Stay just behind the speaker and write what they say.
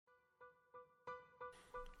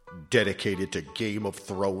Dedicated to Game of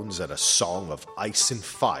Thrones and a song of ice and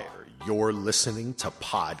fire, you're listening to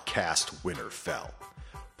Podcast Winterfell,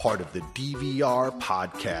 part of the DVR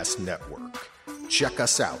Podcast Network. Check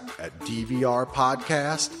us out at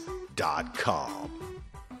dvrpodcast.com.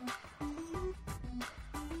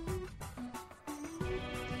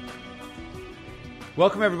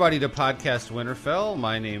 Welcome, everybody, to Podcast Winterfell.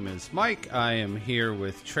 My name is Mike. I am here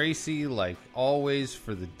with Tracy, like always,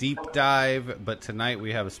 for the deep dive. But tonight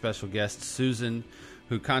we have a special guest, Susan,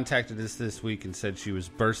 who contacted us this week and said she was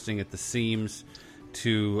bursting at the seams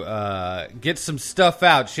to get some stuff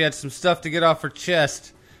out. She had some stuff to get off her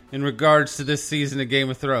chest in regards to this season of Game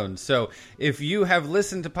of Thrones. So if you have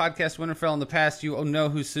listened to Podcast Winterfell in the past, you know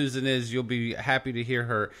who Susan is. You'll be happy to hear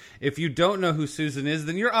her. If you don't know who Susan is,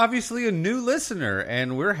 then you're obviously a new listener,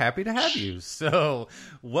 and we're happy to have you. So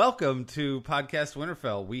welcome to Podcast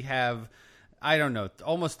Winterfell. We have, I don't know,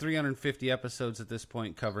 almost 350 episodes at this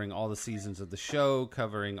point, covering all the seasons of the show,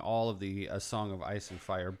 covering all of the A Song of Ice and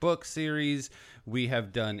Fire book series. We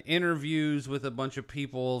have done interviews with a bunch of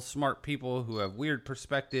people, smart people who have weird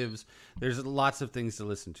perspectives. There's lots of things to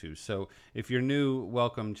listen to. So if you're new,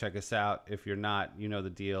 welcome. Check us out. If you're not, you know the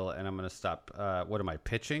deal. And I'm going to stop. What am I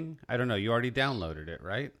pitching? I don't know. You already downloaded it,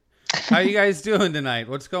 right? How you guys doing tonight?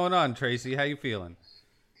 What's going on, Tracy? How you feeling?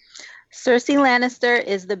 Cersei Lannister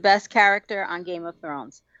is the best character on Game of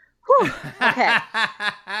Thrones. Whew. Okay.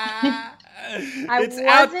 It's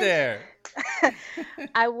out there.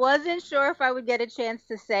 I wasn't sure if I would get a chance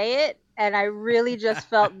to say it, and I really just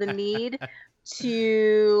felt the need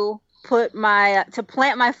to plant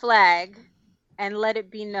my flag and let it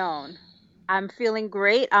be known. I'm feeling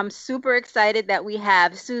great. I'm super excited that we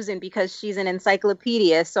have Susan because she's an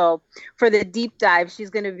encyclopedia. So for the deep dive, she's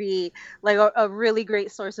going to be like a really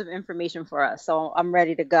great source of information for us. So I'm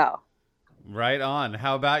ready to go. Right on.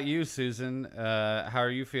 How about you, Susan? How are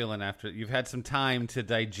you feeling after you've had some time to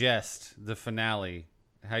digest the finale?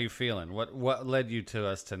 How you feeling? What led you to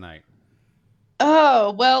us tonight?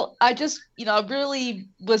 Oh, well, I just, really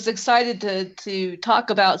was excited to talk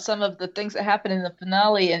about some of the things that happened in the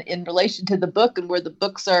finale in relation to the book and where the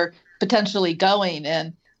books are potentially going.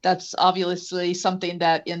 And that's obviously something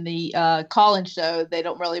that in the call-in show, they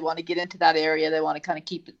don't really want to get into that area. They want to kind of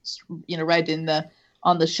keep it, right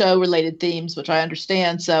on the show related themes, which I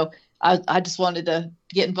understand. So I just wanted to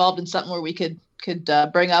get involved in something where we could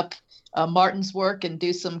bring up Martin's work and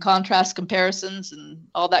do some contrast comparisons and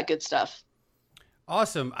all that good stuff.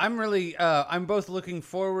 Awesome. I'm really, I'm both looking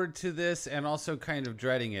forward to this and also kind of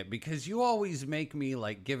dreading it because you always make me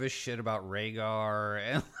give a shit about Rhaegar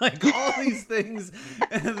and all these things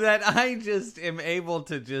that I just am able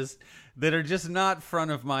to that are just not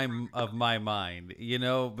front of my mind,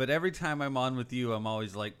 but every time I'm on with you, I'm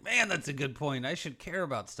always like, man, that's a good point. I should care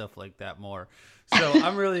about stuff like that more. So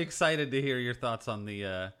I'm really excited to hear your thoughts on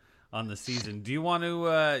the season. Do you want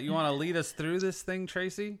to lead us through this thing,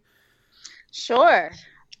 Tracy? Sure.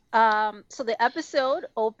 So the episode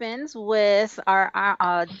opens with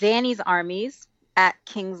our Dany's armies at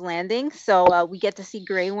King's Landing. So we get to see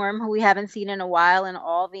Grey Worm, who we haven't seen in a while, and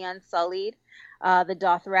all the Unsullied. The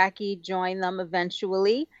Dothraki join them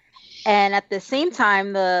eventually. And at the same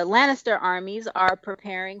time, the Lannister armies are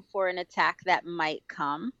preparing for an attack that might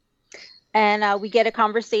come. And we get a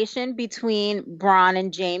conversation between Bronn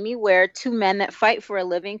and Jaime where two men that fight for a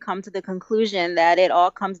living come to the conclusion that it all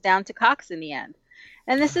comes down to cocks in the end.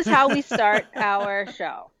 And this is how we start our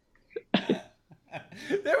show.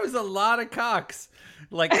 There was a lot of cocks,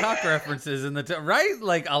 cock references in the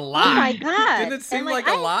right? A lot. Oh my God. Didn't it seem like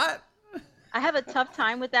a lot? I have a tough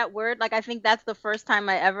time with that word. I think that's the first time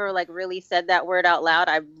I ever really said that word out loud.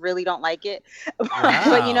 I really don't like it. Wow.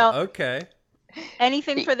 But okay.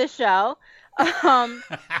 Anything for the show.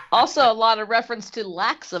 Also a lot of reference to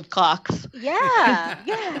lacks of cocks. Yeah.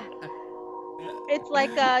 It's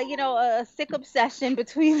a sick obsession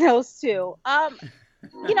between those two. I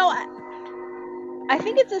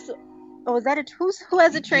think it's just. Oh, is that who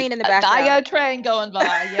has a train in the background? I got a train going by.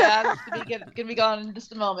 Yeah, it's gonna be gone in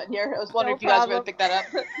just a moment here. I was wondering if you guys were gonna pick that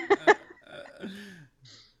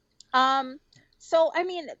up. So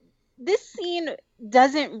this scene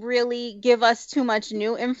doesn't really give us too much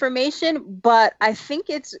new information, but I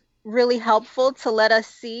think it's really helpful to let us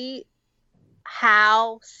see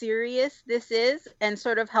how serious this is and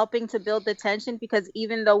sort of helping to build the tension, because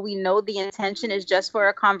even though we know the intention is just for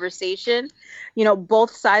a conversation,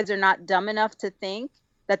 both sides are not dumb enough to think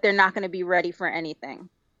that they're not going to be ready for anything.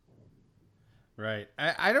 Right.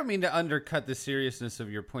 I don't mean to undercut the seriousness of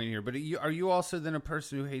your point here, but are you also then a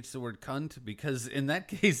person who hates the word cunt? Because in that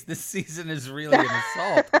case, this season is really an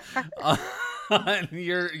assault on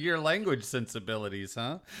your language sensibilities,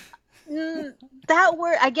 huh? That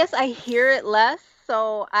word, I guess I hear it less,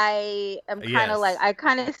 so I am kind of like, Yes. I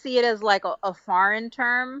kind of see it as like a foreign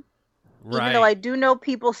term. Even though I Right. do know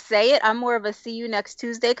people say it, I'm more of a see you next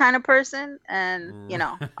Tuesday kind of person, and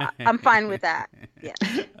I'm fine with that. Yes.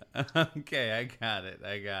 Okay, I got it.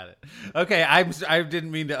 I got it. Okay, I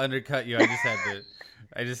didn't mean to undercut you. I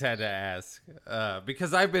just had to ask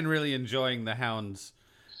because I've been really enjoying the Hound's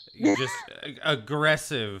just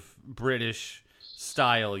aggressive British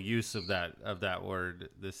style use of that word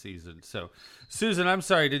this season. So, Susan, I'm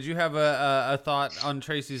sorry. Did you have a thought on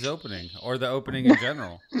Tracy's opening or the opening in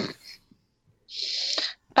general?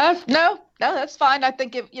 No, that's fine. I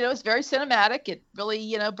think it's very cinematic. It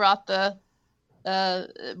really, brought the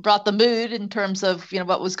mood in terms of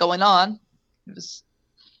what was going on. It was.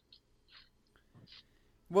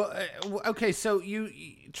 Well, okay. So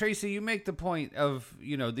Tracy, you make the point of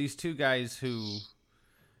these two guys who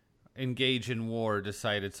engage in war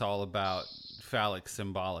decide it's all about phallic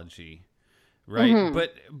symbology, right? Mm-hmm.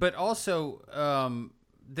 But also,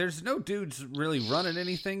 there's no dudes really running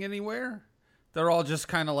anything anywhere. They're all just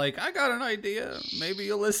kind of like, I got an idea. Maybe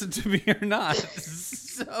you'll listen to me or not.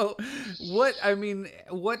 So, what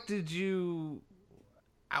did you?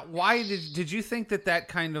 Why did you think that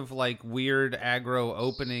kind of like weird aggro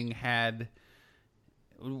opening had?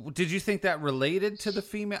 Did you think that related to the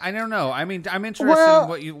female? I don't know. I mean, I'm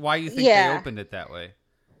interested in why you think they opened it that way.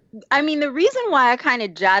 I mean, the reason why I kind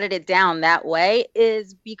of jotted it down that way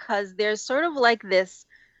is because there's sort of like this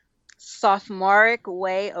sophomoric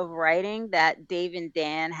way of writing that Dave and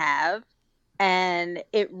Dan have, and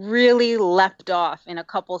it really leapt off in a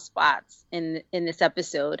couple spots in this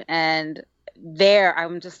episode. And there,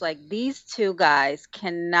 I'm just like, these two guys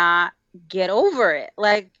cannot get over it.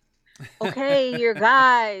 Like, okay, you're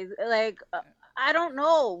guys. Like, I don't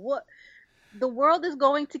know what. The world is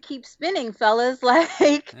going to keep spinning, fellas.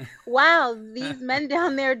 Like, wow, these men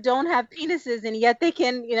down there don't have penises, and yet they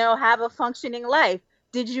can, have a functioning life.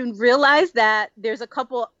 Did you realize that there's a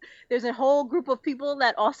whole group of people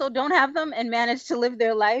that also don't have them and manage to live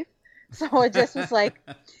their life? So it just was like,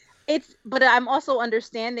 but I'm also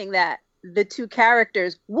understanding that the two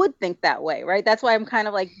characters would think that way, right? That's why I'm kind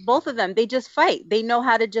of like, both of them, they just fight. They know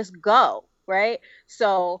how to just go, right?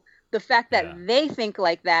 So the fact that they think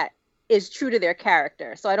like that is true to their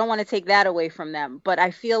character. So I don't want to take that away from them. But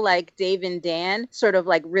I feel like Dave and Dan sort of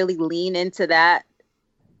like really lean into that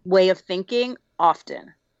way of thinking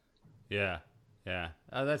often. Yeah.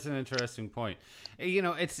 That's an interesting point.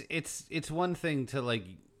 It's one thing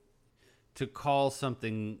to call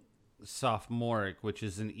something sophomoric, which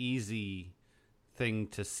is an easy thing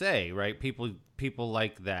to say, right? People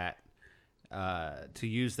like that to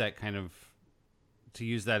use that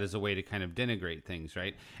as a way to kind of denigrate things,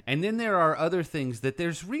 right? And then there are other things that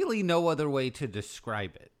there's really no other way to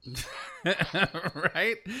describe it,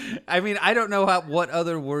 right? I mean, I don't know what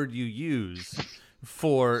other word you use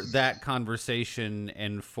for that conversation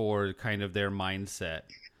and for kind of their mindset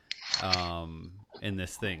in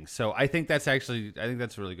this thing. So I think that's a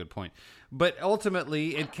really good point. But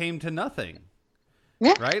ultimately, it came to nothing,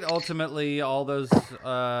 right? Ultimately, all those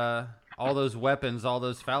weapons, all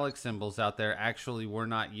those phallic symbols out there actually were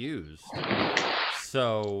not used.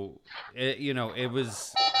 So, it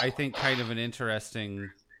was, I think, kind of an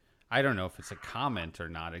interesting, I don't know if it's a comment or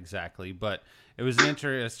not exactly, but it was an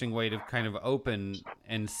interesting way to kind of open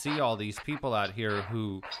and see all these people out here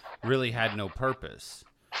who really had no purpose,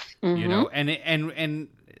 and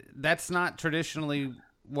that's not traditionally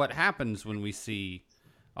what happens when we see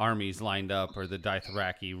armies lined up or the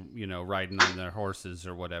Dothraki, riding on their horses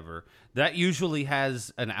or whatever. That usually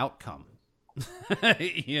has an outcome, but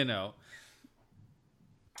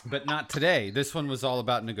not today. This one was all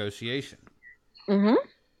about negotiation. Mm-hmm.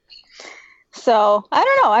 So I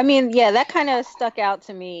don't know. I mean, that kind of stuck out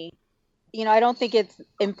to me. I don't think it's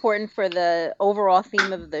important for the overall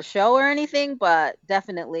theme of the show or anything, but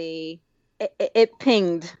definitely it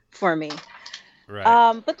pinged for me.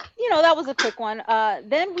 Right. But that was a quick one.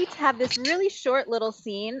 Then we have this really short little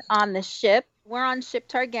scene on the ship. We're on ship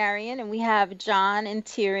Targaryen, and we have Jon and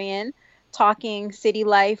Tyrion talking city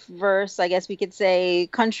life versus, I guess we could say,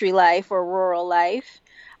 country life or rural life.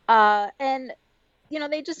 And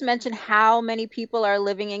they just mentioned how many people are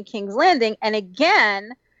living in King's Landing, and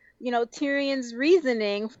again, Tyrion's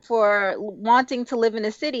reasoning for wanting to live in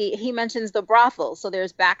a city, he mentions the brothel. So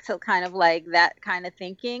there's back to kind of like that kind of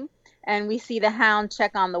thinking. And we see the Hound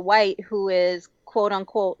check on the White, who is, quote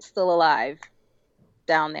unquote, still alive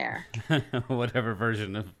down there. Whatever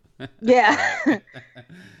version of. Yeah.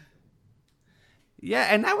 Yeah,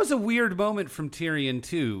 and that was a weird moment from Tyrion,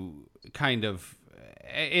 too, kind of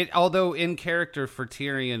it. Although in character for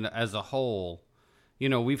Tyrion as a whole, you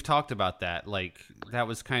know, we've talked about that. Like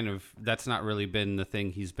that's not really been the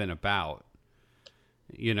thing he's been about.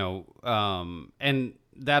 You know, and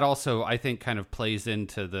that also I think kind of plays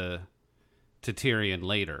into to Tyrion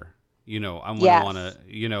later. You know, I'm gonna want to,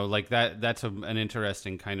 you know, like that. That's an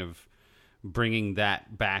interesting kind of bringing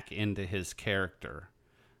that back into his character.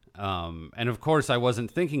 And of course, I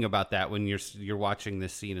wasn't thinking about that when you're watching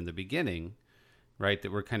this scene in the beginning, right?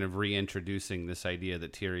 That we're kind of reintroducing this idea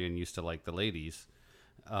that Tyrion used to like the ladies,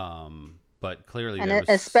 but clearly, and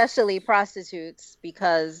especially prostitutes,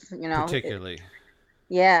 because you know, particularly,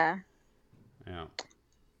 yeah.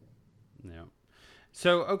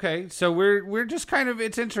 So okay, so we're just kind of,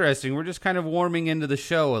 it's interesting. We're just kind of warming into the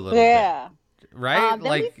show a little bit, right?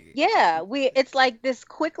 It's like this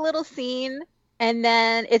quick little scene. And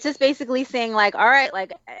then it's just basically saying like, all right,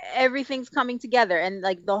 like everything's coming together. And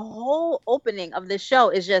like the whole opening of the show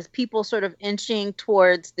is just people sort of inching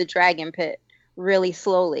towards the dragon pit really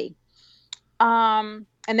slowly. And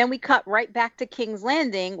then we cut right back to King's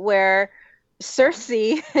Landing, where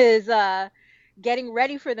Cersei is getting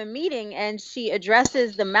ready for the meeting, and she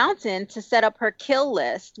addresses the Mountain to set up her kill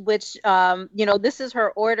list, which, you know, this is her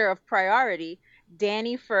order of priority.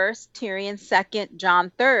 Dany first, Tyrion second,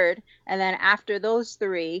 Jon third, and then after those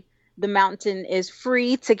three, the Mountain is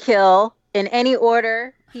free to kill in any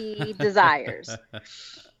order he desires.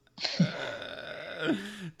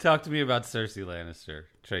 Talk to me about Cersei Lannister,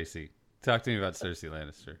 Tracy. Talk to me about Cersei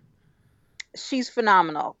Lannister. She's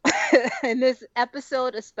phenomenal in this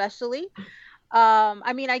episode, especially.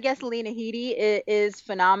 I mean, I guess Lena Headey is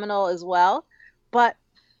phenomenal as well, but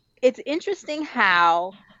it's interesting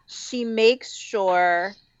how she makes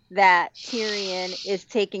sure that Tyrion is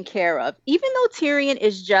taken care of, even though Tyrion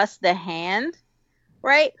is just the hand,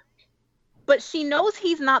 right? But she knows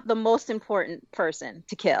he's not the most important person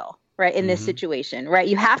to kill, right, in this situation, right?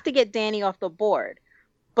 You have to get Dany off the board,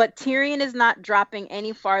 but Tyrion is not dropping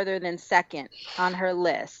any farther than second on her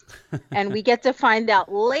list. And we get to find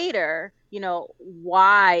out later, you know,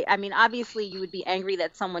 why. I mean, obviously you would be angry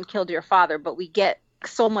that someone killed your father, but we get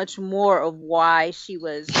so much more of why she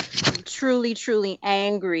was truly, truly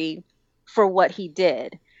angry for what he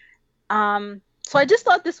did. So I just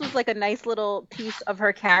thought this was like a nice little piece of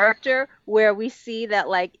her character, where we see that,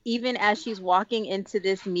 like, even as she's walking into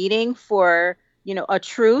this meeting for, you know, a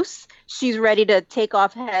truce, she's ready to take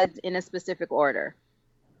off heads in a specific order.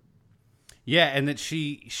 Yeah, and that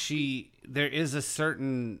she there is a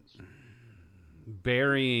certain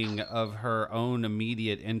burying of her own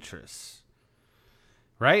immediate interests.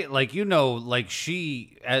 Right? Like, you know, like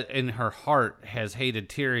she, in her heart, has hated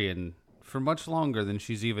Tyrion for much longer than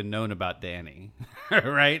she's even known about Dany.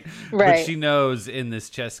 Right? But she knows in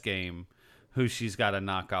this chess game who she's got to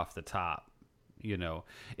knock off the top, you know.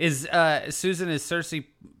 Is Susan, is Cersei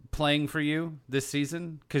playing for you this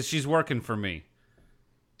season? Because she's working for me.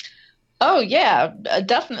 Oh, yeah,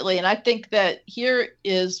 definitely. And I think that here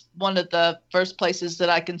is one of the first places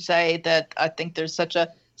that I can say that I think there's such a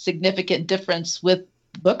significant difference with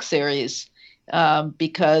book series,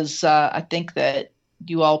 because I think that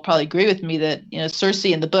you all probably agree with me that, you know,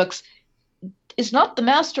 Cersei in the books is not the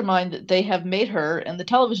mastermind that they have made her in the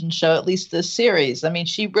television show, at least this series. I mean,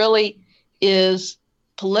 she really is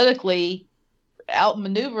politically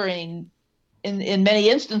outmaneuvering in many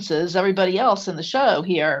instances everybody else in the show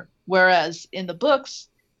here, whereas in the books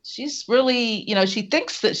she's really, you know, she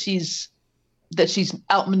thinks that she's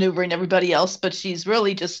outmaneuvering everybody else, but she's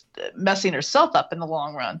really just messing herself up in the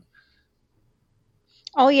long run.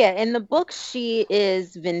 Oh, yeah. In the book, she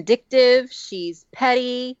is vindictive. She's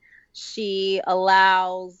petty. She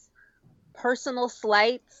allows personal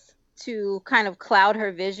slights to kind of cloud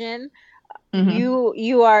her vision. Mm-hmm.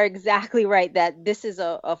 You are exactly right that this is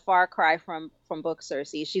a far cry from book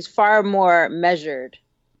Cersei. She's far more measured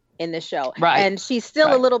in the show. Right. And she's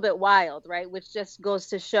still a little bit wild, right? Which just goes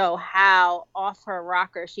to show how off her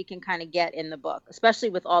rocker she can kind of get in the book, especially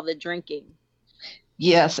with all the drinking.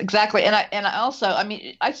 Yes, exactly. And I also, I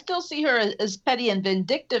mean, I still see her as petty and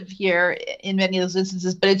vindictive here in many of those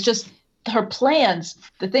instances, but it's just her plans,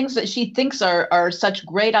 the things that she thinks are such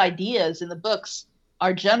great ideas in the books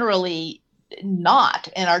are generally not,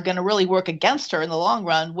 and are going to really work against her in the long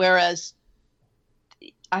run. Whereas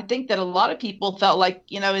I think that a lot of people felt like,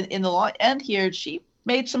 you know, in the long end here, she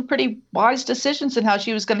made some pretty wise decisions in how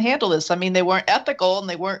she was going to handle this. I mean, they weren't ethical and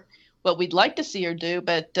they weren't what we'd like to see her do,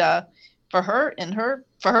 but for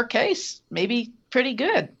her case, maybe pretty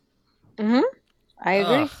good. Mm-hmm. I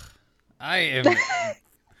agree.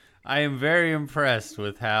 I am very impressed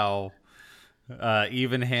with how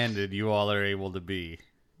even-handed you all are able to be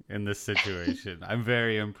in this situation. I'm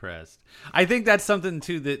very impressed. I think that's something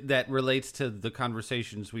too that relates to the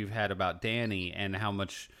conversations we've had about Dany and how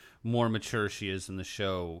much more mature she is in the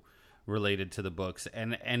show related to the books,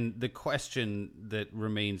 and the question that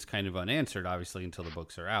remains kind of unanswered, obviously, until the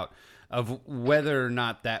books are out, of whether or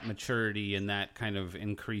not that maturity and that kind of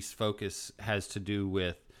increased focus has to do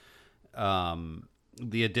with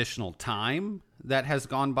the additional time that has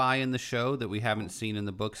gone by in the show that we haven't seen in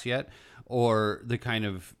the books yet, or the kind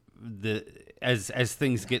of as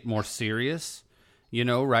things get more serious,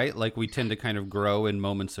 right? Like we tend to kind of grow in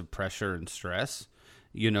moments of pressure and stress.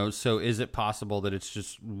 So is it possible that it's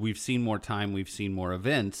just we've seen more time, we've seen more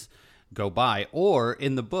events go by, or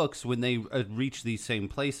in the books when they reach these same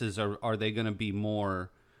places, are they going to be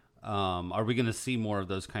more? Are we going to see more of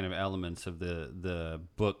those kind of elements of the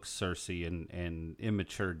book Cersei and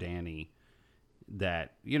immature Dany?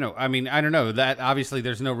 That I mean, I don't know. That obviously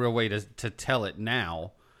there's no real way to tell it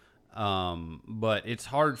now, but it's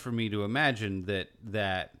hard for me to imagine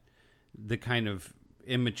that the kind of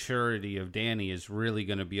immaturity of Dany is really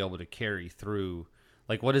going to be able to carry through.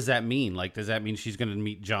 Like, what does that mean? Like, does that mean she's going to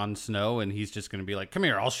meet Jon Snow and he's just going to be like, come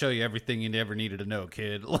here, I'll show you everything you never needed to know,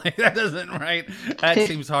 kid? Like, that doesn't, right? That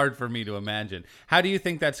seems hard for me to imagine. How do you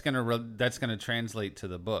think that's going to translate to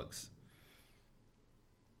the books?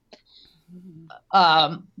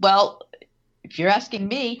 Well, if you're asking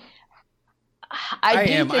me,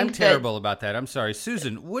 I'm terrible about that. I'm sorry.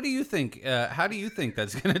 Susan, what do you think? How do you think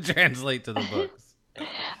that's going to translate to the books?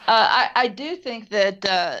 I do think that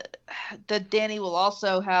Dany will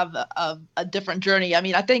also have a different journey. I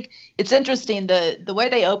mean, I think it's interesting the way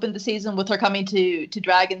they opened the season with her coming to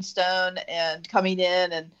Dragonstone and coming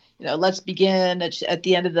in and let's begin at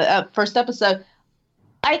the end of the first episode.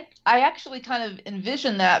 I actually kind of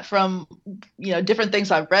envision that from different things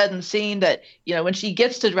I've read and seen that when she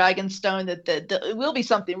gets to Dragonstone that it will be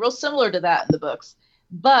something real similar to that in the books,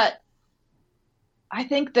 but I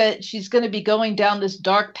think that she's going to be going down this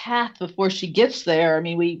dark path before she gets there. I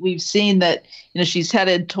mean, we've seen that she's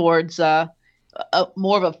headed towards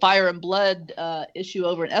more of a fire and blood issue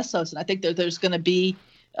over in Essos, and I think that there's going to be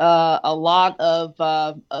a lot of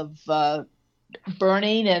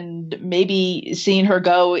burning and maybe seeing her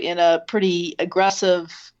go in a pretty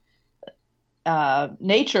aggressive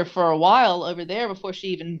nature for a while over there before she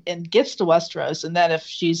even gets to Westeros. And then if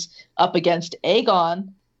she's up against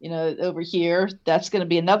Aegon, over here, that's going to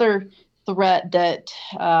be another threat that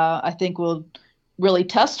I think will really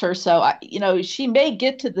test her. So, she may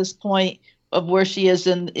get to this point of where she is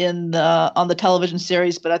on the television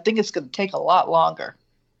series, but I think it's going to take a lot longer.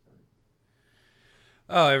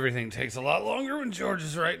 Oh, everything takes a lot longer when George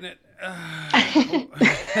is writing it.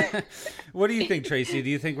 What do you think, Tracy? Do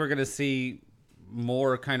you think we're going to see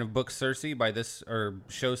more kind of book Cersei by this, or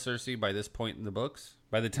show Cersei by this point in the books?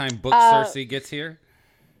 By the time book Cersei gets here?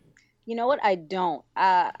 You know what? I don't.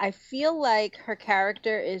 I feel like her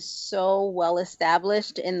character is so well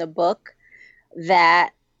established in the book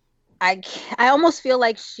that I almost feel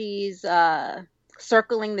like she's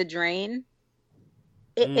circling the drain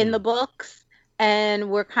in the books, and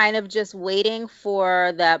we're kind of just waiting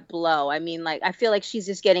for that blow. I mean, like, I feel like she's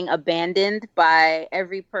just getting abandoned by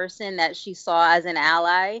every person that she saw as an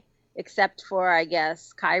ally, except for, I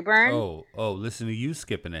guess, Qyburn. Oh, listen to you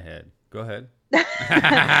skipping ahead. Go ahead.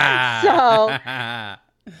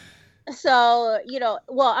 So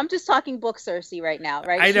well, I'm just talking book Cersei right now,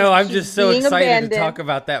 right? I know. I'm just so excited to talk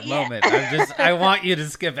about that moment. I want you to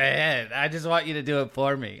skip ahead. I just want you to do it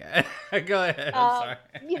for me. Go ahead. I'm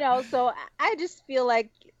sorry. So I just feel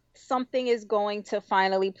like something is going to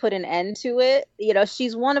finally put an end to it.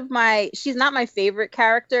 She's not my favorite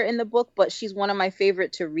character in the book, but she's one of my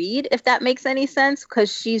favorite to read, if that makes any sense, because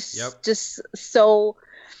she's just so,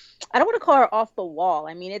 I don't want to call her off the wall.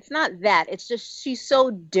 I mean, it's not that. It's just she's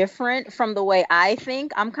so different from the way I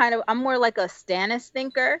think. I'm more like a Stannis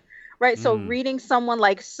thinker, right? So reading someone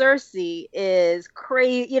like Cersei is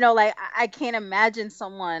crazy. Like, I can't imagine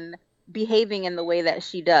someone behaving in the way that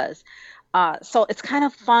she does. So it's kind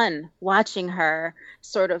of fun watching her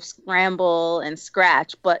sort of scramble and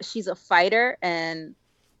scratch, but she's a fighter and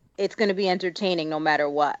it's going to be entertaining no matter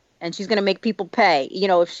what. And she's going to make people pay.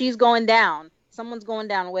 If she's going down, someone's going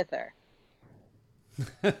down with her.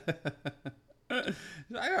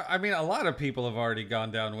 I mean, a lot of people have already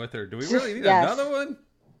gone down with her. Do we really need another one?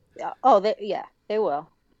 Oh, they will.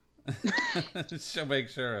 She'll make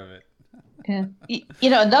sure of it. Yeah.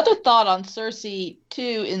 Another thought on Cersei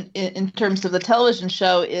too, in terms of the television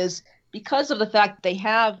show, is because of the fact they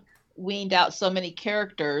have weaned out so many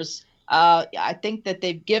characters. I think that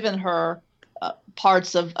they've given her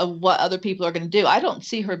parts of what other people are going to do. I don't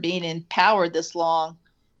see her being in power this long,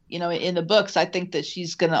 in the books, I think that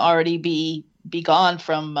she's going to already be gone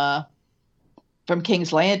from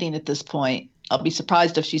King's Landing at this point. I'll be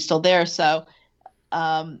surprised if she's still there. So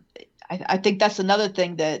I think that's another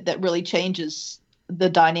thing that really changes the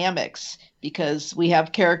dynamics, because we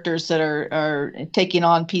have characters that are taking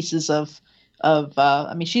on pieces of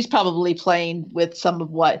I mean, she's probably playing with some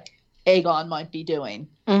of what Aegon might be doing,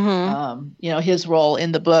 his role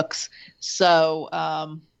in the books. So,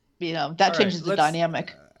 that changes the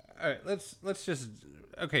dynamic. All right, let's just,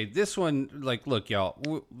 okay, this one, like, look,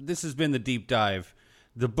 y'all, this has been the deep dive,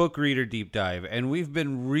 the book reader deep dive, and we've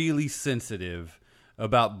been really sensitive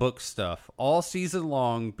about book stuff all season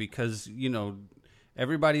long because,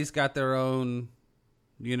 everybody's got their own,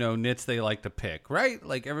 nits they like to pick, right?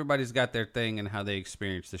 Like, everybody's got their thing and how they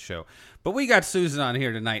experience the show. But we got Susan on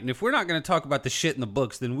here tonight, and if we're not going to talk about the shit in the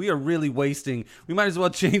books, then we are really wasting. We might as well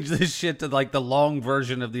change this shit to, like, the long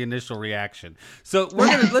version of the initial reaction. So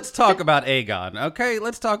let's talk about Aegon, okay?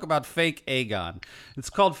 Let's talk about fake Aegon. It's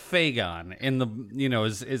called Fagon in the,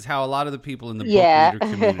 is how a lot of the people in the book reader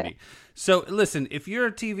community. So, listen, if you're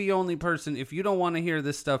a TV-only person, if you don't want to hear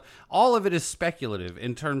this stuff, all of it is speculative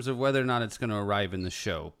in terms of whether or not it's going to arrive in the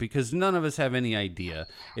show, because none of us have any idea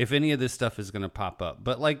if any of this stuff is going to pop up.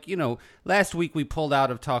 But, last week we pulled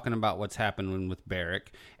out of talking about what's happening with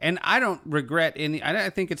Beric, and I don't regret any. I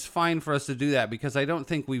think it's fine for us to do that, because I don't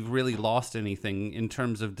think we've really lost anything in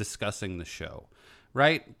terms of discussing the show.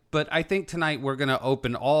 Right? But I think tonight we're going to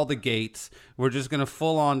open all the gates. We're just going to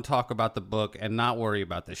full on talk about the book and not worry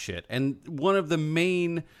about the shit. And one of the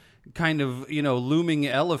main kind of, looming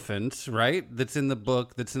elephants, right, that's in the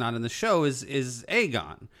book that's not in the show is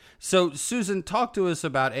Aegon. So, Susan, talk to us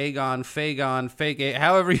about Aegon, Fagon,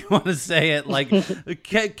 however you want to say it. Like,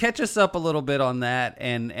 catch us up a little bit on that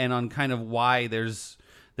and on kind of why there's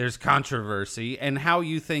controversy and how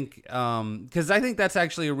you think, because I think that's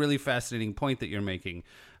actually a really fascinating point that you're making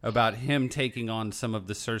about him taking on some of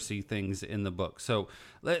the Cersei things in the book. So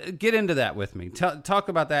get into that with me. Talk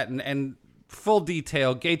about that and full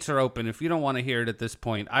detail. Gates are open. If you don't want to hear it at this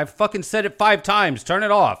point, I've fucking said it 5 times. Turn it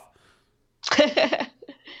off.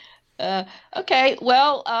 Okay.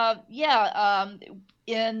 Well,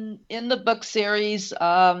 in the book series,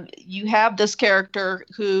 you have this character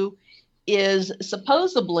who is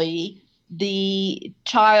supposedly the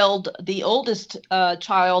oldest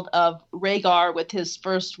child of Rhaegar with his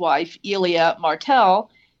first wife, Elia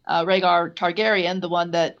Martell, Rhaegar Targaryen, the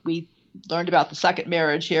one that we learned about the second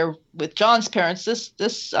marriage here with Jon's parents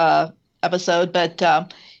this episode. But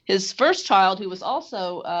his first child, who was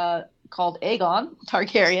also called Aegon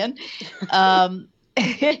Targaryen,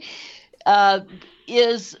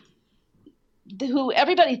 is who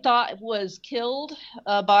everybody thought was killed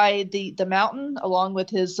by the mountain, along with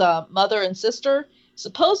his mother and sister.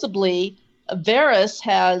 Supposedly, Varys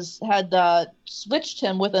had switched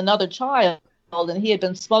him with another child, and he had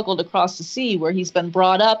been smuggled across the sea, where he's been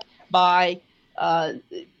brought up by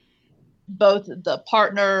both the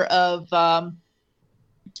partner of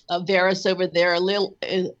Varys over there,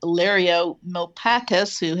 Illyrio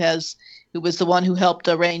Mopatis, who was the one who helped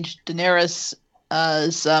arrange Daenerys'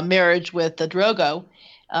 marriage with Drogo,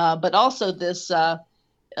 but also this Jon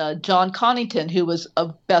Connington, who was a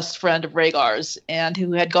best friend of Rhaegar's and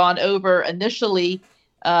who had gone over initially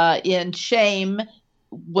in shame,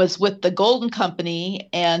 was with the Golden Company,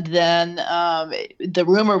 and then the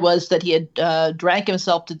rumor was that he had drank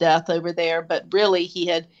himself to death over there, but really he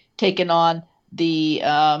had taken on the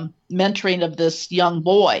mentoring of this young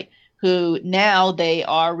boy, who now they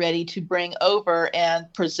are ready to bring over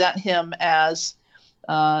and present him as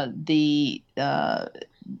the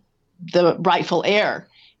rightful heir,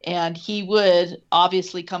 and he would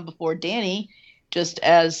obviously come before Dany, just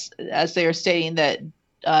as they are stating that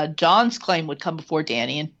Jon's claim would come before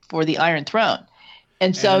Dany and for the Iron Throne.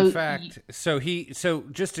 And so, and in fact,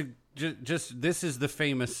 just this is the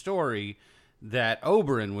famous story that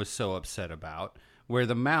Oberyn was so upset about, where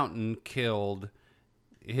the Mountain killed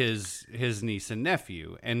his niece and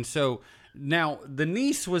nephew, and so. Now, the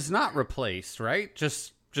niece was not replaced, right?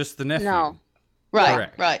 Just the nephew. No. Right.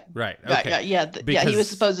 Okay. Right. Yeah, he was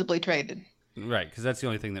supposedly traded. Right, because that's the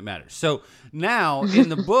only thing that matters. So now in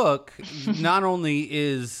the book, not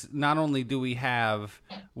only do we have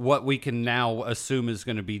what we can now assume is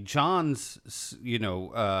going to be Jon's,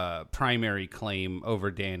 primary claim over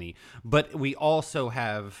Dany, but we also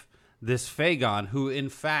have this Fagon, who in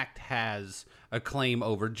fact has a claim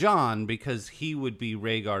over Jon, because he would be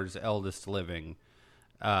Rhaegar's eldest living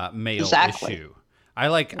male issue. I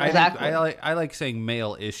like saying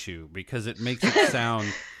male issue because it makes it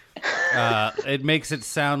sound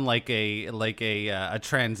like a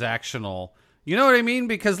transactional You know what I mean?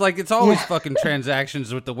 Because, like, it's always fucking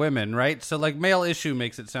transactions with the women, right? So, like, male issue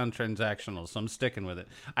makes it sound transactional, so I'm sticking with it.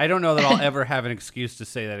 I don't know that I'll ever have an excuse to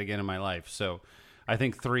say that again in my life, so I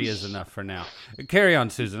think 3 is enough for now. Carry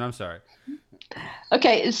on, Susan. I'm sorry.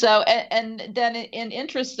 Okay, so, and then in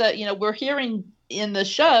interest that, we're hearing in the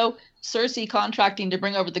show, Cersei contracting to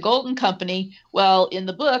bring over the Golden Company. Well, in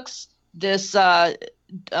the books, this Vagon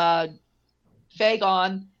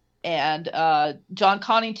and John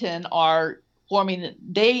Connington are forming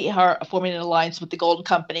an alliance with the Golden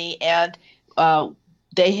Company, and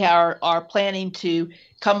they are planning to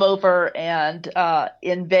come over and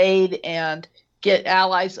invade and get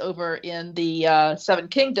allies over in the Seven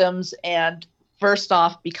Kingdoms, and first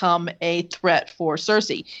off become a threat for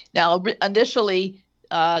Cersei. Now, initially,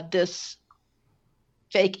 this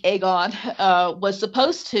fake Aegon was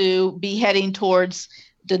supposed to be heading towards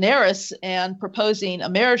Daenerys and proposing a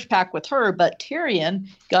marriage pact with her, but Tyrion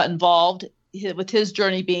got involved, with his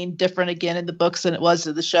journey being different again in the books than it was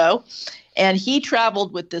in the show. And he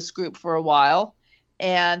traveled with this group for a while.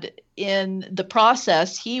 And in the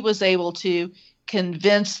process, he was able to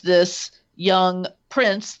convince this young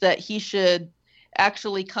prince that he should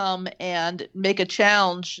actually come and make a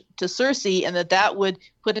challenge to Cersei, and that would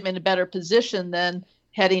put him in a better position than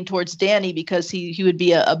heading towards Dany, because he would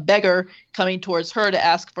be a beggar coming towards her to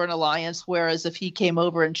ask for an alliance. Whereas if he came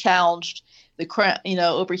over and challenged the crown,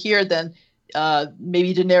 over here, then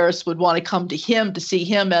maybe Daenerys would want to come to him to see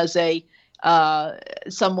him as a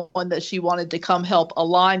someone that she wanted to come help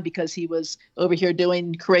align, because he was over here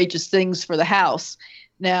doing courageous things for the house.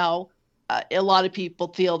 Now, a lot of people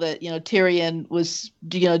feel that Tyrion was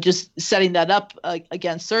just setting that up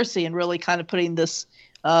against Cersei, and really kind of putting this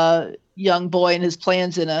young boy and his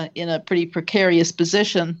plans in a pretty precarious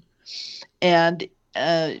position. And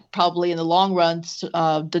probably in the long run,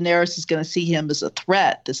 Daenerys is going to see him as a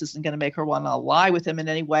threat. This isn't going to make her want to ally with him in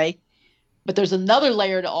any way. But there's another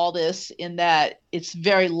layer to all this, in that it's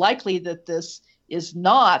very likely that this is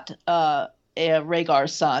not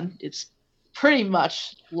Rhaegar's son. It's pretty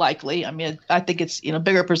much likely. I mean, I think it's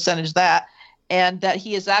bigger percentage that, and that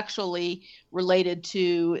he is actually related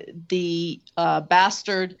to the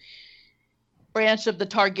bastard branch of the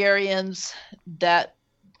Targaryens that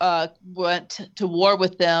went to war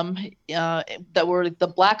with them, that were the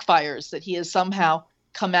Blackfires, that he has somehow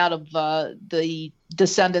come out of the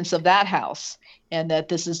descendants of that house, and that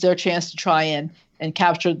this is their chance to try and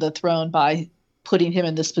capture the throne by putting him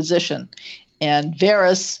in this position. And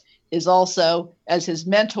Varys is also, as his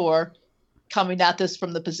mentor, coming at this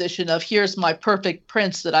from the position of, here's my perfect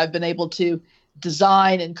prince that I've been able to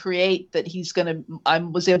design and create, that I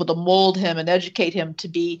was able to mold him and educate him to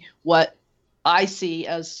be what I see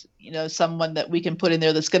as, someone that we can put in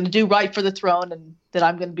there that's going to do right for the throne, and that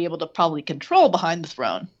I'm going to be able to probably control behind the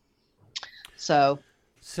throne. So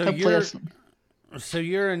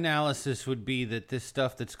your analysis would be that this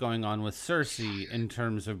stuff that's going on with Cersei, in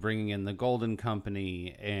terms of bringing in the Golden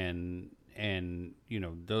Company and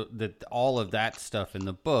that all of that stuff in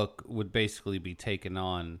the book would basically be taken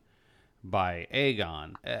on by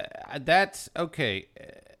Aegon. That's okay.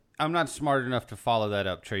 I'm not smart enough to follow that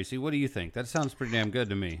up, Tracy. What do you think? That sounds pretty damn good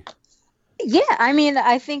to me. Yeah, I mean,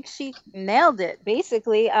 I think she nailed it,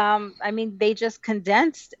 basically. They just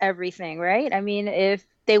condensed everything, right? I mean, if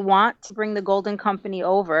they want to bring the Golden Company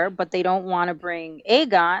over, but they don't want to bring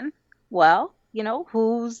Aegon, well,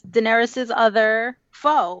 who's Daenerys' other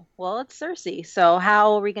foe? Well, it's Cersei. So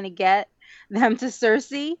how are we going to get them to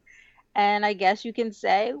Cersei? And I guess you can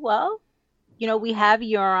say, well, we have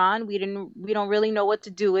Euron. We don't really know what to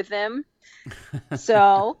do with him.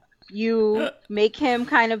 So you make him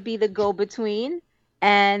kind of be the go-between,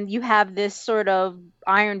 and you have this sort of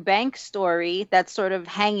Iron Bank story that's sort of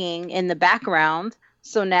hanging in the background.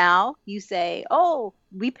 So now you say, oh,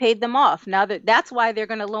 we paid them off. Now that's why they're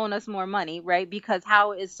going to loan us more money, right? Because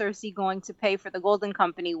how is Cersei going to pay for the Golden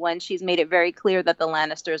Company when she's made it very clear that the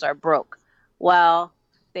Lannisters are broke? Well,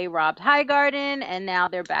 they robbed Highgarden, and now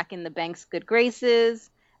they're back in the bank's good graces,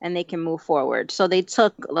 and they can move forward. So they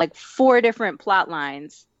took like 4 different plot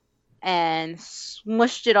lines and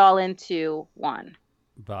smushed it all into one.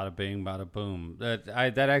 Bada bing, bada boom.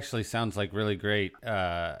 That actually sounds like really great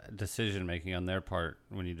decision making on their part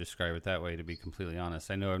when you describe it that way, to be completely honest.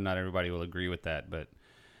 I know not everybody will agree with that, but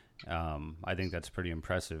I think that's pretty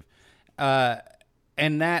impressive.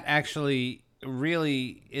 And that actually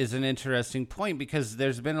really is an interesting point, because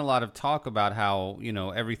there's been a lot of talk about how,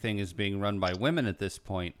 everything is being run by women at this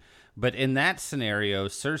point. But in that scenario,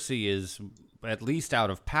 Cersei is at least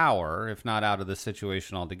out of power, if not out of the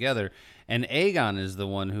situation altogether. And Aegon is the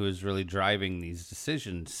one who is really driving these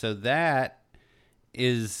decisions. So that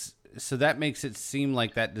is so that makes it seem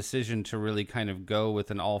like that decision to really kind of go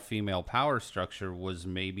with an all-female power structure was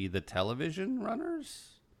maybe the television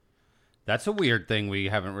runners. That's a weird thing we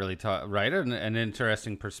haven't really taught, right? An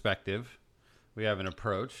interesting perspective we haven't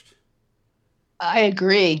approached. I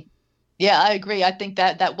agree. Yeah, I agree. I think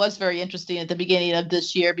that was very interesting at the beginning of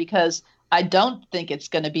this year, because I don't think it's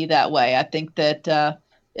going to be that way. I think that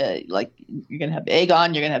like you're going to have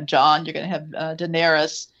Aegon, you're going to have Jon, you're going to have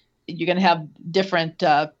Daenerys, you're going to have different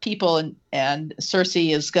people, and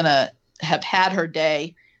Cersei is going to have had her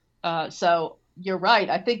day. So you're right.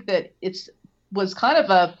 I think that was kind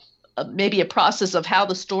of maybe a process of how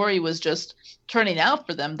the story was just turning out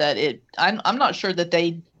for them. That I'm not sure that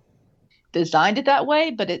they designed it that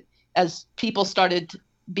way, but as people started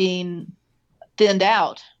being thinned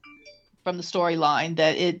out from the storyline,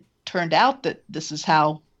 that it turned out that this is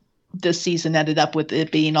how this season ended up, with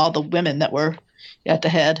it being all the women that were at the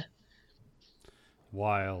head.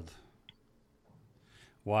 Wild.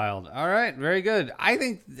 All right, very good. I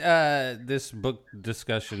think this book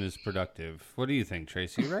discussion is productive. What do you think,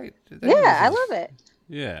 Tracy? Right? Yeah, I love it.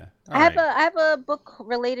 Yeah. I have a book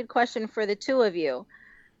related question for the two of you.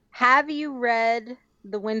 Have you read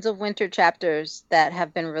the Winds of Winter chapters that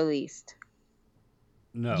have been released?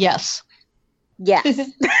 No. Yes.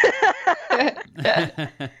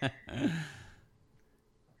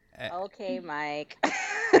 Okay, Mike.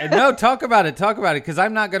 No, talk about it, because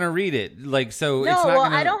I'm not going to read it. Like, so no, it's not well,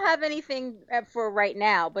 gonna... I don't have anything for right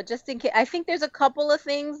now, but just in case, I think there's a couple of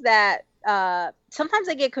things that sometimes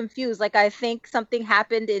I get confused. Like, I think something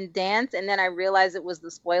happened in Dance, and then I realize it was the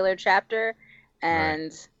spoiler chapter.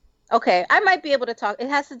 And okay, I might be able to talk. It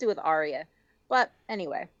has to do with Arya, but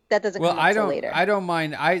anyway, that doesn't come up till later. I don't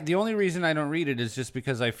mind. The only reason I don't read it is just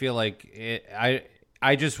because I feel like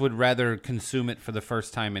I just would rather consume it for the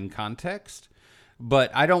first time in context.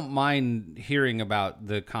 But I don't mind hearing about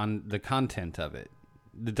the content of it.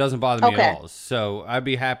 It doesn't bother me at all. So I'd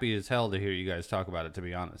be happy as hell to hear you guys talk about it, to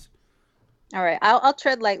be honest. All right, I'll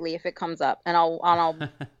tread lightly if it comes up, and I'll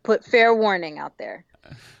put fair warning out there.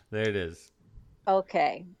 There it is.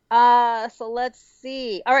 Okay. So let's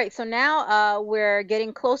see. All right, so now we're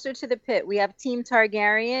getting closer to the pit. We have Team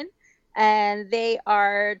Targaryen, and they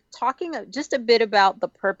are talking just a bit about the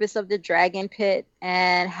purpose of the dragon pit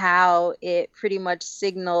and how it pretty much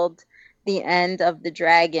signaled the end of the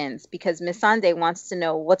dragons, because Missandei wants to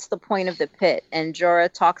know what's the point of the pit, and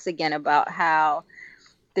Jorah talks again about how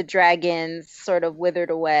the dragons sort of withered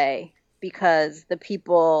away because the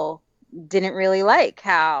people didn't really like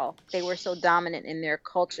how they were so dominant in their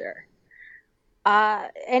culture.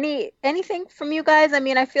 Anything from you guys? I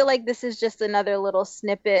mean, I feel like this is just another little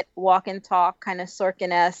snippet, walk and talk, kind of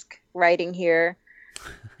Sorkin-esque writing here.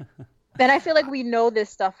 And I feel like we know this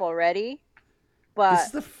stuff already, but this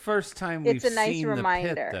is the first time we've it's a nice seen reminder.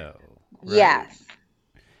 The pit, though. Right? Yes.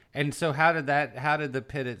 And so how did the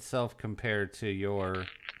pit itself compare to your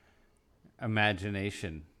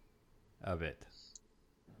imagination of it?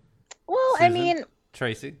 Well, Susan? I mean,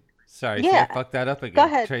 Tracy? Sorry, yeah. I fucked that up again. Go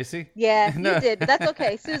ahead. Tracy? Yeah, No. you did. That's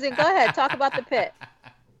okay. Susan, go ahead. Talk about the pit.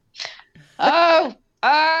 I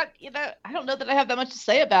don't know that I have that much to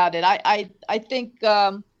say about it. I think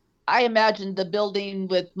I imagined the building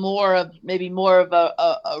with more of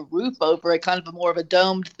a roof over it, kind of more of a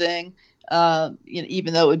domed thing.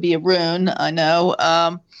 Even though it would be a rune, I know.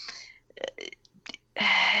 I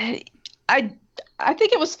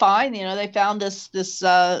think it was fine. They found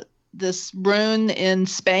this rune in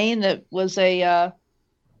Spain that was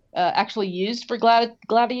actually used for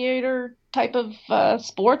gladiator type of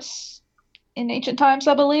sports in ancient times,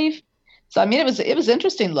 I believe. So I mean, it was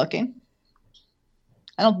interesting looking.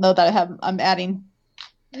 I don't know that I'm adding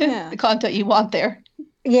the content you want there.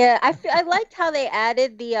 Yeah, I liked how they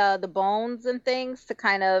added the bones and things to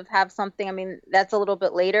kind of have something. I mean, that's a little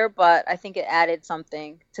bit later, but I think it added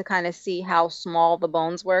something to kind of see how small the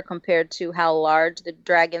bones were compared to how large the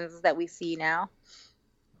dragons that we see now.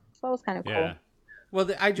 So that was kind of cool.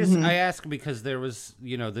 Well, I ask because there was,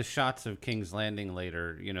 the shots of King's Landing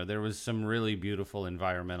later, there was some really beautiful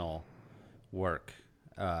environmental work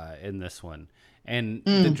in this one. And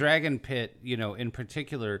the dragon pit, in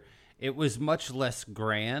particular, it was much less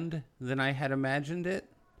grand than I had imagined it.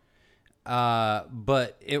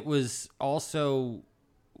 But it was also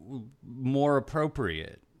more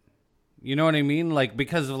appropriate. You know what I mean? Like,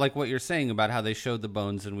 because of like what you're saying about how they showed the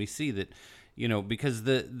bones, and we see that, because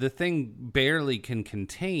the thing barely can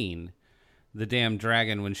contain the damn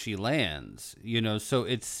dragon when she lands, so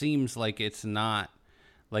it seems like it's not,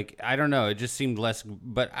 like, I don't know, it just seemed less,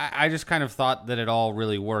 but I just kind of thought that it all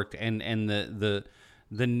really worked, and the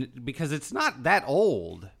because it's not that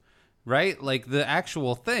old. right? Like the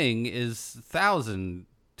actual thing is 1,000,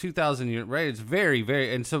 2,000 years, right? It's very,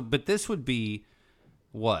 very, and so, but this would be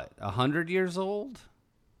what, 100 years old?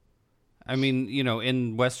 I mean,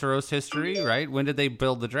 in Westeros history, right? When did they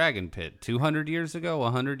build the dragon pit? 200 years ago?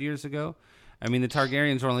 100 years ago? I mean, the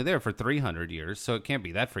Targaryens were only there for 300 years, so it can't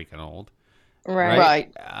be that freaking old.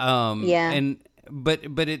 Right. Yeah.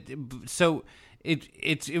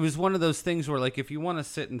 It was one of those things where, like, if you want to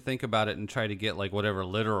sit and think about it and try to get like whatever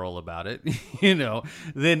literal about it,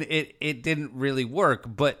 then it didn't really work.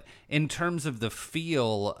 But in terms of the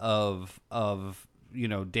feel of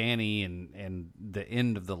Dany and the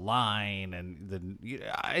end of the line, and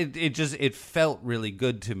it felt really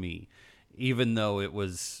good to me, even though it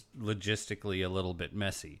was logistically a little bit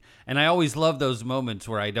messy. And I always love those moments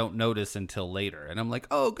where I don't notice until later, and I'm like,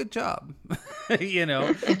 oh, good job,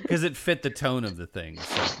 because it fit the tone of the thing.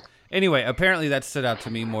 So anyway, apparently that stood out to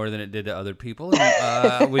me more than it did to other people,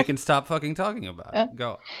 and we can stop fucking talking about it.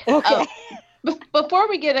 Go. Okay. Before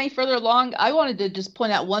we get any further along, I wanted to just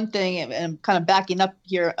point out one thing, and I'm kind of backing up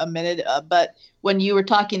here a minute, but when you were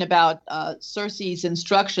talking about Cersei's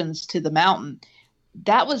instructions to the mountain,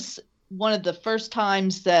 that was one of the first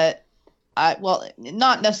times that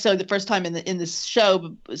not necessarily the first time in this show,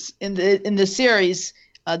 but was in the series,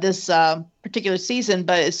 this particular season,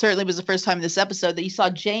 but it certainly was the first time in this episode that you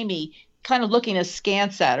saw Jaime kind of looking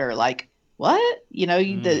askance at her, like, what?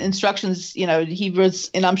 The instructions, he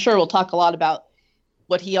was, and I'm sure we'll talk a lot about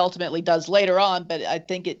what he ultimately does later on, but I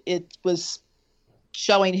think it was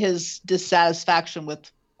showing his dissatisfaction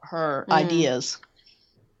with her ideas.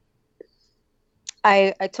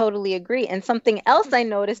 I totally agree. And something else I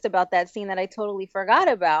noticed about that scene that I totally forgot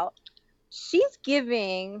about, she's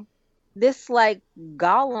giving this like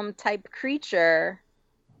golem type creature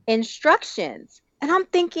instructions. And I'm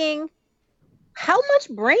thinking, how much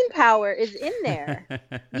brain power is in there?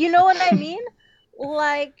 You know what I mean?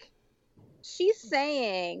 Like, she's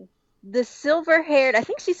saying the silver-haired, I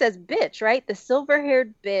think she says bitch, right? The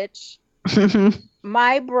silver-haired bitch,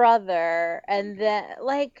 my brother, and then,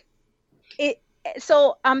 like, it.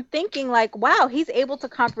 So I'm thinking, like, wow, he's able to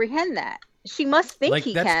comprehend that. She must think like,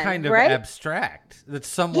 he that's can, kind of right? abstract. That's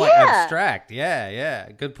somewhat abstract.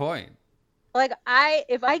 Yeah. Good point. Like,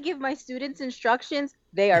 if I give my students instructions,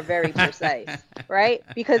 they are very precise, right?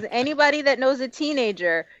 Because anybody that knows a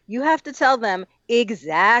teenager, you have to tell them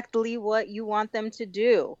exactly what you want them to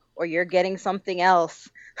do, or you're getting something else.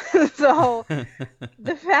 So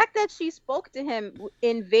the fact that she spoke to him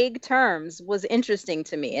in vague terms was interesting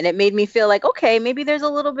to me. And it made me feel like, okay, maybe there's a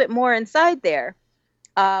little bit more inside there,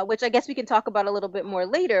 which I guess we can talk about a little bit more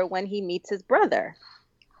later when he meets his brother.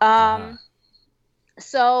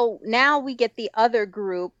 So now we get the other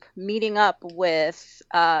group meeting up with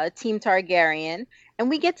Team Targaryen, and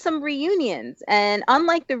we get some reunions. And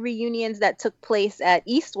unlike the reunions that took place at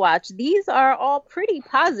Eastwatch, these are all pretty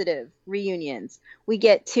positive reunions. We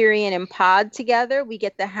get Tyrion and Pod together. We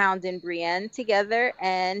get the Hound and Brienne together.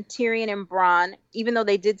 And Tyrion and Bronn, even though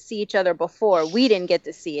they did see each other before, we didn't get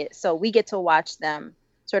to see it. So we get to watch them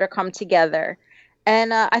sort of come together.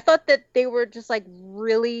 And I thought that they were just like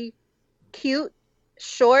really cute,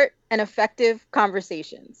 short, and effective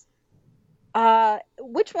conversations.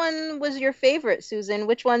 Which one was your favorite, Susan?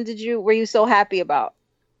 Which one were you so happy about,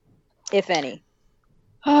 if any?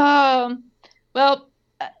 Well,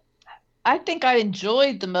 I think I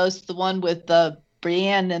enjoyed the most the one with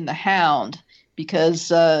Brienne and the Hound, because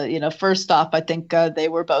first off, I think they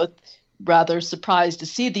were both rather surprised to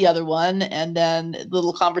see the other one, and then the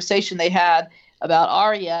little conversation they had about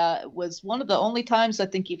Arya was one of the only times I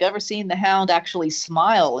think you've ever seen the Hound actually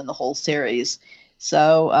smile in the whole series.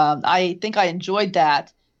 So I think I enjoyed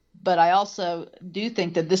that, but I also do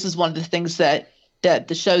think that this is one of the things that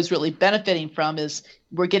the show's really benefiting from, is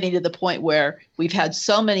we're getting to the point where we've had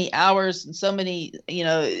so many hours and so many,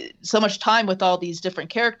 so much time with all these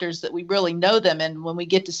different characters that we really know them. And when we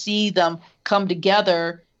get to see them come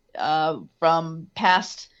together from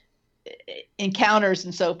past encounters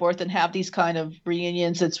and so forth and have these kind of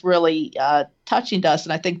reunions, it's really touching to us.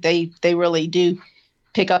 And I think they really do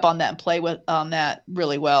pick up on that and play on that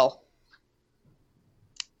really well.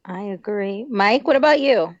 I agree. Mike, what about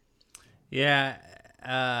you? Yeah,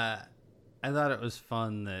 I thought it was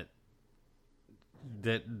fun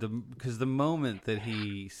because the moment that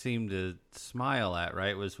he seemed to smile at,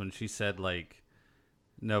 right, was when she said, like,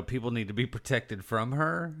 no, people need to be protected from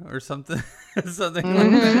her or something, something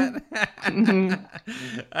like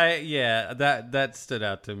that. That stood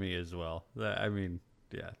out to me as well. That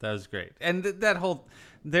was great, and that whole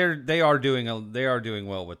they are doing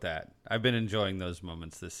well with that. I've been enjoying those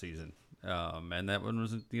moments this season, and that one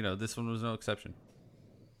was, this one was no exception.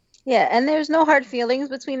 Yeah, and there's no hard feelings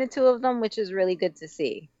between the two of them, which is really good to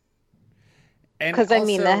see. And Because I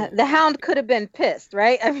mean, also, the Hound could have been pissed,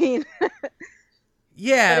 right? I mean,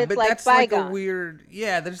 yeah, it's but like that's like a bygone. weird,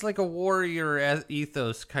 yeah, there's like a warrior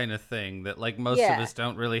ethos kind of thing that like most of Yeah. us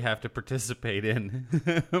don't really have to participate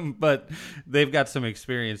in. But they've got some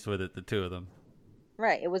experience with it, the two of them.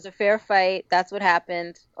 Right. It was a fair fight. That's what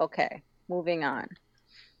happened. Okay, moving on.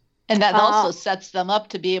 And that Uh, also sets them up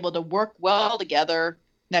to be able to work well together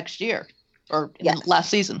next year or in Yes. last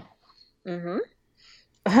season. Mm-hmm.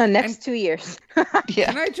 Next 2 years.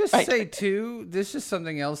 Yeah. Can I just right. say too, this is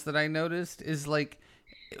something else that I noticed is like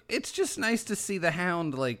it's just nice to see the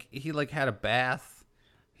Hound like he like had a bath.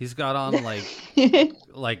 He's got on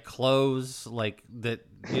like clothes like that,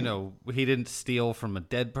 you know, he didn't steal from a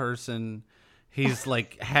dead person. He's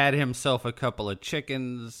like had himself a couple of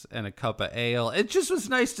chickens and a cup of ale. It just was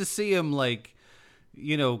nice to see him like,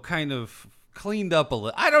 you know, kind of cleaned up a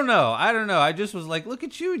little. I don't know. I just was like, look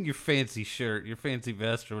at you in your fancy shirt, your fancy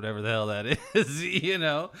vest or whatever the hell that is, you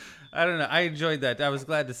know? I don't know. I enjoyed that. I was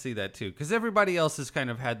glad to see that too. Because everybody else has kind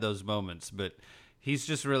of had those moments, but he's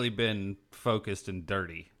just really been focused and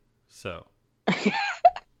dirty. So.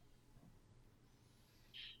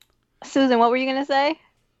 Susan, what were you gonna say?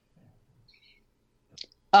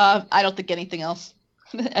 I don't think anything else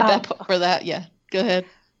at that point for that. Yeah, go ahead.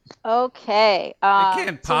 Okay. It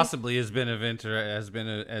can't so- possibly has been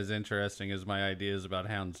as interesting as my ideas about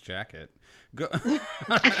Hound's jacket. Go.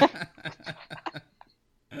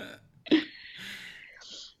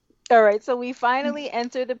 All right. So we finally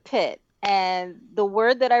enter the pit, and the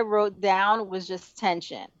word that I wrote down was just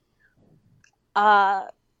tension. Uh,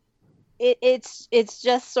 it's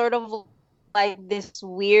just sort of like this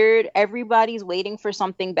weird. Everybody's waiting for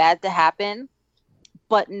something bad to happen,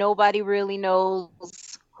 but nobody really knows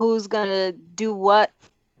who's gonna do what,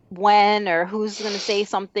 when, or who's gonna say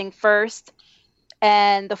something first.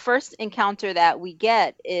 And the first encounter that we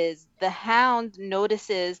get is the Hound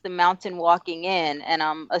notices the Mountain walking in, and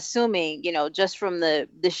I'm assuming, you know, just from the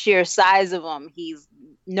sheer size of him, he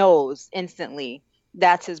knows instantly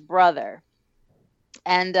that's his brother.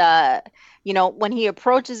 And you know, when he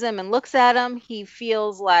approaches him and looks at him, he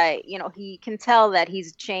feels like, you know, he can tell that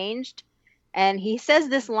he's changed. And he says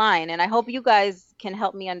this line, and I hope you guys can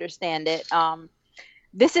help me understand it.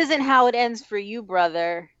 This isn't how it ends for you,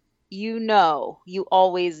 brother. You know, you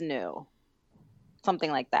always knew. Something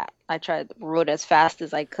like that. I wrote as fast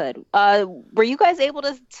as I could. Were you guys able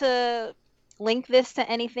to link this to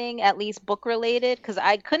anything, at least book related? Because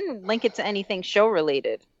I couldn't link it to anything show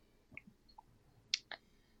related.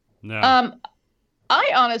 No.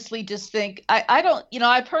 I honestly just think I don't, you know,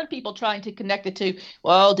 I've heard people trying to connect it to,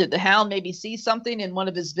 well, did the Hound maybe see something in one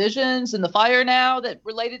of his visions in the fire now that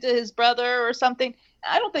related to his brother or something?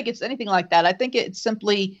 I don't think it's anything like that. I think it's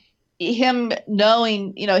simply him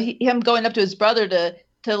knowing, you know, him going up to his brother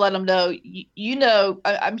to let him know, you know,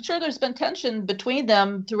 I'm sure there's been tension between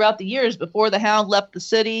them throughout the years before the Hound left the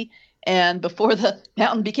city and before the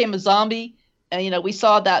Mountain became a zombie. And, you know, we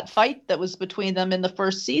saw that fight that was between them in the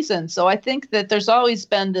first season. So I think that there's always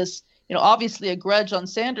been this, you know, obviously a grudge on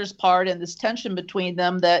Sanders' part and this tension between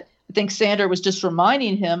them that I think Sander was just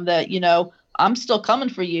reminding him that, you know, I'm still coming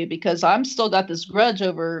for you because I'm still got this grudge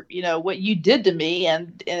over, you know, what you did to me.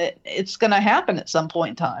 And it's going to happen at some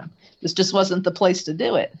point in time. This just wasn't the place to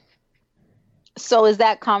do it. So is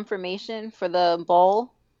that confirmation for the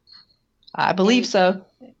bowl? I believe so.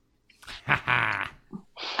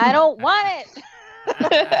 I don't want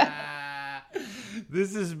it.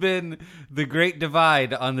 This has been the great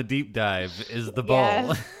divide on the deep dive is the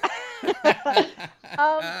bowl. Yes.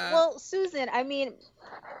 Well, Susan, I mean,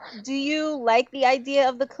 do you like the idea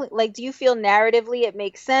of do you feel narratively it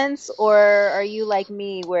makes sense, or are you like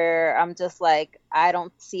me where I'm just like, I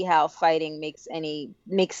don't see how fighting makes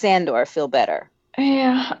Sandor feel better?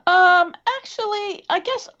 Yeah. Actually, I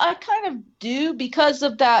guess I kind of do because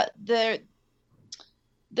of that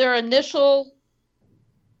their initial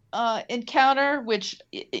encounter, which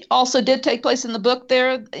also did take place in the book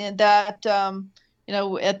there, and that you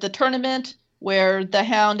know, at the tournament where the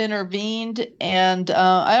Hound intervened, and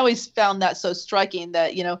I always found that so striking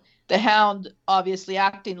that, you know, the Hound obviously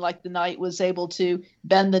acting like the knight was able to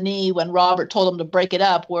bend the knee when Robert told him to break it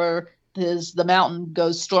up, where the Mountain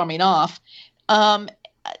goes storming off.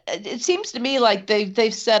 It seems to me like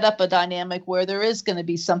they've set up a dynamic where there is going to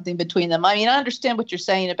be something between them. I mean, I understand what you're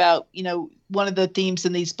saying about, you know, one of the themes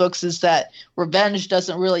in these books is that revenge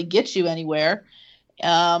doesn't really get you anywhere.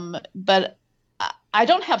 But I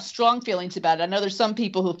don't have strong feelings about it. I know there's some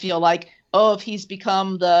people who feel like, oh, if he's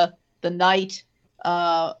become the knight,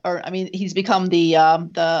 he's become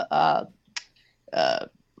the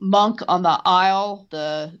monk on the Isle,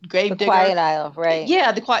 the grave The digger. Quiet Isle, right?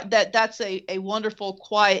 Yeah, the quiet that's a wonderful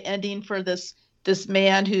quiet ending for this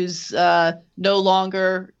man who's no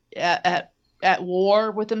longer at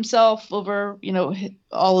war with himself over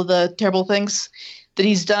all of the terrible things that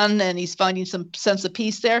he's done, and he's finding some sense of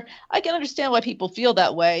peace there. I can understand why people feel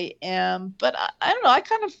that way, but I don't know. I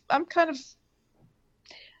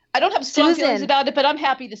don't have strong feelings about it, but I'm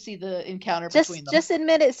happy to see the encounter between them. Just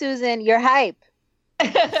admit it, Susan. You're hype.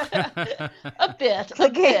 a bit.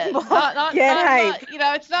 Not hype.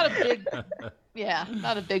 It's not a big,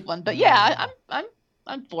 not a big one, but yeah,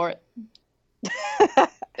 I'm for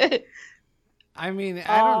it. I mean,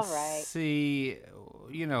 I don't see,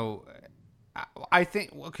 I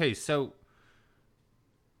think, okay, so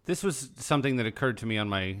this was something that occurred to me on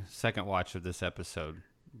my second watch of this episode,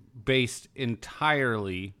 based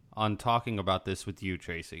entirely on talking about this with you,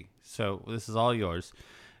 Tracy. So this is all yours.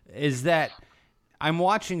 Is that I'm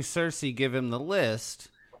watching Cersei give him the list,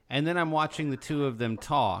 and then I'm watching the two of them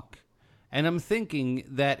talk, and I'm thinking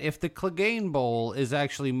that if the Clegane Bowl is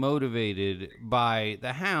actually motivated by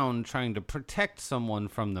the Hound trying to protect someone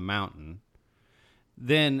from the mountain,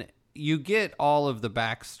 then you get all of the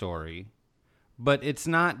backstory, but it's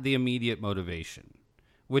not the immediate motivation,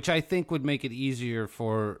 which I think would make it easier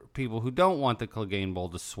for people who don't want the Clegane Bowl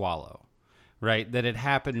to swallow, right? That it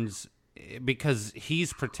happens because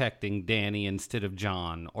he's protecting Dany instead of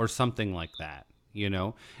Jon or something like that,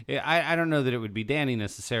 I don't know that it would be Dany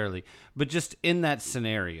necessarily, but just in that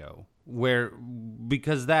scenario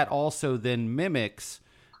because that also then mimics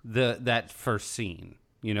that first scene,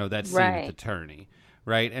 that scene at the tourney.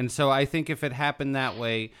 Right. And so I think if it happened that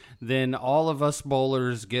way, then all of us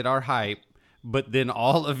bowlers get our hype. But then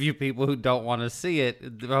all of you people who don't want to see it,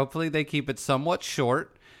 hopefully they keep it somewhat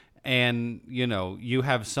short and, you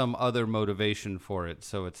have some other motivation for it.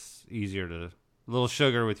 So it's easier a little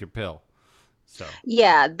sugar with your pill. So,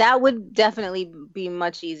 yeah, that would definitely be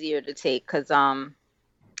much easier to take because,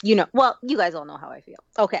 you guys all know how I feel.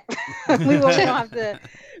 Okay. We don't have to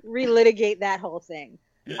relitigate that whole thing.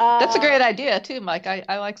 That's a great idea too, Mike.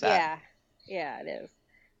 I like that. Yeah, it is.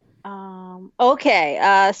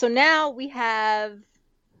 Okay. So now we have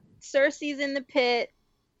Cersei's in the pit.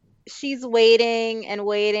 She's waiting,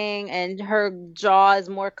 and her jaw is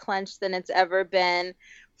more clenched than it's ever been.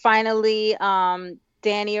 Finally,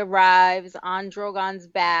 Dany arrives on Drogon's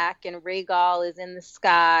back, and Rhaegal is in the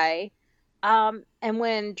sky. And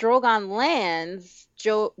when Drogon lands,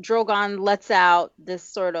 Drogon lets out this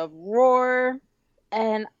sort of roar.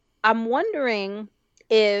 And I'm wondering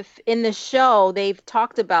if in the show they've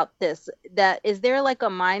talked about this, that is there like a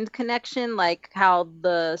mind connection, like how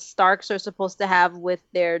the Starks are supposed to have with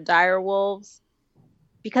their direwolves?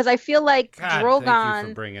 Because I feel like Drogon... Thank you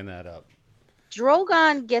for bringing that up.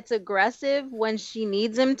 Drogon gets aggressive when she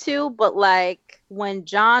needs him to, but like when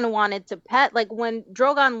Jon wanted to pet, like when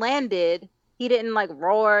Drogon landed, he didn't like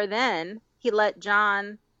roar then. He let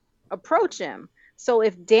Jon approach him. So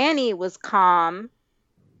if Dany was calm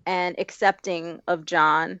and accepting of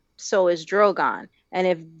Jon, so is Drogon. And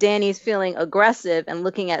if Dany's feeling aggressive and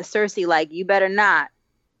looking at Cersei like, you better not,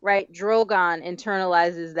 right? Drogon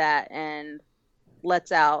internalizes that and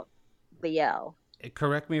lets out the yell.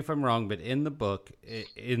 Correct me if I'm wrong, but in the book,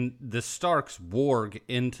 in the Starks warg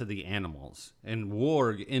into the animals and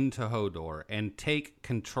warg into Hodor and take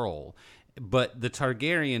control. But the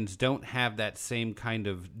Targaryens don't have that same kind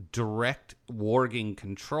of direct warging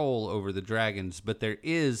control over the dragons, but there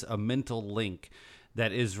is a mental link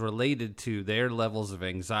that is related to their levels of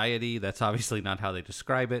anxiety. That's obviously not how they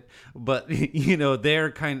describe it, but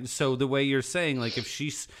they're kind of, so the way you're saying, like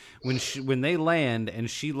if when they land and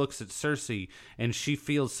she looks at Cersei and she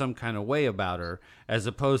feels some kind of way about her, as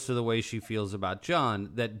opposed to the way she feels about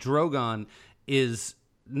Jon, that Drogon is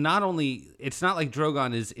not only, it's not like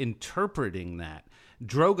Drogon is interpreting that.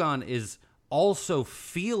 Drogon is also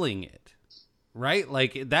feeling it, right?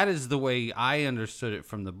 Like that is the way I understood it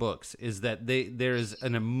from the books, is that there is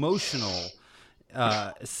an emotional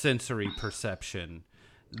sensory perception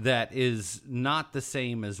that is not the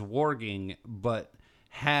same as warging, but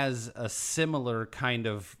has a similar kind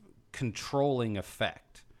of controlling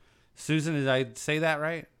effect. Susan, did I say that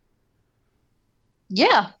right?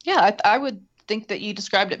 Yeah, I would think that you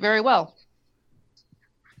described it very well.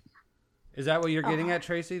 Is that what you're getting at,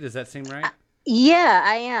 Tracy? Does that seem right? Yeah,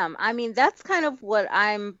 I am. I mean, that's kind of what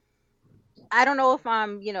I don't know if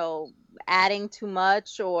I'm, adding too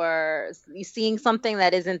much or seeing something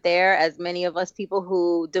that isn't there, as many of us people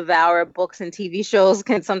who devour books and TV shows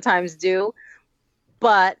can sometimes do.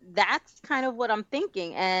 But that's kind of what I'm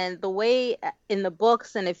thinking. And the way in the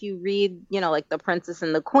books, and if you read, like The Princess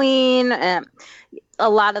and the Queen, a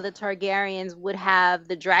lot of the Targaryens would have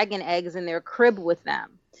the dragon eggs in their crib with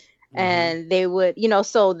them. Mm-hmm. And they would,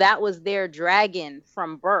 so that was their dragon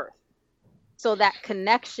from birth. So that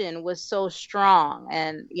connection was so strong.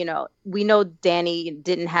 And, we know Dany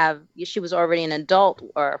she was already an adult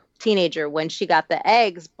or teenager when she got the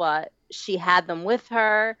eggs, but she had them with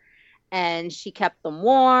her. And she kept them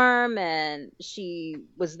warm, and she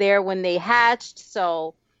was there when they hatched.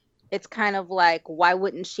 So it's kind of like, why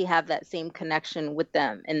wouldn't she have that same connection with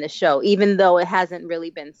them in the show, even though it hasn't really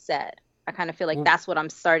been said? I kind of feel like that's what I'm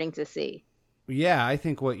starting to see. Yeah, I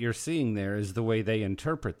think what you're seeing there is the way they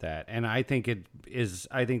interpret that. And I think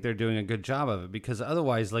I think they're doing a good job of it, because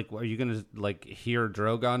otherwise, like, are you going to hear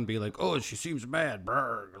Drogon be like, oh, she seems mad,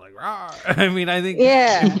 brr, like, rah. I mean, I think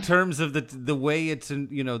in terms of the way it's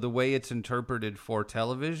the way it's interpreted for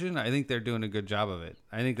television, I think they're doing a good job of it.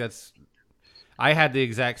 I had the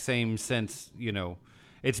exact same sense,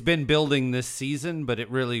 it's been building this season, but it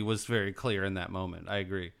really was very clear in that moment. I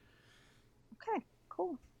agree. Okay,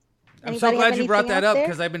 cool. I'm so glad you brought that up,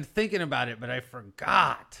 because I've been thinking about it, but I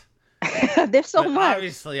forgot. There's so much.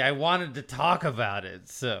 Obviously, I wanted to talk about it,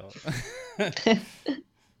 so.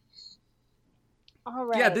 All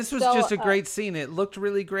right. Yeah, this was just a great scene. It looked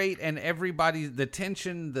really great, and the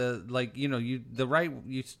tension,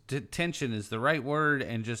 tension is the right word,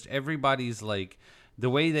 and just everybody's the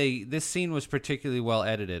way this scene was particularly well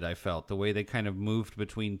edited. I felt the way they kind of moved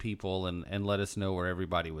between people and let us know where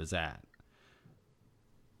everybody was at.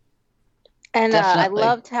 And I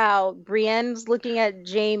loved how Brienne's looking at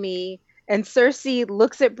Jaime, and Cersei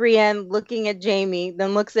looks at Brienne, looking at Jaime,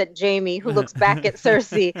 then looks at Jaime, who looks back at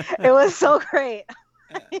Cersei. It was so great.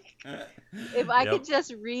 If I could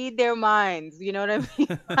just read their minds, you know what I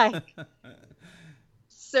mean? Like,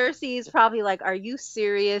 Cersei's probably like, "Are you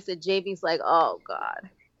serious?" And Jaime's like, "Oh God."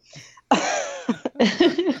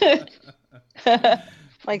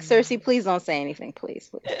 Like, Cersei, please don't say anything,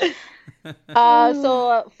 please.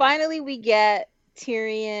 So finally we get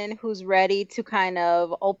Tyrion, who's ready to kind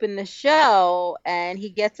of open the show, and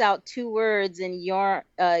he gets out 2 words, and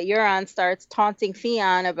Euron starts taunting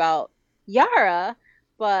Theon about Yara,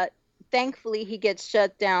 but thankfully he gets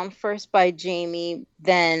shut down first by Jaime,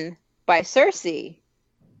 then by Cersei.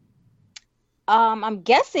 I'm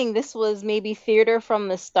guessing this was maybe theater from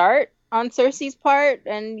the start on Cersei's part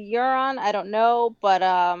and Euron. I don't know, but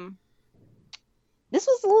this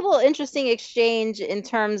was a little interesting exchange in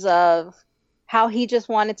terms of how he just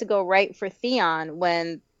wanted to go right for Theon,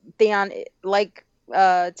 when Theon, like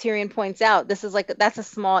Tyrion points out, that's a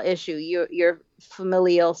small issue, your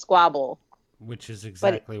familial squabble. Which is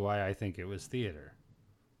exactly why I think it was theater.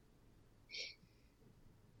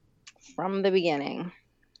 From the beginning.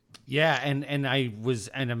 Yeah, and I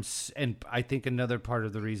think another part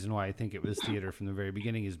of the reason why I think it was theater from the very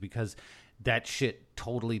beginning is because that shit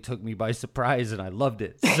totally took me by surprise, and I loved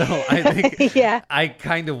it. So I think yeah. I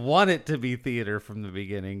kind of want it to be theater from the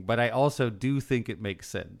beginning, but I also do think it makes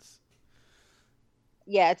sense.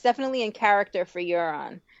 Yeah, it's definitely in character for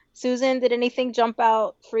Euron. Susan, did anything jump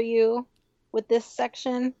out for you with this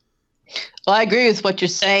section? Well, I agree with what you're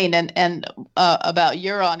saying, and about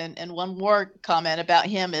Euron, and one more comment about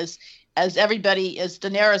him is, as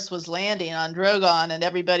Daenerys was landing on Drogon and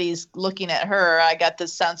everybody's looking at her, I got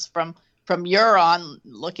this sense from Euron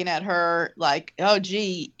looking at her like, oh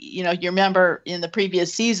gee, you remember in the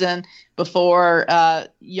previous season before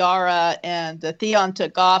Yara and Theon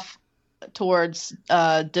took off towards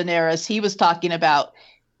Daenerys, he was talking about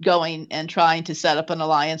going and trying to set up an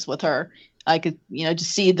alliance with her. I could,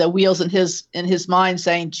 just see the wheels in his mind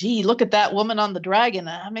saying, "Gee, look at that woman on the dragon.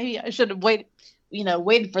 Maybe I should have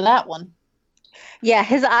waited for that one." Yeah,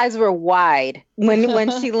 his eyes were wide when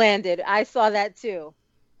she landed. I saw that too.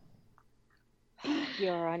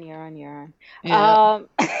 Euron. Yeah.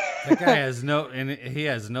 That guy has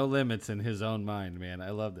no limits in his own mind, man. I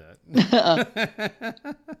love that.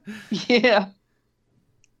 Yeah.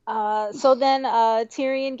 So then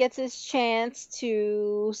Tyrion gets his chance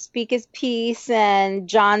to speak his piece, and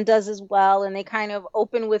Jon does as well, and they kind of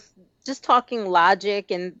open with just talking logic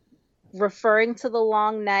and referring to the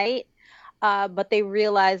long night, but they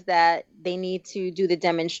realize that they need to do the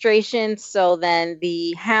demonstration. So then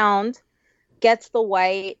the Hound gets the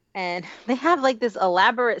white, and they have like this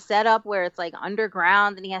elaborate setup where it's like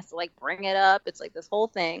underground, and he has to like bring it up. It's like this whole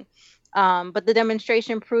thing. But the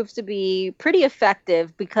demonstration proves to be pretty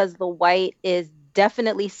effective because the white is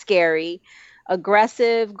definitely scary,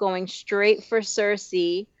 aggressive, going straight for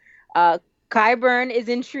Cersei, Qyburn is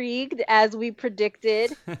intrigued, as we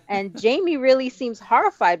predicted, and Jaime really seems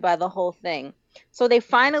horrified by the whole thing. So they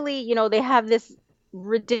finally, they have this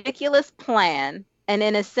ridiculous plan, and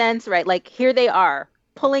in a sense, right, like here they are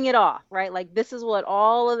pulling it off, right? Like this is what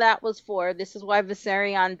all of that was for. This is why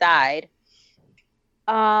Viserion died.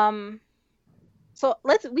 So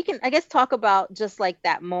we can, I guess, talk about just like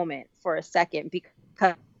that moment for a second,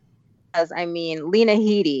 because I mean, Lena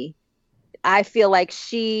Headey, I feel like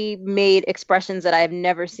she made expressions that I've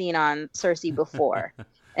never seen on Cersei before.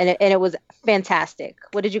 and it was fantastic.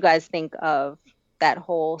 What did you guys think of that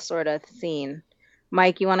whole sort of scene?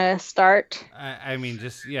 Mike, you want to start? I mean,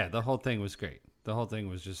 just, yeah, the whole thing was great. The whole thing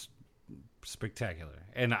was just spectacular.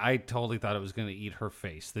 And I totally thought it was going to eat her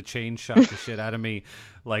face. The chain shocked the shit out of me,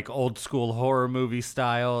 like old school horror movie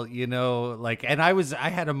style, and I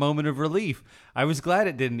had a moment of relief. I was glad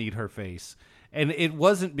it didn't eat her face. And it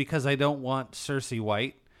wasn't because I don't want Cersei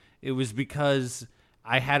White. It was because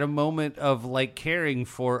I had a moment of like caring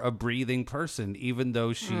for a breathing person, even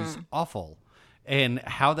though she's awful. And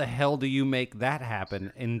how the hell do you make that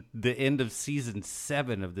happen in the end of season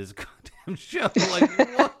 7 of this goddamn show?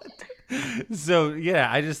 Like, what? So,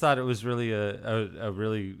 yeah, I just thought it was really a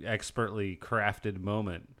really expertly crafted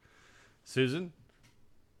moment. Susan?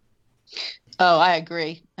 Oh, I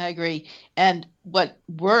agree. And what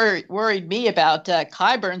worried me about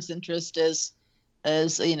Qyburn's interest is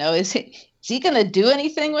he going to do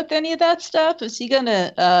anything with any of that stuff? Is he going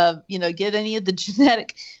to, get any of the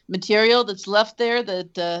genetic material that's left there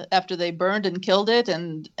that after they burned and killed it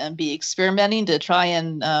and be experimenting to try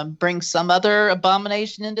and bring some other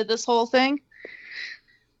abomination into this whole thing?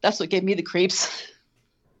 That's what gave me the creeps.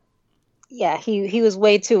 Yeah, he was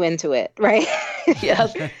way too into it, right?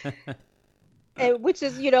 Yes. Which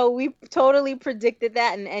is, we totally predicted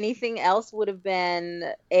that, and anything else would have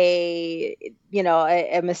been a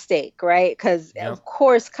mistake, right? Because of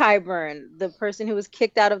course, Qyburn, the person who was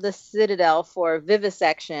kicked out of the Citadel for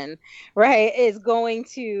vivisection, right, is going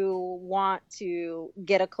to want to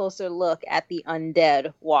get a closer look at the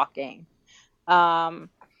undead walking. So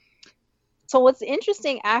what's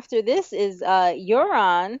interesting after this is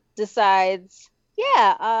Euron decides,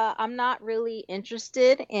 I'm not really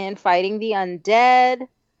interested in fighting the undead.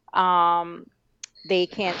 They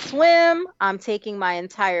can't swim. I'm taking my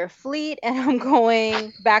entire fleet and I'm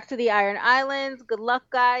going back to the Iron Islands. Good luck,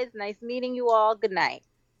 guys. Nice meeting you all. Good night.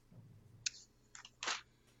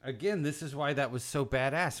 Again, this is why that was so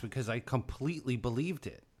badass, because I completely believed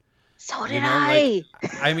it. So did I.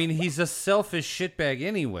 I mean, he's a selfish shitbag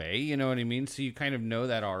anyway, you know what I mean? So you kind of know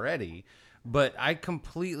that already. But I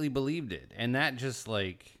completely believed it. And that just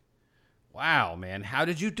like, wow, man, how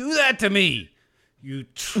did you do that to me? You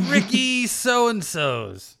tricky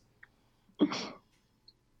so-and-sos.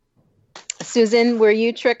 Susan, were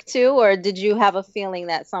you tricked too? Or did you have a feeling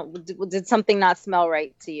that did something not smell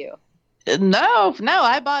right to you? No,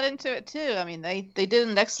 I bought into it too. I mean, they did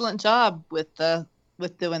an excellent job with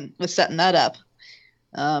setting that up.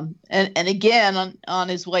 And again, on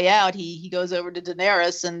his way out, he goes over to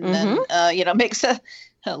Daenerys and makes a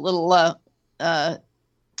little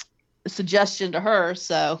suggestion to her.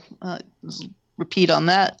 So repeat on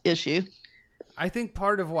that issue. I think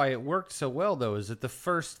part of why it worked so well, though, is that the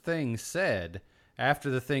first thing said after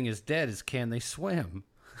the thing is dead is, can they swim?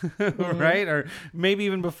 Right? Or maybe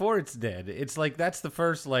even before it's dead. It's like, that's the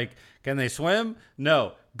first, like, can they swim?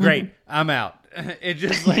 No. Great. I'm out. It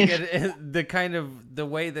just like the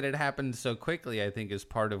way that it happened so quickly, I think, is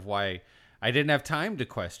part of why I didn't have time to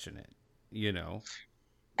question it,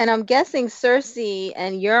 And I'm guessing Cersei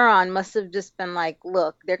and Euron must have just been like,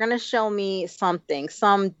 look, they're going to show me something,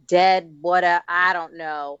 some dead, I don't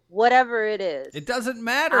know, whatever it is. It doesn't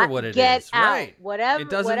matter what it is, out. Right? Whatever, it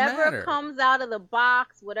doesn't matter. Comes out of the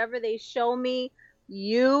box, whatever they show me,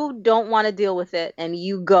 you don't want to deal with it, and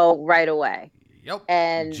you go right away. Yep.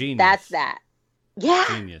 And Genius. That's that. Yeah.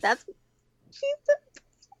 Genius.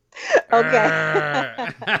 Okay.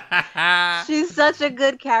 She's such a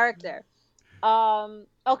good character.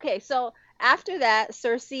 Okay, so after that,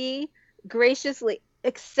 Cersei graciously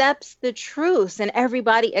accepts the truce and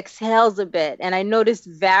everybody exhales a bit. And I noticed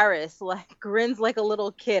Varys grins like a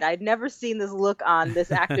little kid. I'd never seen this look on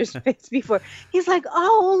this actor's face before. He's like,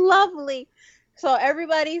 oh, lovely. So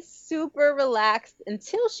everybody's super relaxed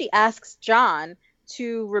until she asks Jon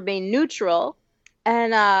to remain neutral.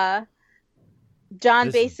 And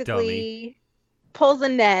Jon basically pulls a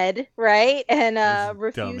Ned, right? And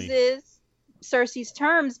refuses Cersei's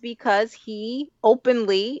terms because he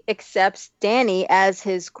openly accepts Dany as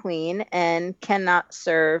his queen and cannot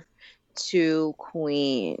serve two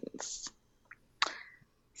queens.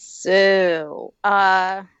 So,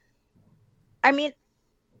 I mean,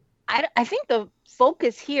 I think the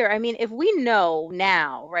focus here, I mean, if we know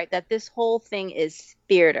now, right, that this whole thing is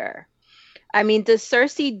theater, I mean, does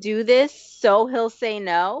Cersei do this so he'll say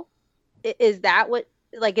no? Is that what,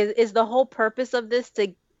 like, is the whole purpose of this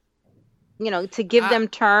to, to give them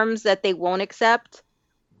terms that they won't accept?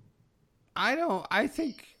 I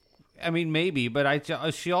think, I mean, maybe, but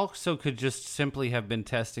she also could just simply have been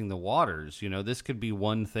testing the waters. This could be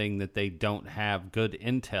one thing that they don't have good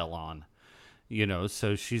intel on,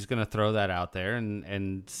 so she's going to throw that out there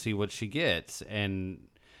and see what she gets. And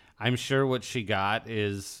I'm sure what she got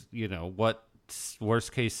is, what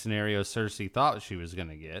worst case scenario Cersei thought she was going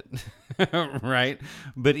to get, right?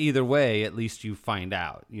 But either way, at least you find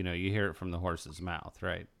out, you hear it from the horse's mouth,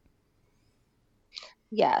 right?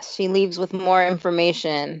 Yes, she leaves with more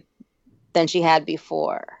information than she had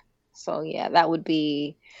before. So yeah, that would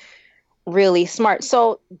be really smart.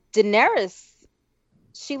 So Daenerys,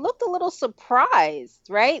 she looked a little surprised,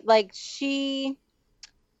 right? Like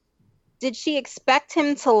did she expect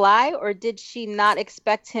him to lie, or did she not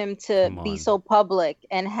expect him to be so public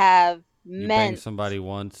and have You banged somebody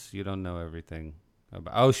once, you don't know everything.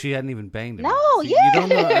 Oh, she hadn't even banged him. No, See, yeah. You don't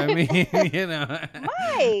know. I mean,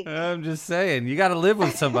 Mike. I'm just saying, you got to live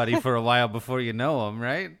with somebody for a while before you know them,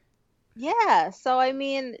 right? Yeah. So, I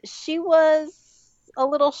mean, she was a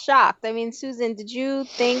little shocked. I mean, Susan, did you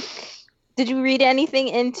read anything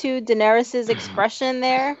into Daenerys's expression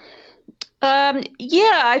there?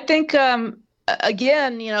 Yeah, I think,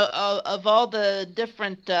 again, of all the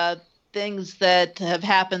different things that have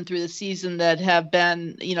happened through the season that have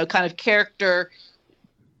been, kind of character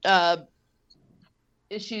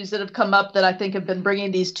issues that have come up that I think have been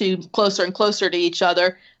bringing these two closer and closer to each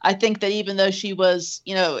other. I think that even though she was,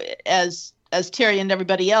 as Tyrion and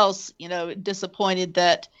everybody else, disappointed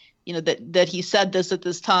that, that he said this at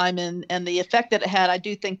this time and the effect that it had, I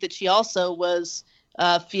do think that she also was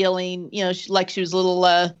feeling, like she was a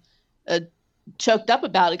little choked up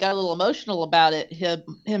about it, got a little emotional about it,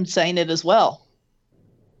 him saying it as well.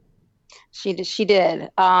 She did.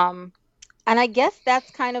 And I guess that's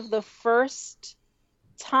kind of the first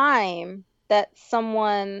time that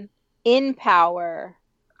someone in power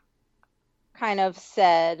kind of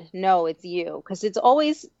said, no, it's you. Because it's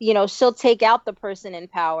always, she'll take out the person in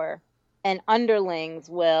power and underlings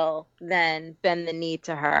will then bend the knee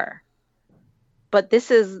to her. But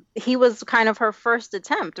he was kind of her first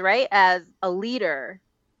attempt, right? As a leader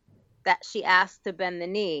that she asked to bend the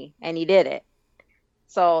knee, and he did it.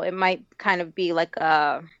 So it might kind of be like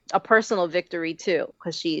a personal victory too,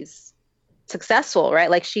 because she's successful, right?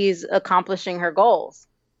 Like she's accomplishing her goals.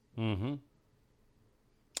 Mm-hmm.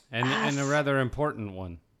 And a rather important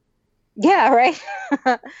one. Yeah, right?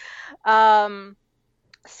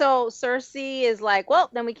 So Cersei is like, well,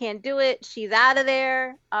 then we can't do it. She's out of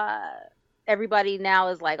there. Everybody now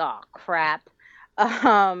is like, oh, crap.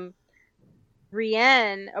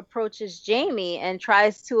 Brienne approaches Jaime and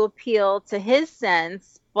tries to appeal to his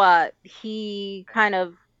sense, but he kind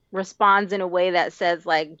of responds in a way that says,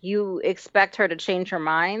 like, you expect her to change her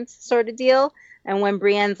mind sort of deal. And when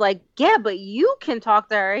Brienne's like, yeah, but you can talk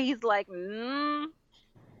to her, he's like, I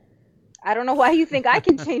don't know why you think I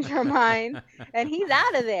can change her mind. And he's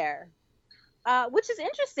out of there. Which is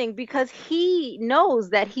interesting because he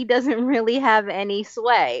knows that he doesn't really have any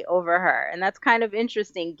sway over her. And that's kind of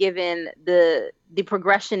interesting given the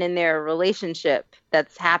progression in their relationship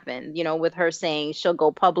that's happened, with her saying she'll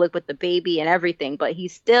go public with the baby and everything. But he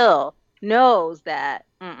still knows that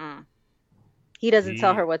he doesn't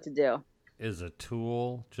tell her what to do. Is a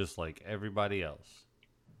tool just like everybody else.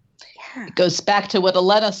 Yeah. It goes back to what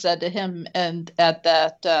Olenna said to him and at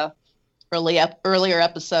that earlier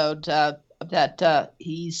episode, that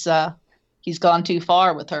he's gone too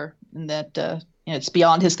far with her and that it's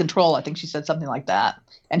beyond his control. I think she said something like that,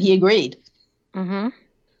 and he agreed. Mm-hmm.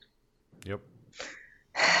 Yep.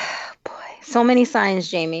 Boy, so many signs,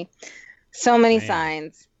 Jamie. So many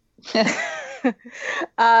signs. So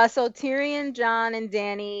Tyrion, Jon, and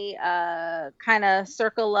Dany kind of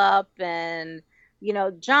circle up, and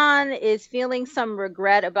Jon is feeling some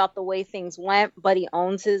regret about the way things went, but he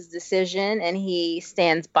owns his decision and he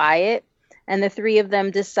stands by it. And the three of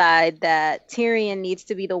them decide that Tyrion needs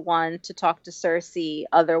to be the one to talk to Cersei.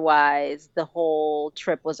 Otherwise, the whole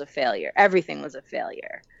trip was a failure. Everything was a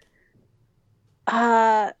failure.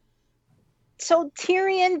 So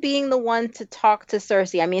Tyrion being the one to talk to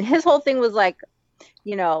Cersei, I mean, his whole thing was like,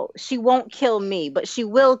 she won't kill me, but she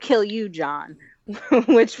will kill you, Jon,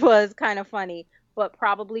 which was kind of funny, but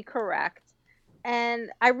probably correct. And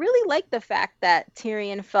I really like the fact that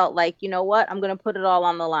Tyrion felt like, you know what, I'm going to put it all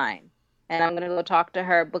on the line. And I'm going to go talk to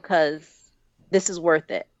her because this is worth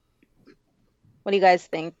it. What do you guys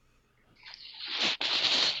think?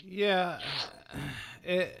 Yeah,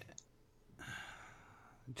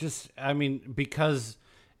 I mean, because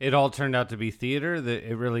it all turned out to be theater, that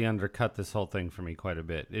it really undercut this whole thing for me quite a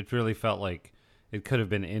bit. It really felt like it could have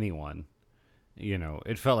been anyone.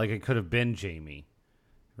 It felt like it could have been Jamie,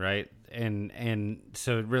 right? And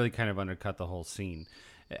so it really kind of undercut the whole scene.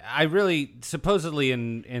 I really, supposedly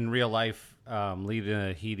in real life,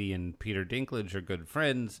 Lena Headey and Peter Dinklage are good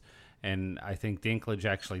friends, and I think Dinklage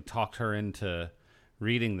actually talked her into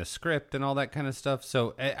reading the script and all that kind of stuff.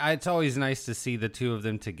 So it's always nice to see the two of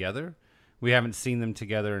them together. We haven't seen them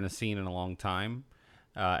together in a scene in a long time,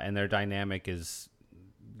 and their dynamic is,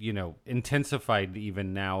 intensified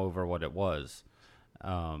even now over what it was.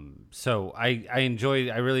 So I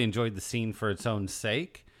really enjoyed the scene for its own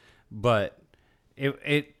sake, but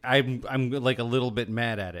I'm like a little bit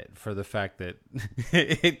mad at it for the fact that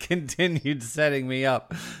it continued setting me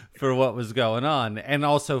up for what was going on, and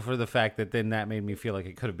also for the fact that then that made me feel like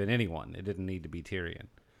it could have been anyone. It didn't need to be Tyrion.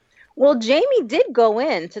 Well, Jamie did go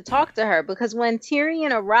in to talk to her because when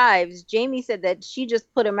Tyrion arrives, Jamie said that she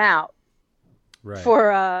just put him out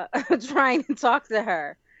for trying to talk to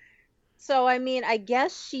her. So, I mean, I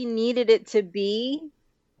guess she needed it to be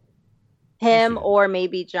him or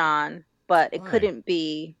maybe Jon, but it couldn't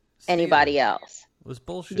be anybody else. It was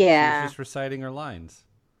bullshit. Yeah. She was just reciting her lines.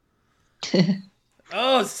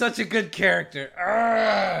 Oh, such a good character.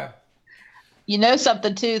 Arrgh! You know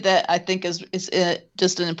something too that I think is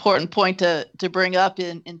just an important point to bring up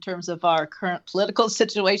in terms of our current political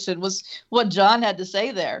situation was what Jon had to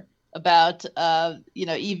say there about that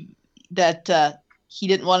he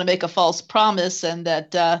didn't want to make a false promise, and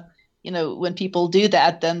that when people do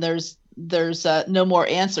that, then there's no more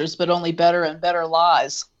answers but only better and better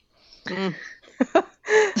lies. It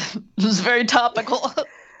was very topical.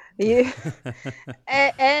 Yeah.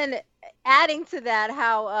 and adding to that,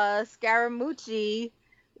 how Scaramucci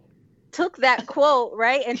took that quote,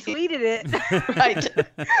 right, and tweeted it right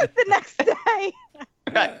the next day.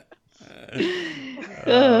 Right.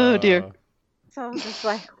 Oh dear. So I was just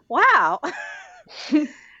like, wow.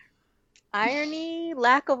 Irony,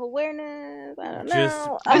 lack of awareness. I don't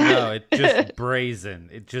know. It just brazen.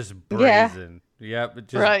 It just brazen. Yeah. Yep, it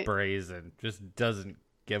just brazen. Just doesn't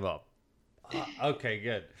give up. Okay,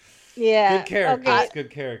 good. Yeah. Good characters. Okay.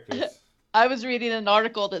 Good characters. I was reading an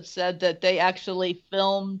article that said that they actually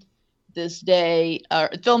filmed this day, or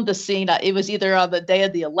filmed the scene. It was either on the day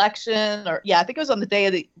of the election, or I think it was on the day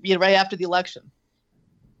of right after the election.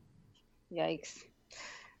 Yikes.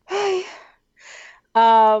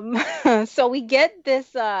 So we get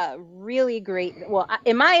this really great, well,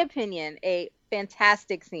 in my opinion, a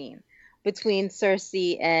fantastic scene between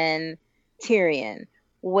Cersei and Tyrion,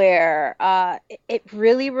 where it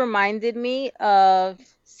really reminded me of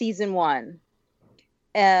season 1,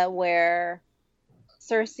 where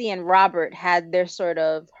Cersei and Robert had their sort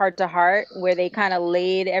of heart-to-heart, where they kind of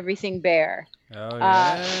laid everything bare. Oh,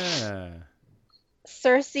 yeah.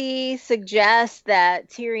 Cersei suggests that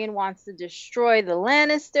Tyrion wants to destroy the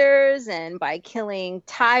Lannisters, and by killing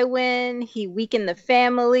Tywin, he weakened the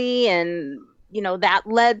family, and, that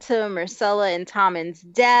led to Myrcella and Tommen's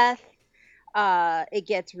death. It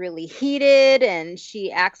gets really heated, and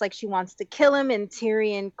she acts like she wants to kill him, and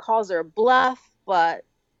Tyrion calls her bluff, but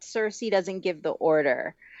Cersei doesn't give the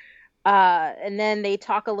order. And then they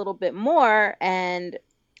talk a little bit more, and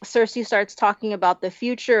Cersei starts talking about the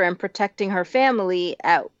future and protecting her family,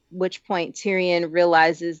 at which point Tyrion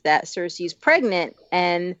realizes that Cersei's pregnant,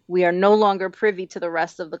 and we are no longer privy to the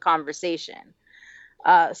rest of the conversation.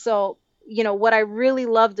 So what I really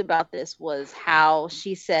loved about this was how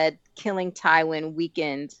she said killing Tywin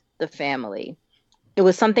weakened the family. It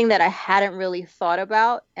was something that I hadn't really thought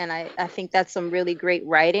about, and I think that's some really great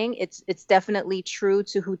writing. It's definitely true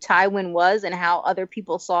to who Tywin was and how other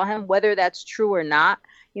people saw him, whether that's true or not.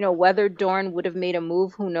 Whether Dorne would have made a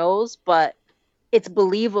move, who knows, but it's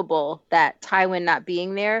believable that Tywin not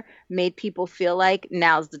being there made people feel like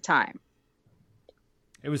now's the time.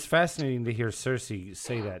 It was fascinating to hear Cersei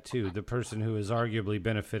say that, too, the person who has arguably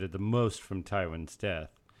benefited the most from Tywin's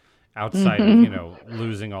death, outside of,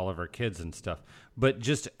 losing all of her kids and stuff. But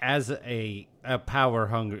just as a power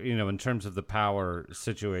hunger, in terms of the power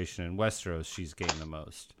situation in Westeros, she's gained the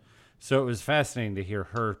most. So it was fascinating to hear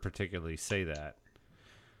her particularly say that.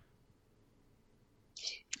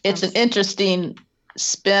 It's an interesting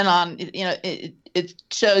spin on, it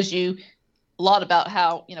shows you a lot about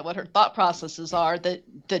how, what her thought processes are,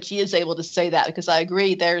 that she is able to say that, because I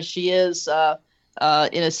agree there she is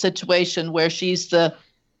in a situation where she's the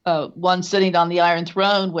one sitting on the Iron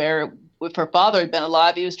Throne, where if her father had been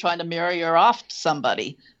alive, he was trying to marry her off to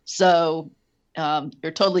somebody. So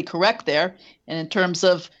you're totally correct there. And in terms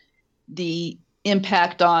of the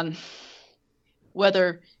impact on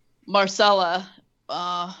whether Marcella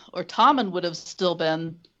or Tommen would have still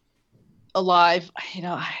been alive,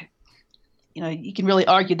 you can really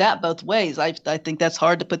argue that both ways. I think that's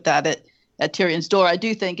hard to put that at Tyrion's door. I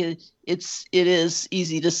do think it is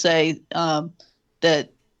easy to say that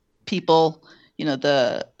people,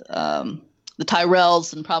 the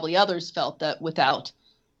Tyrells and probably others felt that without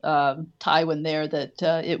Tywin there, that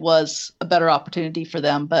it was a better opportunity for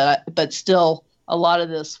them. But still, a lot of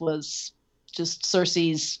this was just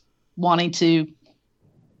Cersei's wanting to,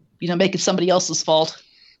 make it somebody else's fault.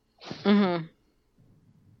 Mm-hmm.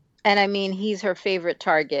 And I mean, he's her favorite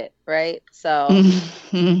target, right? So,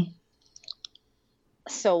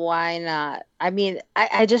 so why not? I mean,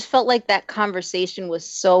 I just felt like that conversation was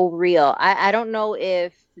so real. I don't know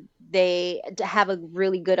if they have a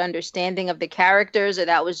really good understanding of the characters, or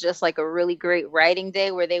that was just like a really great writing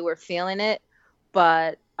day where they were feeling it.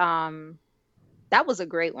 But that was a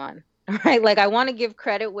great one, right? Like, I want to give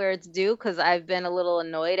credit where it's due, because I've been a little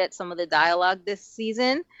annoyed at some of the dialogue this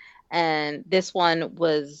season. And this one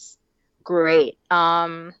was great.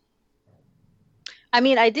 I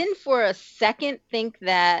mean, I didn't for a second think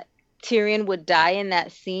that Tyrion would die in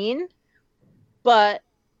that scene, but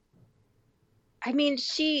I mean,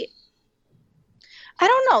 I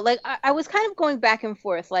don't know. Like, I was kind of going back and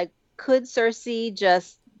forth. Like, could Cersei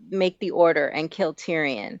just make the order and kill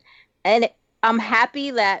Tyrion? And I'm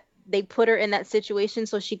happy that they put her in that situation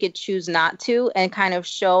so she could choose not to, and kind of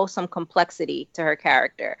show some complexity to her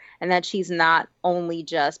character, and that she's not only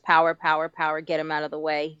just power, get him out of the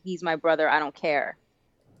way. He's my brother. I don't care.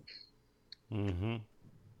 Mm-hmm.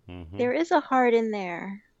 Mm-hmm. There is a heart in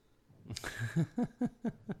there.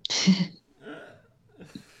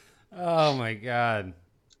 Oh my God,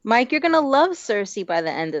 Mike, you're gonna love Cersei by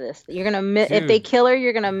the end of this. You're gonna if they kill her,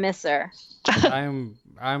 you're gonna miss her. I'm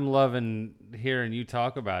loving hearing you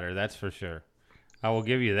talk about her. That's for sure. I will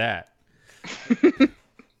give you that.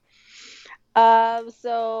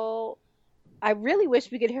 So I really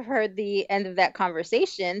wish we could have heard the end of that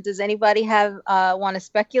conversation. Does anybody want to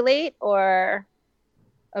speculate or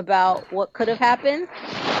about what could have happened?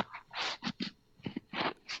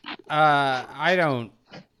 I don't.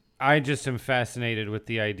 I just am fascinated with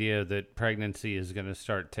the idea that pregnancy is going to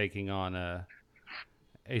start taking on a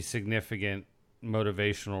significant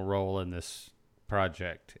motivational role in this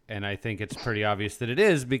project, and I think it's pretty obvious that it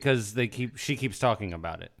is, because she keeps talking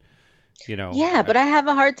about it. Yeah, but I have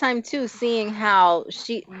a hard time too seeing how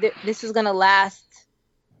this is going to last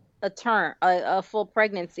a full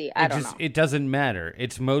pregnancy. I don't know. It doesn't matter.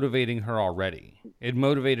 It's motivating her already. It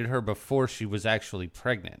motivated her before she was actually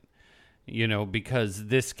pregnant. Because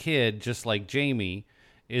this kid, just like Jaime,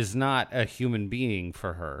 is not a human being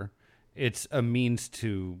for her. It's a means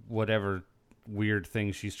to whatever weird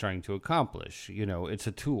thing she's trying to accomplish. It's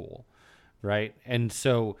a tool, right? And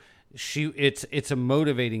so it's a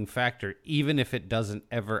motivating factor, even if it doesn't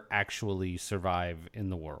ever actually survive in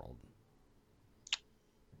the world.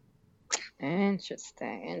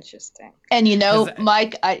 Interesting. And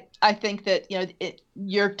Mike, I think that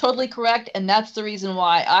you're totally correct, and that's the reason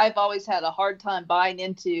why I've always had a hard time buying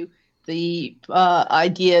into the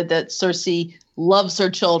idea that Cersei loves her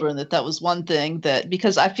children. That was one thing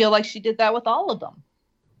because I feel like she did that with all of them.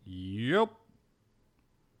 Yep.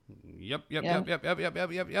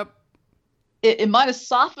 It might have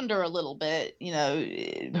softened her a little bit,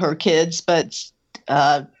 her kids, but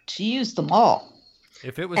she used them all.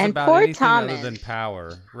 If it was about anything other than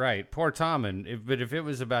power, right? Poor Tommen. But if it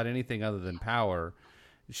was about anything other than power,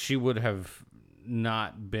 she would have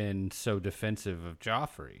not been so defensive of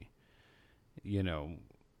Joffrey.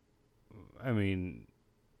 I mean,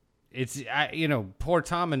 poor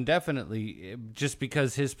Tommen definitely, just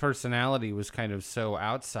because his personality was kind of so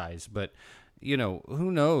outsized. But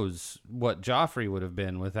who knows what Joffrey would have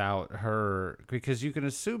been without her, because you can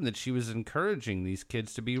assume that she was encouraging these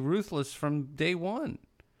kids to be ruthless from day one,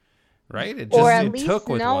 right? Or at least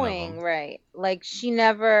knowing, right? Like, she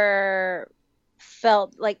never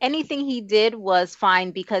felt like anything he did was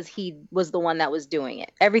fine because he was the one that was doing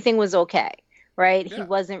it. Everything was okay, right? Yeah. He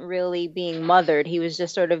wasn't really being mothered. He was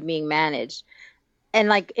just sort of being managed. And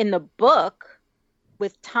like in the book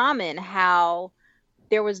with Tommen, how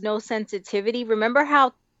there was no sensitivity. Remember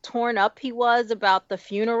how torn up he was about the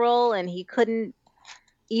funeral, and he couldn't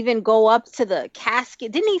even go up to the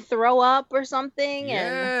casket? Didn't he throw up or something?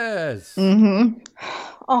 Yes. And,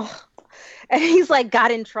 and he's like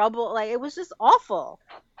got in trouble. Like, it was just awful.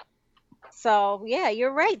 So yeah,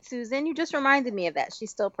 you're right, Susan. You just reminded me of that. She's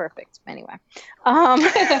still perfect. Anyway.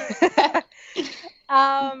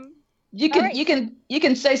 you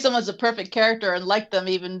can say someone's a perfect character and like them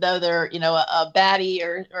even though they're a baddie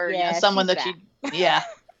or someone that you yeah.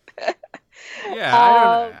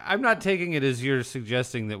 Yeah, I'm not taking it as you're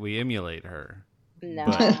suggesting that we emulate her. No,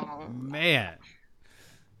 but, man.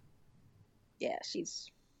 Yeah,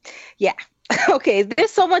 yeah. Okay,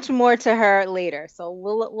 there's so much more to her later, so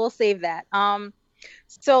we'll save that.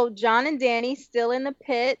 So Jon and Dany still in the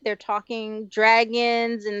pit. They're talking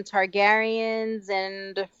dragons and Targaryens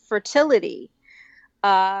and fertility.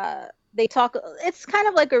 They talk. It's kind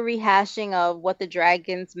of like a rehashing of what the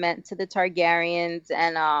dragons meant to the Targaryens,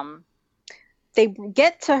 and they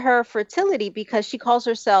get to her fertility because she calls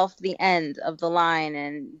herself the end of the line,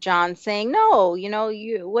 and Jon's saying, "No,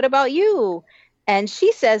 what about you?" And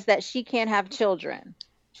she says that she can't have children.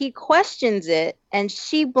 He questions it, and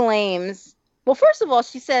she blames. Well, first of all,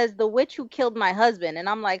 she says the witch who killed my husband, and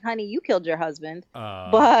I'm like, honey, you killed your husband.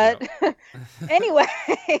 But anyway,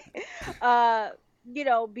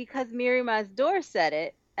 because Mirri Maz Duur said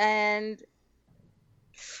it, and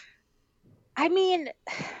I mean,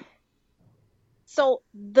 so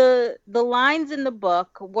the lines in the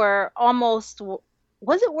book were almost,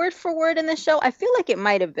 was it word for word in the show? I feel like it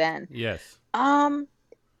might have been. Yes.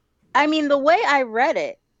 I mean, the way I read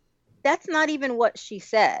it, that's not even what she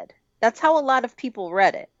said. That's how a lot of people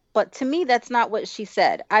read it. But to me, that's not what she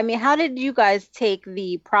said. I mean, how did you guys take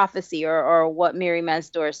the prophecy or what Mirri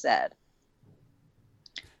Maz Duur said?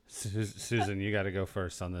 Susan, you got to go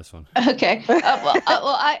first on this one. Okay.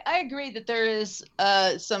 I agree that there is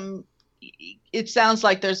some. It sounds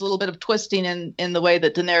like there's a little bit of twisting in the way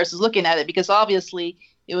that Daenerys is looking at it, because obviously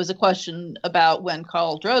it was a question about when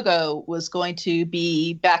Khal Drogo was going to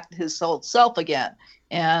be back to his old self again,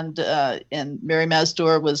 and Mirri Maz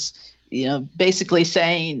Duur was, basically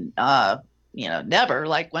saying, never,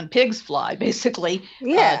 like when pigs fly, basically,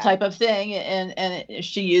 type of thing, and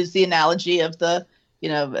she used the analogy of the,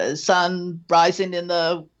 sun rising in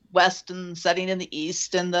the west and setting in the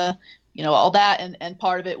east, and the, all that, and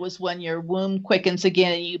part of it was when your womb quickens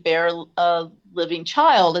again and you bear a living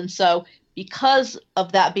child, and so because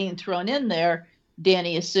of that being thrown in there,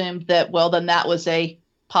 Dany assumed that, well, then that was a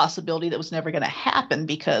possibility that was never going to happen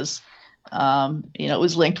because, it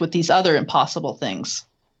was linked with these other impossible things.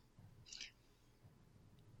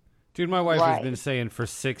 Dude, my wife has been saying for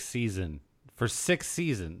 6 seasons,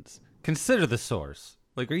 consider the source.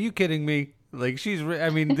 Like, are you kidding me? Like,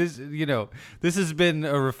 this has been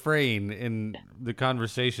a refrain in the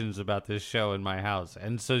conversations about this show in my house.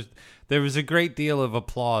 And so there was a great deal of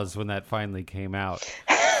applause when that finally came out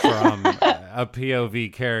from a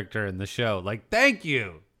POV character in the show. Like, thank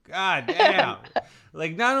you. God damn.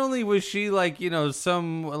 Like, not only was she like,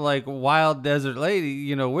 some like wild desert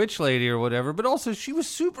lady, witch lady or whatever, but also she was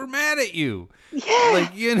super mad at you. Yeah.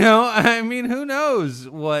 Like, I mean, who knows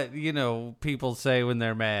what, people say when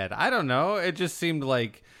they're mad. I don't know. It just seemed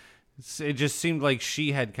like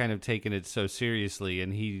she had kind of taken it so seriously,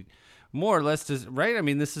 and he more or less does, right? I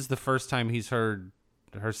mean, this is the first time he's heard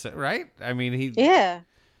her say, right? I mean, yeah.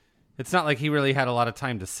 It's not like he really had a lot of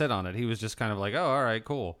time to sit on it. He was just kind of like, oh, all right,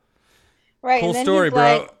 cool. Right. Cool and then story,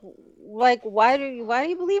 bro. Like, why do you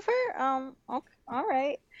believe her? Okay, all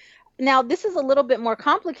right. Now, this is a little bit more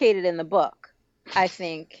complicated in the book, I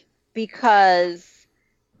think, because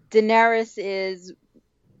Daenerys is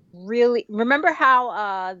really, remember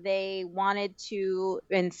how they wanted to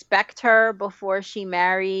inspect her before she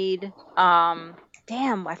married,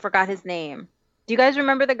 damn, I forgot his name. Do you guys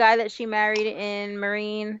remember the guy that she married in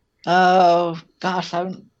Meereen? Oh gosh,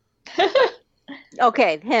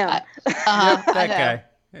 okay, him. Yep, that guy.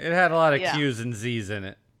 It had a lot of Q's and Z's in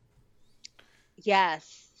it.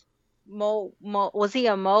 Yes. Mo was he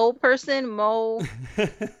a Mo person? Mo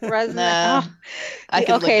resident? No. I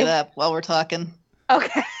can look it up while we're talking.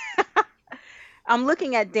 Okay. I'm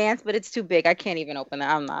looking at Dance, but it's too big. I can't even open it.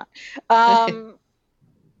 I'm not.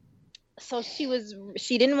 So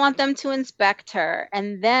she didn't want them to inspect her.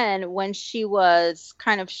 And then when she was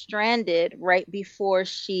kind of stranded right before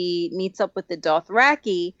she meets up with the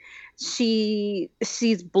Dothraki, she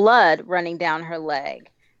sees blood running down her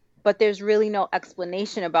leg. But there's really no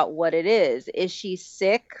explanation about what it is. Is she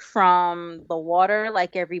sick from the water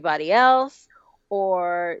like everybody else?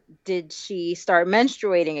 Or did she start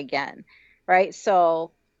menstruating again? Right?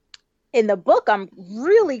 So in the book, I'm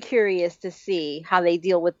really curious to see how they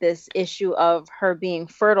deal with this issue of her being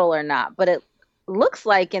fertile or not. But it looks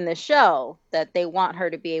like in the show that they want her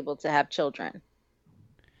to be able to have children.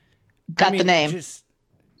 Got the name.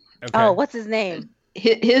 Okay. Oh, what's his name?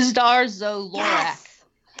 Hizdahr zo Loraq. Yes.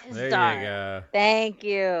 There you go. Thank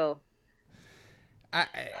you.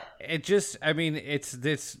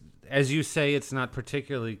 It's as you say, it's not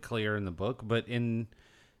particularly clear in the book, but in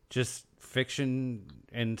just fiction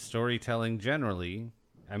and storytelling generally,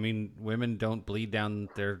 I mean, women don't bleed down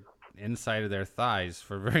their inside of their thighs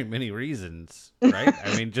for very many reasons, right?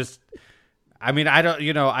 I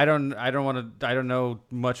don't know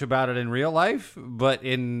much about it in real life, but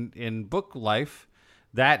in book life,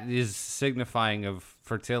 that is signifying of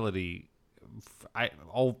fertility.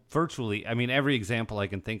 Virtually, I mean, every example I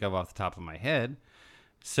can think of off the top of my head.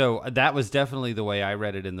 So that was definitely the way I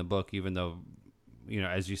read it in the book, even though,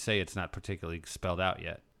 as you say, it's not particularly spelled out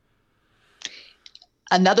yet.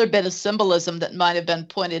 Another bit of symbolism that might have been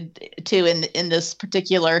pointed to in this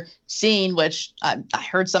particular scene, which I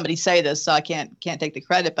heard somebody say this, so I can't take the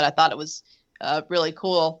credit, but I thought it was really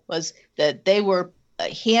cool, was that they were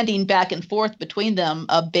handing back and forth between them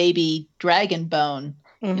a baby dragon bone.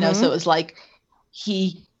 Mm-hmm. So it was like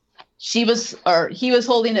he was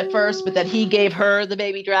holding it first, but then he gave her the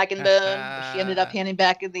baby dragon bone. She ended up handing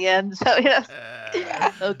back in the end. So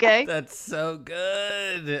okay. That's so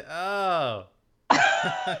good. Oh.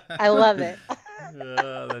 I love it.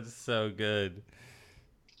 Oh, that's so good.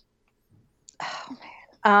 Oh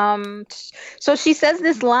man. So she says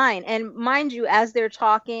this line, and mind you, as they're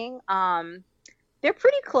talking, they're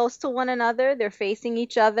pretty close to one another. They're facing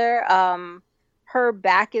each other. Her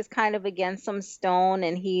back is kind of against some stone,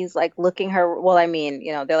 and he's like looking her. Well, I mean,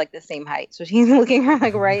 they're like the same height, so he's looking her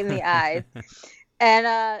like right in the eyes.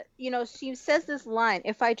 And she says this line: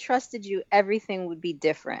 "If I trusted you, everything would be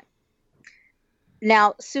different."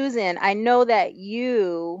 Now, Susan, I know that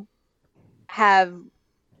you have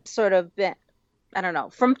sort of been, I don't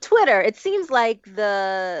know, from Twitter, it seems like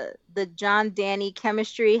the Jon Dany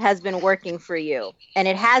chemistry has been working for you, and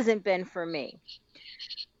it hasn't been for me.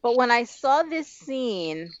 But when I saw this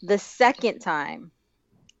scene the second time,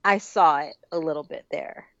 I saw it a little bit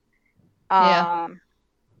there. Yeah.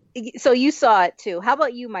 So you saw it too. How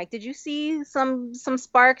about you, Mike? Did you see some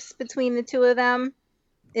sparks between the two of them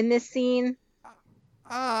in this scene?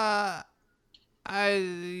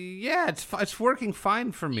 It's working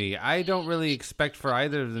fine for me. I don't really expect for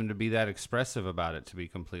either of them to be that expressive about it, to be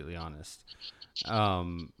completely honest.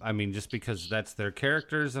 I mean, just because that's their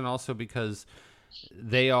characters, and also because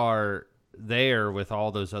they are there with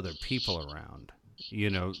all those other people around,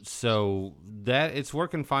 so that it's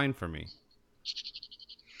working fine for me.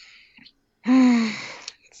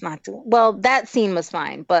 It's not too well. That scene was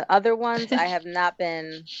fine, but other ones I have not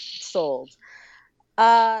been sold.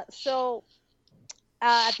 So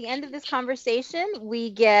at the end of this conversation, we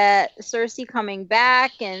get Cersei coming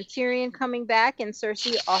back and Tyrion coming back, and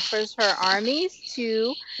Cersei offers her armies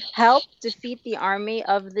to help defeat the army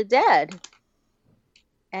of the dead.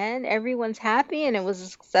 And everyone's happy, and it was a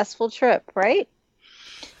successful trip, right?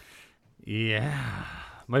 Yeah.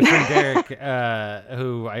 My friend Derek,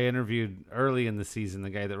 who I interviewed early in the season, the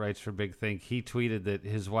guy that writes for Big Think, he tweeted that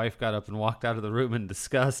his wife got up and walked out of the room in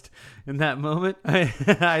disgust in that moment.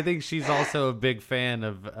 I think she's also a big fan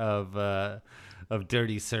of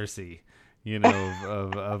dirty Cersei,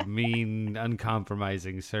 of mean,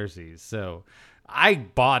 uncompromising Cersei. So I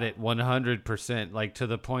bought it 100%, like to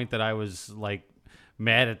the point that I was like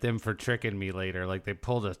mad at them for tricking me later. Like they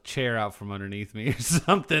pulled a chair out from underneath me or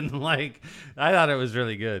something. Like I thought it was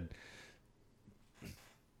really good.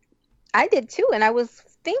 I did too. And I was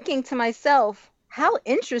thinking to myself, how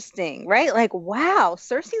interesting, right? Like, wow,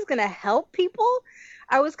 Cersei's going to help people.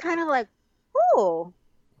 I was kind of like, oh,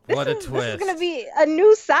 what a twist. This is going to be a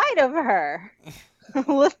new side of her.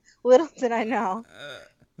 Little did I know.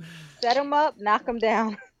 Set him up, knock him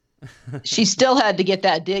down. She still had to get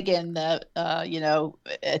that dig in,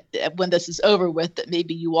 when this is over with, that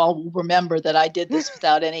maybe you all will remember that I did this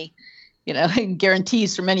without any,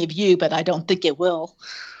 guarantees from any of you, but I don't think it will.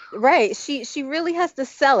 Right. She really has to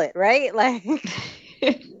sell it, right? Like,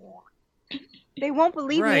 they won't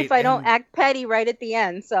believe me if I don't act petty right at the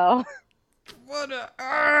end, so.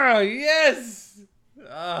 Yes!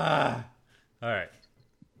 All right.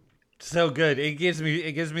 So good. It gives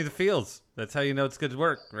me the feels. That's how you know it's good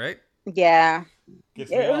work, right? Yeah.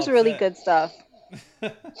 It was really good stuff.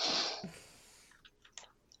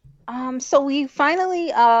 So we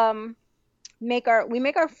finally make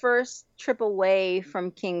our first trip away from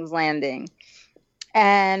King's Landing.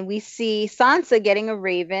 And we see Sansa getting a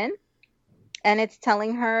raven, and it's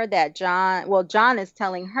telling her that Jon is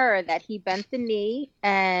telling her that he bent the knee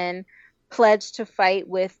and pledged to fight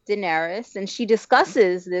with Daenerys, and she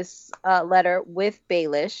discusses this letter with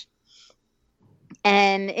Baelish.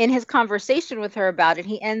 And in his conversation with her about it,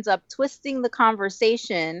 he ends up twisting the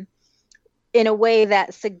conversation in a way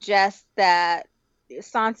that suggests that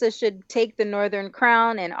Sansa should take the Northern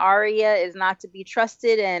Crown and Arya is not to be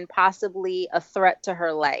trusted and possibly a threat to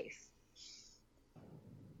her life.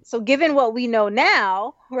 So given what we know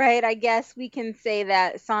now, right, I guess we can say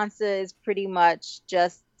that Sansa is pretty much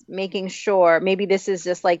just making sure, maybe this is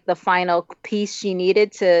just like the final piece she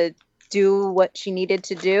needed to do what she needed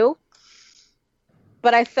to do.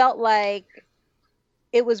 But I felt like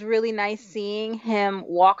it was really nice seeing him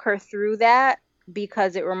walk her through that,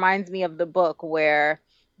 because it reminds me of the book where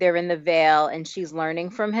they're in the Vale and she's learning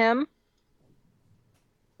from him.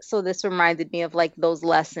 So this reminded me of like those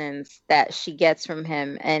lessons that she gets from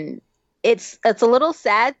him. And it's a little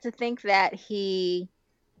sad to think that he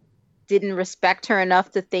didn't respect her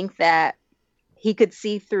enough to think that she could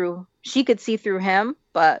see through him.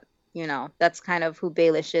 But, you know, that's kind of who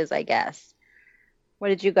Baelish is, I guess. What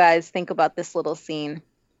did you guys think about this little scene?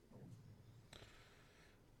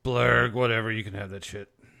 Blurg, whatever, you can have that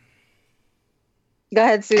shit. Go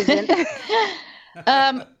ahead, Susan.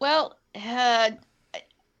 Well,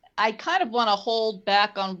 I kind of want to hold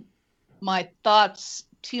back on my thoughts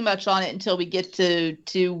too much on it until we get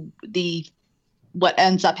to the what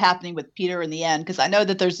ends up happening with Peter in the end, because I know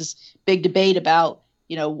that there's this big debate about,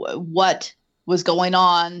 you know, what was going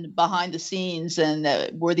on behind the scenes, and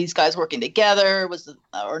were these guys working together,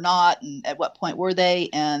 or not, and at what point were they?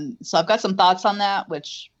 And so I've got some thoughts on that, but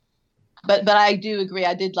I do agree.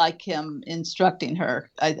 I did like him instructing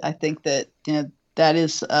her. I think that, you know, that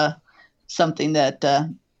is something that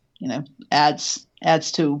you know, adds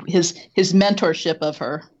to his mentorship of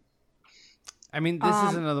her. I mean, this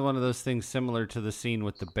is another one of those things similar to the scene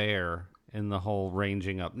with the bear in the whole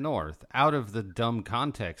ranging up north. Out of the dumb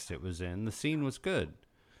context it was in, the scene was good.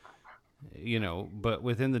 You know, but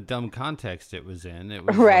within the dumb context it was in, it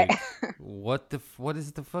was right. Like, what the fuck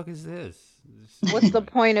is this? What's the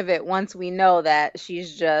point of it once we know that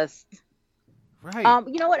she's just... Right.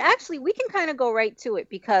 You know what? Actually, we can kind of go right to it,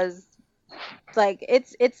 because like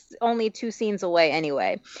it's only 2 scenes away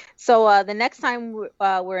anyway. So the next time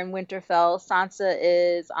we're in Winterfell, Sansa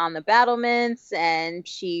is on the battlements and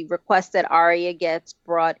she requests that Arya gets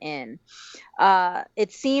brought in.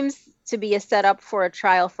 It seems to be a setup for a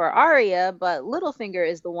trial for Arya, but Littlefinger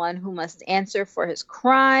is the one who must answer for his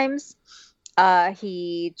crimes.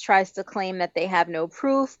 He tries to claim that they have no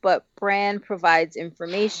proof, but Bran provides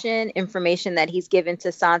information that he's given to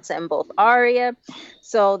Sansa and both Arya.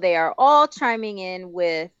 So they are all chiming in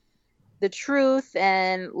with the truth,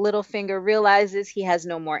 and Littlefinger realizes he has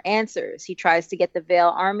no more answers. He tries to get the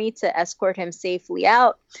Vale army to escort him safely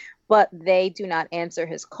out, but they do not answer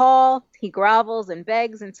his call. He grovels and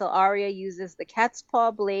begs until Arya uses the cat's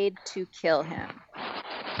paw blade to kill him.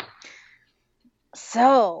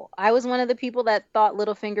 So, I was one of the people that thought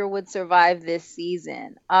Littlefinger would survive this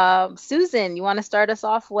season. Susan, you want to start us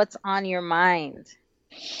off? What's on your mind?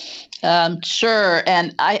 Sure.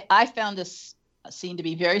 And I found this scene to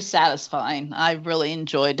be very satisfying. I really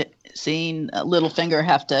enjoyed seeing Littlefinger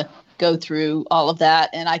have to go through all of that.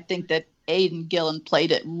 And I think that Aidan Gillen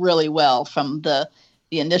played it really well, from the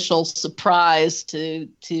initial surprise to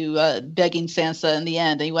begging Sansa in the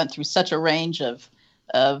end. And he went through such a range of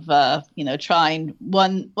you know, trying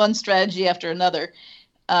one strategy after another.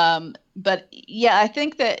 But yeah, I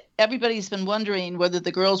think that everybody's been wondering whether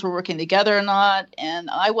the girls were working together or not, and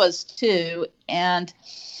I was too. And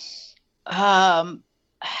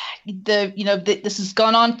this has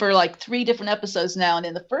gone on for like 3 different episodes now, and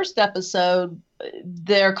in the first episode,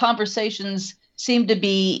 their conversations seemed to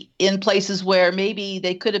be in places where maybe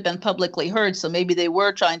they could have been publicly heard, so maybe they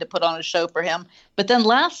were trying to put on a show for him. But then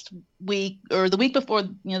last week, or the week before, you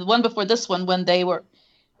know, the one before this one, when they were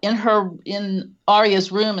in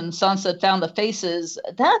Arya's room and Sansa had found the faces,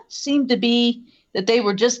 that seemed to be that they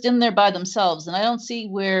were just in there by themselves, and I don't see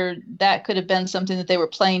where that could have been something that they were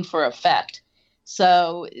playing for effect.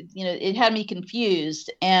 So, you know, it had me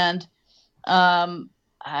confused. And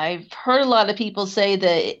I've heard a lot of people say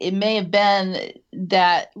that it may have been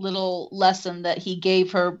that little lesson that he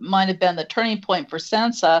gave her might have been the turning point for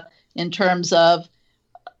Sansa, in terms of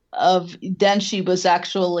then she was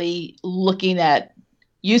actually looking at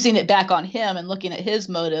using it back on him and looking at his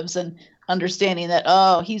motives and understanding that,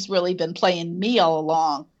 oh, he's really been playing me all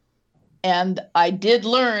along. And I did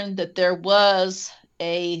learn that there was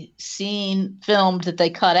a scene filmed that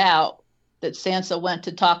they cut out, that Sansa went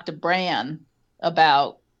to talk to Bran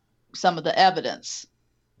about some of the evidence.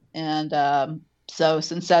 And so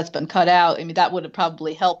since that's been cut out, I mean, that would have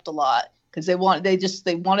probably helped a lot, because they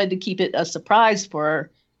wanted to keep it a surprise for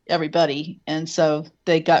everybody. And so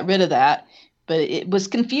they got rid of that, but it was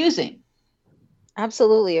confusing.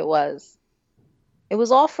 Absolutely. It was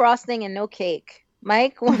all frosting and no cake.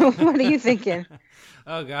 Mike, what are you thinking?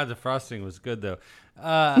 Oh God, the frosting was good though.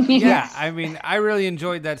 Yes. Yeah, I mean, I really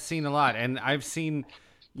enjoyed that scene a lot, and I've seen,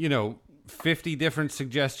 50 different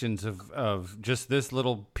suggestions of just this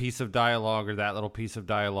little piece of dialogue or that little piece of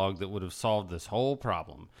dialogue that would have solved this whole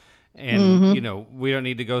problem. And, we don't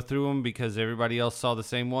need to go through them because everybody else saw the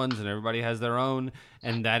same ones and everybody has their own.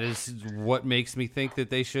 And that is what makes me think that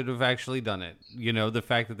they should have actually done it. The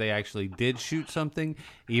fact that they actually did shoot something,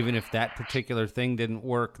 even if that particular thing didn't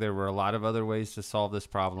work, there were a lot of other ways to solve this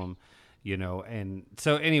problem, And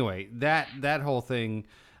so anyway, that whole thing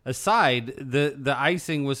aside, the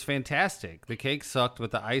icing was fantastic. The cake sucked,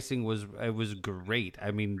 but the icing was great.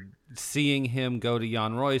 I mean, seeing him go to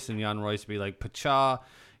Jan Royce and Jan Royce be like, "Pacha,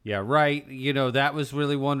 yeah, right." That was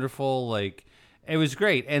really wonderful. Like, it was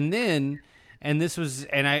great. And then, and this was,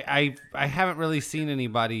 and I haven't really seen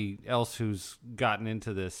anybody else who's gotten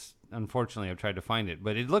into this. Unfortunately, I've tried to find it,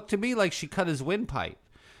 but it looked to me like she cut his windpipe,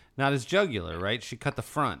 not his jugular, right? She cut the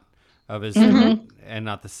front of his and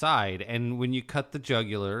not the side. And when you cut the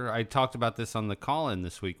jugular, I talked about this on the call-in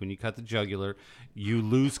this week. When you cut the jugular, you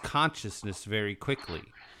lose consciousness very quickly.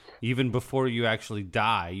 Even before you actually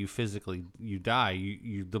die, you die.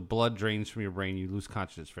 The blood drains from your brain. You lose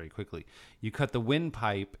consciousness very quickly. You cut the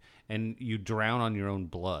windpipe and you drown on your own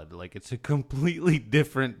blood. Like, it's a completely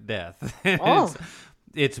different death. Oh.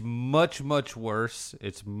 It's much, much worse.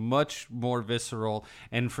 It's much more visceral.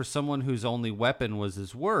 And for someone whose only weapon was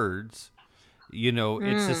his words,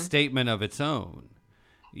 it's a statement of its own.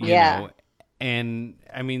 You know? And,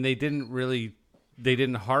 I mean, they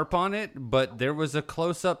didn't harp on it, but there was a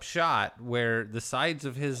close-up shot where the sides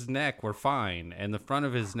of his neck were fine and the front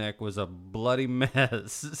of his neck was a bloody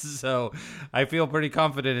mess. So I feel pretty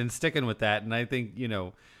confident in sticking with that. And I think,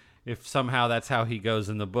 if somehow that's how he goes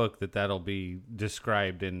in the book, that'll be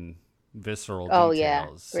described in visceral details. Oh, yeah.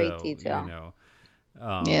 Great detail.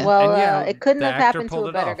 Yeah. Well, it couldn't have happened to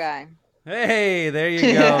a better guy. Hey, there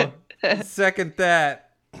you go. Second that.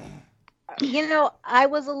 I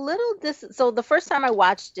was a little so the first time I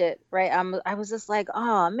watched it, right, I was just like,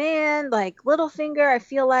 oh man, like Littlefinger, I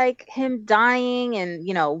feel like him dying and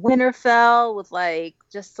Winterfell with like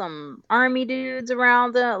just some army dudes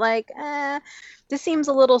around it, like this seems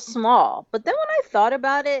a little small. But then when I thought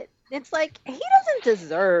about it, it's like he doesn't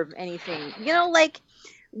deserve anything.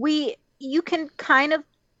 You can kind of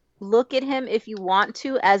look at him if you want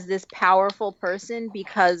to as this powerful person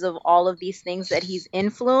because of all of these things that he's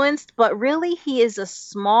influenced, but really he is a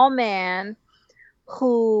small man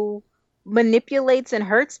who manipulates and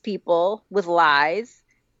hurts people with lies.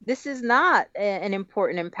 This is not an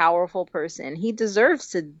important and powerful person. He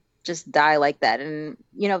deserves to just die like that. And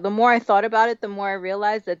the more I thought about it, the more I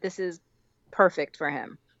realized that this is perfect for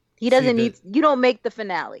him. He doesn't you don't make the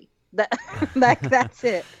finale. That's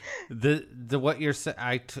it. The what you're saying,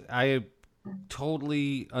 I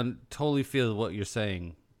totally feel what you're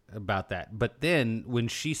saying about that. But then when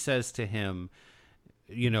she says to him,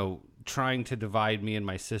 trying to divide me and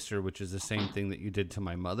my sister, which is the same thing that you did to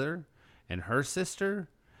my mother and her sister,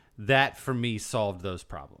 that for me solved those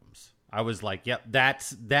problems. I was like, yep,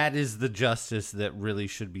 that is the justice that really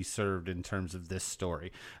should be served in terms of this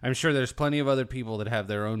story. I'm sure there's plenty of other people that have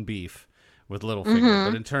their own beef with Littlefinger,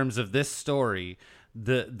 but in terms of this story,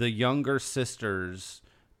 the younger sisters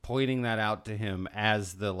pointing that out to him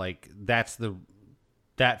as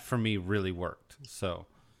that for me really worked. So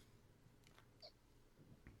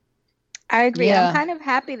I agree. Yeah. I'm kind of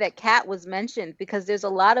happy that Kat was mentioned because there's a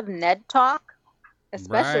lot of Ned talk,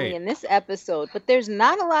 especially in this episode, but there's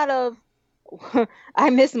not a lot of I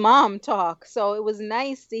miss mom talk. So it was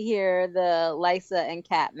nice to hear the Lysa and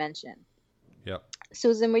Kat mention. Yep.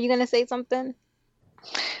 Susan, were you going to say something?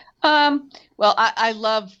 Well, I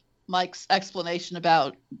love Mike's explanation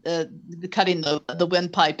about the cutting the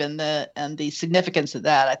windpipe and the significance of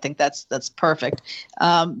that. I think that's perfect.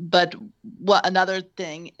 But another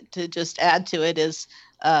thing to just add to it is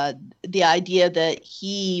the idea that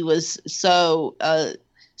he was so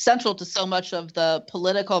central to so much of the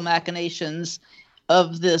political machinations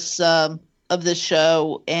of this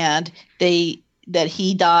show, and that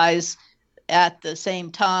he dies at the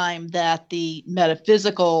same time that the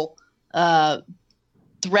metaphysical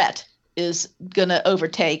threat is going to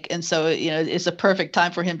overtake. And so, it's a perfect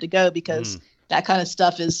time for him to go because that kind of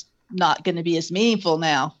stuff is not going to be as meaningful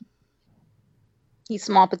now. He's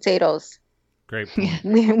small potatoes. Great point.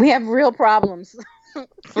 We have real problems to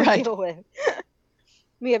Right. deal with.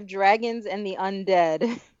 We have dragons and the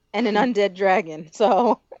undead and an undead dragon.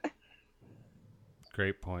 So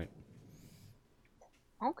Great point.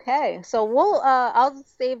 okay, so I'll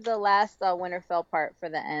save the last Winterfell part for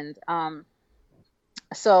the end.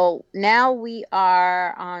 So now we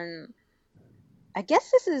are on, I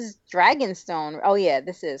guess this is Dragonstone. Oh yeah,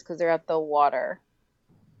 this is because they're at the water.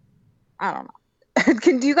 I don't know.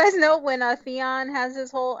 Do you guys know when Theon has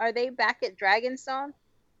his whole? Are they back at Dragonstone?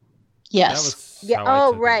 Yes. That was Yeah. how I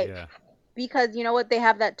Oh, took it, right. yeah. Because you know what? They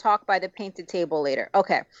have that talk by the painted table later.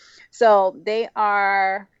 Okay. So they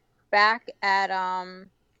are back at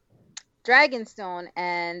Dragonstone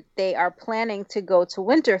and they are planning to go to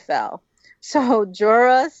Winterfell. So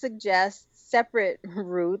Jorah suggests separate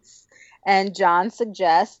routes and John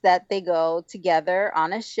suggests that they go together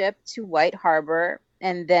on a ship to White Harbor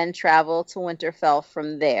and then travel to Winterfell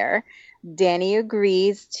from there. Dany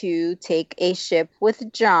agrees to take a ship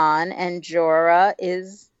with John, and Jorah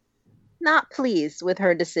is not pleased with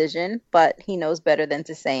her decision, but he knows better than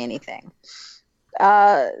to say anything.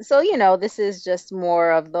 So, you know, this is just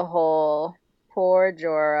more of the whole poor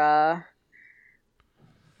Jorah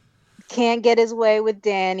can't get his way with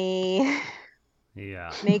Dany.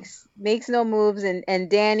 Yeah. Makes no moves, and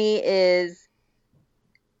Dany is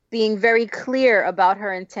being very clear about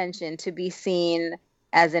her intention to be seen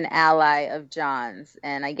as an ally of John's.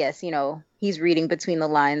 And I guess, you know, he's reading between the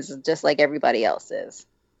lines just like everybody else is.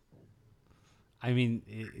 I mean,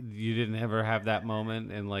 you didn't ever have that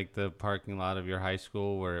moment in like the parking lot of your high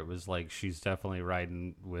school where it was like she's definitely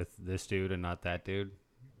riding with this dude and not that dude?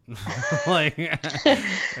 Like,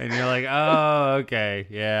 and you're like, oh, okay,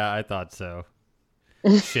 yeah, I thought so.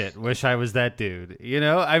 Shit, wish I was that dude. You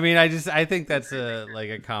know, I mean, I think that's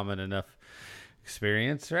a common enough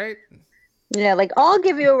experience, right? Yeah, like, I'll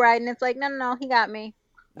give you a ride, and it's like, no, he got me.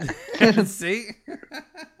 See?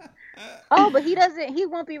 Oh, but he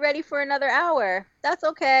won't be ready for another hour. That's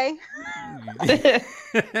okay.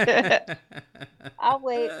 I'll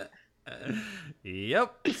wait.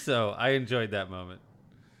 Yep. So I enjoyed that moment.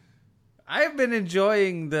 I've been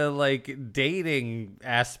enjoying the like dating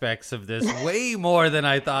aspects of this way more than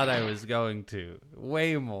I thought I was going to.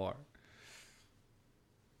 Way more.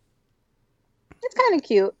 It's kind of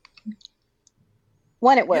cute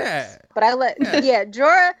when it works. Yeah. But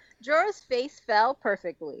Jorah's face fell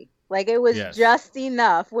perfectly. Like it was just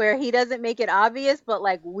enough where he doesn't make it obvious, but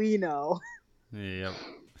like we know. Yep.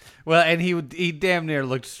 Well, and he damn near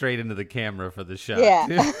looked straight into the camera for the shot. Yeah.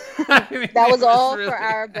 I mean, that was all really... for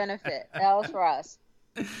our benefit. That was for us.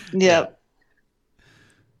 Yep.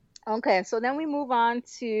 Okay, so then we move on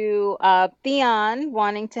to Theon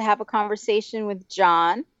wanting to have a conversation with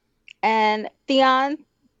Jon. And Theon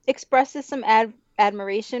expresses some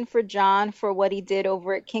admiration for Jon for what he did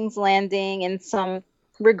over at King's Landing and some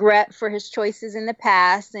regret for his choices in the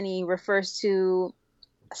past. And he refers to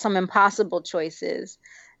some impossible choices.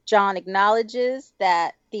 Jon acknowledges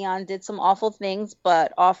that Theon did some awful things,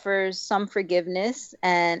 but offers some forgiveness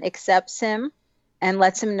and accepts him and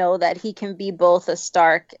lets him know that he can be both a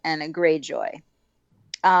Stark and a Greyjoy.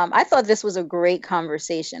 I thought this was a great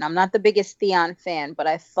conversation. I'm not the biggest Theon fan, but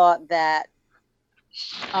I thought that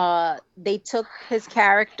they took his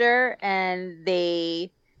character and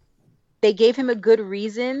they gave him a good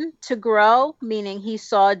reason to grow, meaning he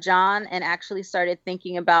saw Jon and actually started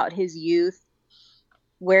thinking about his youth,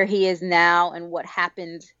 where he is now and what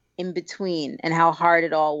happened in between and how hard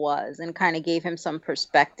it all was, and kind of gave him some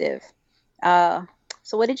perspective. So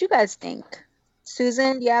what did you guys think?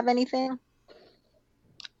 Susan, do you have anything?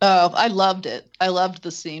 Oh, I loved it. I loved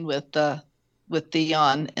the scene with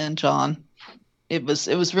Theon and Jon. It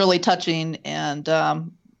was really touching, and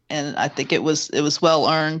I think it was well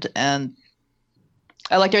earned, and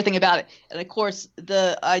I liked everything about it. And of course,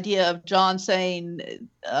 the idea of Jon saying,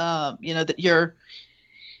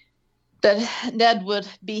 that Ned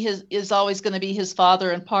is always going to be his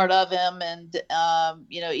father and part of him, and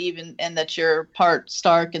and that you're part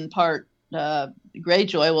Stark and part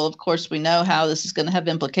Greyjoy. Well, of course, we know how this is going to have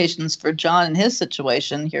implications for Jon and his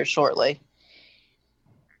situation here shortly.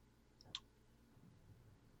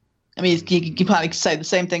 I mean, you probably say the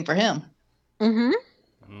same thing for him.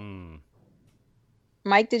 Mm-hmm.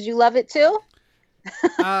 Mike, did you love it too?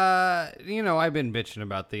 I've been bitching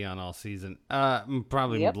about Theon all season.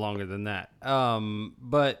 Probably longer than that.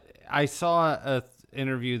 But I saw a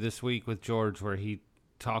interview this week with George where he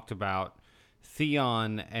talked about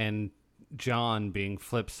Theon and Jon being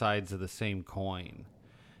flip sides of the same coin.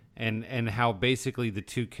 And how basically the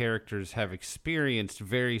two characters have experienced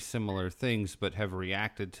very similar things, but have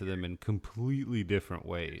reacted to them in completely different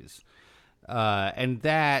ways. And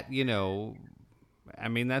that, I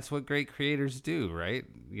mean, that's what great creators do, right?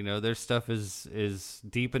 Their stuff is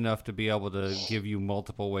deep enough to be able to give you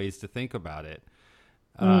multiple ways to think about it.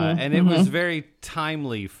 And it was very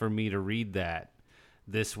timely for me to read that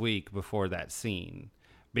this week before that scene.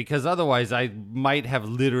 because otherwise I might have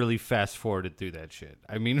literally fast forwarded through that shit.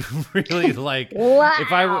 I mean, really, like,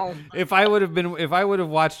 Wow. if I would have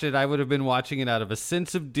watched it, I would have been watching it out of a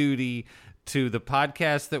sense of duty to the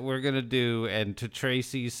podcast that we're going to do and to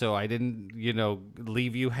Tracy, so I didn't,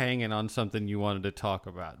 leave you hanging on something you wanted to talk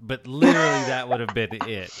about. But literally that would have been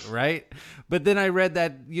it, right? But then I read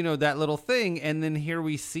that, that little thing, and then here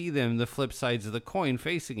we see them, the flip sides of the coin,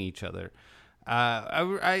 facing each other. I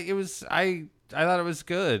thought it was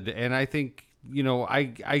good, and I think,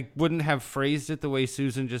 I wouldn't have phrased it the way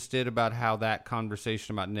Susan just did about how that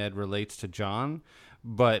conversation about Ned relates to Jon,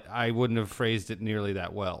 but I wouldn't have phrased it nearly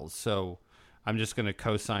that well. So I'm just going to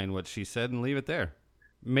co-sign what she said and leave it there.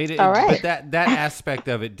 Made it, all right. But that aspect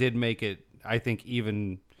of it did make it, I think,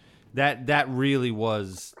 even that really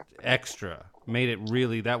was extra. Made it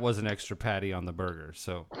really, that was an extra patty on the burger.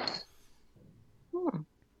 So,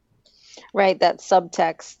 right, that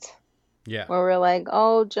subtext. Yeah, where we're like,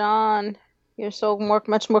 oh, Jon, you're so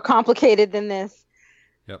much more complicated than this.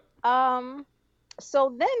 Yep.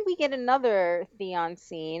 So then we get another Theon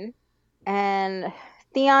scene, and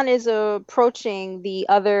Theon is approaching the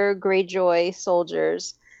other Greyjoy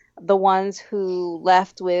soldiers, the ones who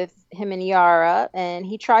left with him and Yara, and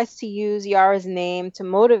he tries to use Yara's name to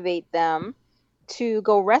motivate them to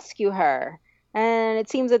go rescue her. And it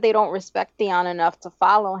seems that they don't respect Theon enough to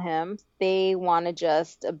follow him. They want to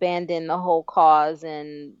just abandon the whole cause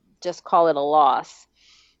and just call it a loss.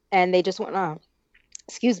 And they just want to,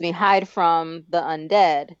 hide from the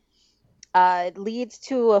undead. It leads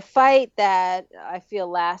to a fight that I feel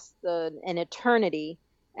lasts an eternity.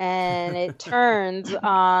 And it turns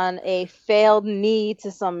on a failed knee to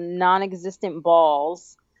some non-existent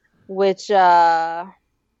balls, which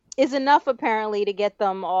is enough apparently to get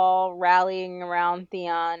them all rallying around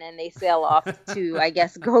Theon, and they sail off to, I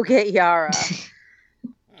guess, go get Yara.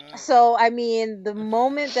 So, I mean, the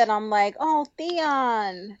moment that I'm like, oh,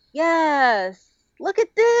 Theon, yes, look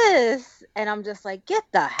at this. And I'm just like, get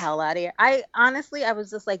the hell out of here. I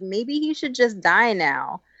was just like, maybe he should just die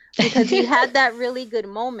now, because he had that really good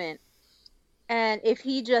moment. And if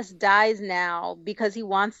he just dies now because he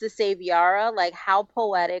wants to save Yara, like, how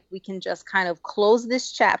poetic. We can just kind of close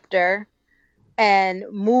this chapter and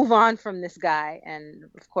move on from this guy. And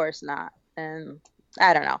of course not. And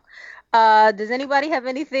I don't know. Does anybody have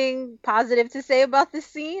anything positive to say about this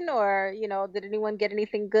scene? Or, did anyone get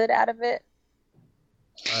anything good out of it?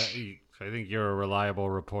 I think you're a reliable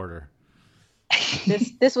reporter.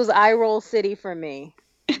 This was eye roll city for me.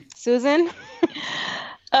 Susan?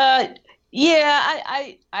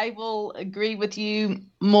 Yeah, I will agree with you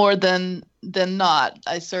more than not.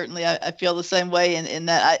 I certainly I feel the same way in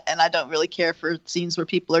that I don't really care for scenes where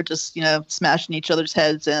people are just smashing each other's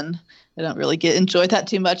heads in. I don't really enjoy that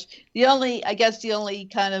too much. The only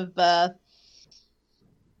kind of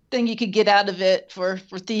thing you could get out of it for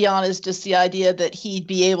Theon is just the idea that he'd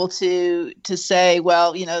be able to say,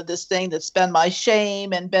 well, this thing that's been my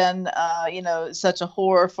shame and been such a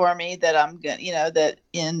horror for me that I'm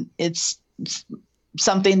gonna it's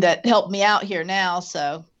something that helped me out here now,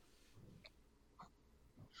 so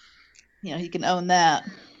he can own that.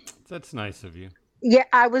 That's nice of you. Yeah,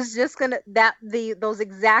 I was just gonna those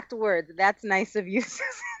exact words. That's nice of you,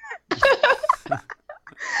 Susan.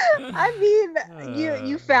 I mean,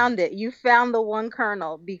 you found it. You found the one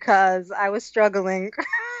kernel, because I was struggling.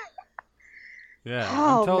 Yeah,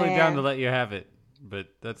 I'm totally down to let you have it, but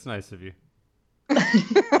that's nice of you.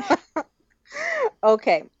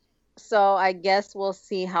 Okay, so I guess we'll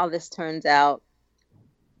see how this turns out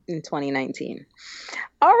in 2019.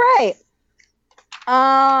 All right.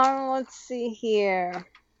 Let's see here.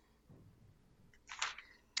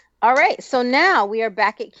 All right, so now we are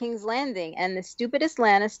back at King's Landing, and the stupidest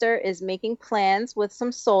Lannister is making plans with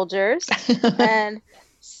some soldiers, and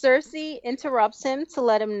Cersei interrupts him to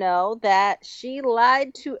let him know that she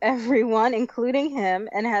lied to everyone, including him,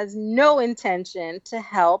 and has no intention to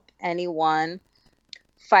help anyone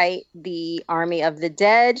fight the army of the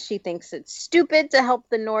dead. She thinks it's stupid to help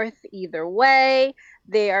the North either way.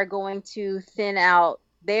 They are going to thin out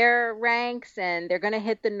their ranks, and they're going to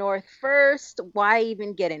hit the North first. Why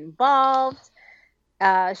even get involved?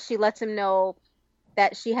 She lets him know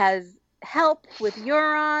that she has help with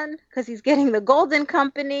Euron because he's getting the Golden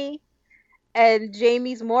Company, and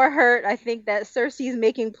Jaime's more hurt, I think, that Cersei's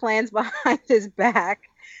making plans behind his back.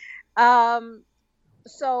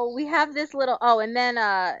 So we have this little and then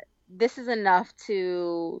this is enough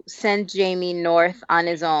to send Jaime north on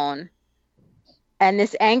his own. And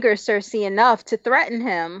this angers Cersei enough to threaten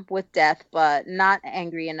him with death, but not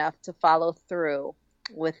angry enough to follow through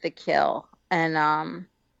with the kill. And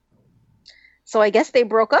so I guess they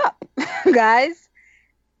broke up, guys.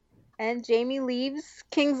 And Jamie leaves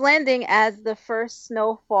King's Landing as the first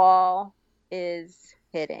snowfall is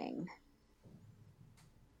hitting.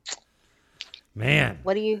 Man.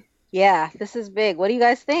 Yeah, this is big. What do you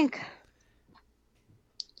guys think?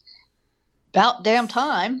 About damn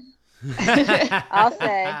time. I'll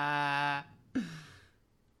say. I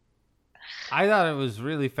thought it was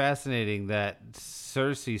really fascinating that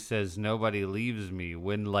Cersei says nobody leaves me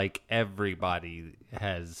when like everybody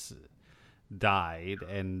has died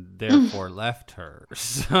and therefore left her.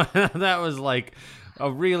 So that was like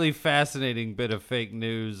a really fascinating bit of fake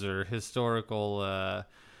news or historical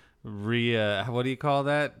what do you call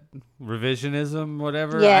that? Revisionism,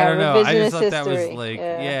 whatever? Yeah, I don't know. I just thought that was history. like,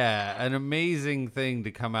 yeah, an amazing thing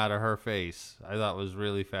to come out of her face. I thought was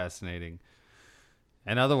really fascinating.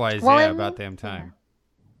 And otherwise, about damn time.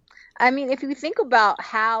 I mean, if you think about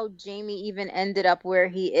how Jamie even ended up where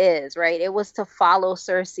he is, right? It was to follow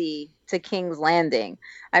Cersei to King's Landing.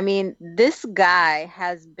 I mean, this guy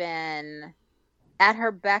has been at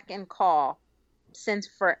her beck and call since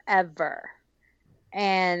forever.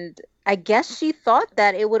 And I guess she thought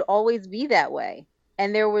that it would always be that way.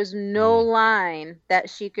 And there was no line that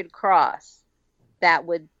she could cross that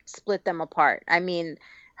would split them apart. I mean,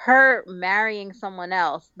 her marrying someone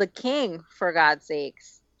else, the king, for God's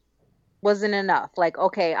sakes, wasn't enough. Like,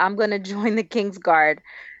 okay, I'm going to join the King's Guard,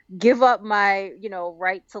 give up my,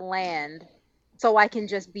 right to land so I can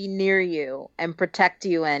just be near you and protect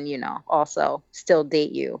you and, also still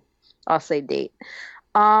date you. I'll say date.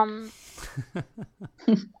 A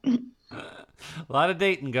lot of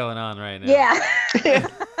dating going on right now. Yeah.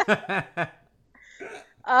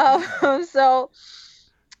 So,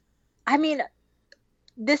 I mean,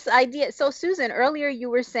 this idea. So, Susan, earlier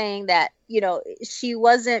you were saying that, she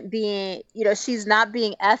wasn't being, she's not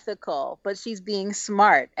being ethical, but she's being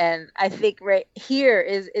smart. And I think right here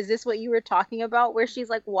is this what you were talking about, where she's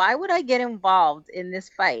like, why would I get involved in this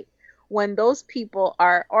fight when those people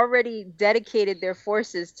are already dedicated their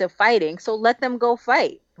forces to fighting? So let them go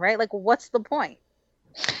fight, right? Like, what's the point?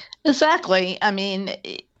 Exactly. I mean,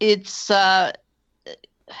 it's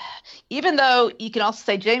even though you can also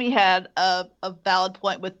say Jamie had a valid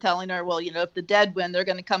point with telling her, well, if the dead win, they're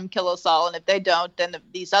going to come kill us all. And if they don't, then if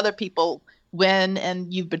these other people win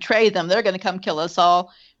and you betray them, they're going to come kill us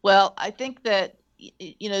all. Well, I think that,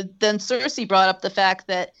 then Cersei brought up the fact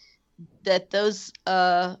that those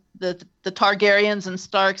the Targaryens and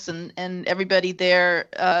Starks and everybody there,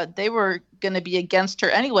 they were going to be against her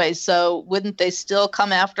anyway. So wouldn't they still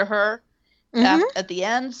come after her at the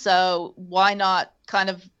end? So why not kind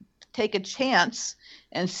of take a chance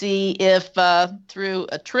and see if through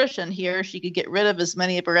attrition here she could get rid of as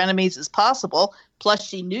many of her enemies as possible. Plus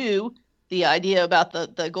she knew the idea about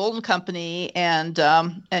the Golden Company and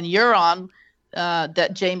Euron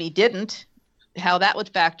that Jamie didn't, how that would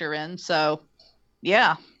factor in. So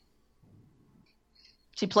yeah,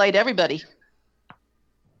 she played everybody.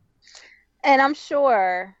 And I'm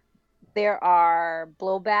sure there are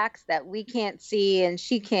blowbacks that we can't see and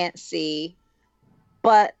she can't see.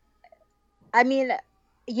 But, I mean,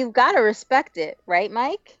 you've got to respect it, right,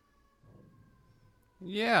 Mike?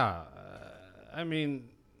 Yeah.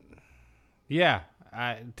 Yeah,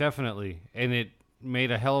 definitely. And it made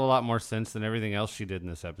a hell of a lot more sense than everything else she did in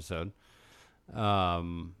this episode. I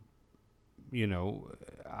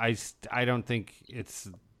don't think it's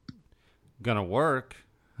going to work.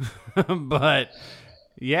 But,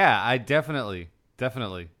 yeah, I definitely.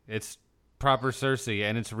 It's proper Cersei,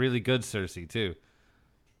 and it's really good Cersei, too.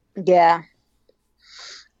 Yeah.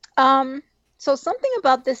 So something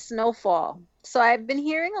about this snowfall. So I've been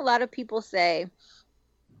hearing a lot of people say,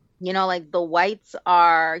 like the whites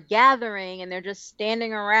are gathering and they're just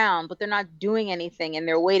standing around, but they're not doing anything and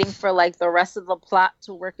they're waiting for like the rest of the plot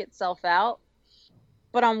to work itself out.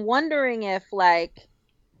 But I'm wondering if like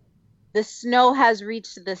the snow has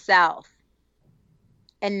reached the south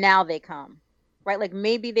and now they come, right? Like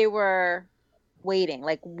maybe they were waiting,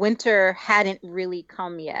 like winter hadn't really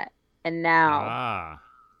come yet. And now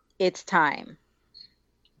it's time.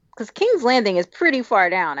 Because King's Landing is pretty far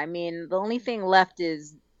down. I mean, the only thing left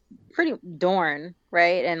is pretty Dorne,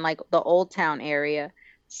 right? And like the Old Town area.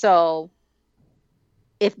 So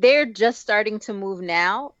if they're just starting to move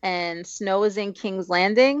now and snow is in King's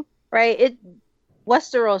Landing, right?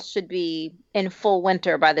 Westeros should be in full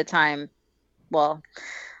winter by the time, well,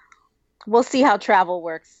 we'll see how travel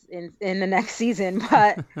works in the next season,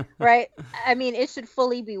 but right. I mean, it should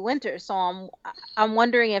fully be winter. So I'm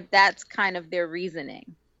wondering if that's kind of their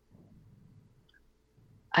reasoning.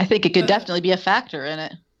 I think it could definitely be a factor in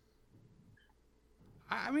it.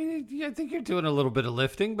 I mean, I think you're doing a little bit of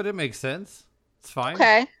lifting, but it makes sense. It's fine.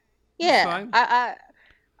 Okay. Yeah. It's fine.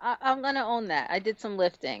 I'm gonna own that. I did some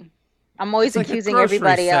lifting. I'm always It's like accusing a grocery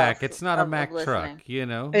everybody sack. else. It's not a of Mack truck, listening. you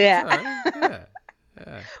know. Yeah. It's all right.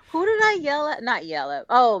 Yeah. Who did I yell at? Not yell at.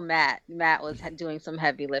 Oh, Matt. Matt was doing some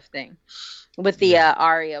heavy lifting with the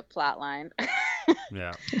Arya plotline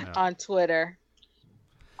Yeah. on Twitter.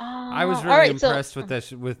 I was All really right, impressed with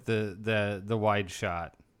that with the wide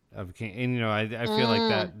shot of King, and I feel like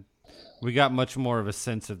that we got much more of a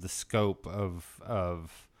sense of the scope of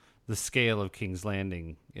the scale of King's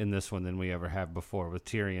Landing in this one than we ever have before, with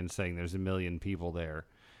Tyrion saying there's 1 million people there,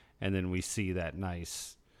 and then we see that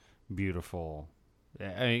nice, beautiful.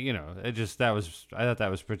 I thought that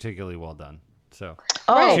was particularly well done. So,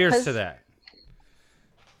 cheers to that.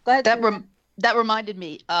 Go ahead. That reminded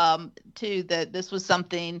me, too, that this was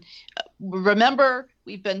something. Remember,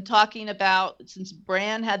 we've been talking about since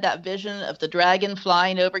Bran had that vision of the dragon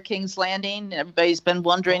flying over King's Landing. Everybody's been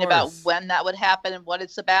wondering about when that would happen and what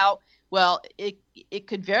it's about. Well, it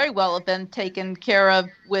could very well have been taken care of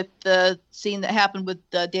with the scene that happened with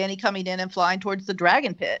Dany coming in and flying towards the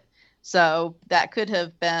dragon pit. So that could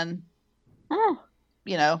have been,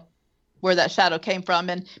 where that shadow came from.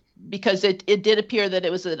 And because it did appear that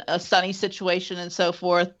it was a sunny situation and so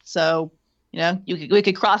forth. So, we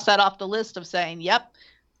could cross that off the list of saying, yep,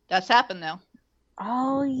 that's happened now.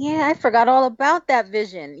 Oh, yeah. I forgot all about that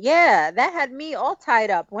vision. Yeah, that had me all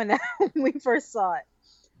tied up when we first saw it.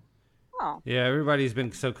 Oh. Yeah, everybody's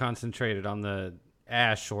been so concentrated on the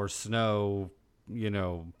ash or snow,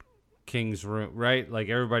 King's room, right? Like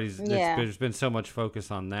there's been so much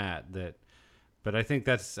focus on that, but I think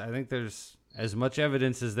there's as much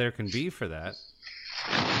evidence as there can be for that.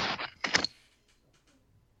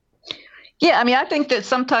 Yeah, I mean, I think that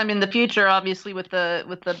sometime in the future, obviously with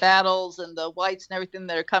the battles and the whites and everything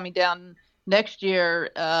that are coming down next year,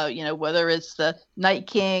 whether it's the Night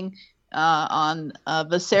King on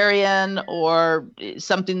Viserion or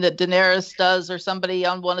something that Daenerys does or somebody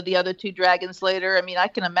on one of the other two dragons later. I mean, I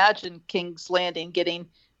can imagine King's Landing getting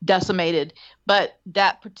decimated. But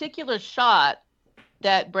that particular shot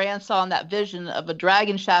that Bran saw in that vision of a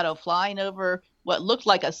dragon shadow flying over what looked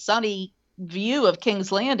like a sunny view of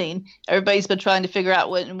King's Landing, everybody's been trying to figure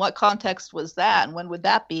out in what context was that and when would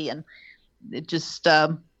that be? And it just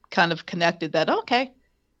kind of connected that, okay.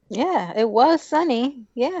 Yeah, it was sunny.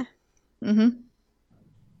 Yeah. Mm-hmm.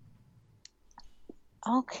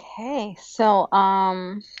 Okay, so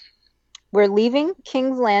we're leaving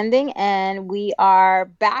King's Landing and we are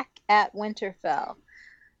back at Winterfell.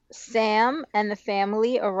 Sam and the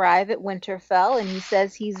family arrive at Winterfell and he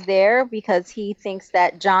says he's there because he thinks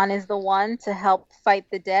that Jon is the one to help fight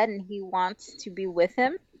the dead and he wants to be with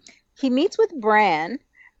him. He meets with Bran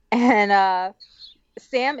and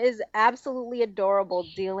Sam is absolutely adorable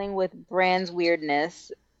dealing with Bran's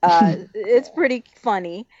weirdness. It's pretty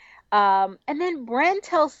funny. And then Bran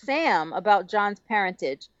tells Sam about Jon's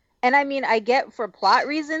parentage. And I mean, I get for plot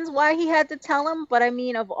reasons why he had to tell him, but I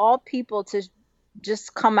mean, of all people to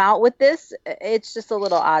just come out with this, it's just a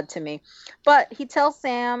little odd to me. But he tells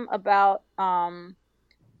Sam about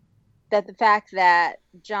that the fact that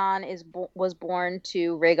Jon was born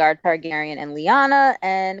to Rhaegar Targaryen and Lyanna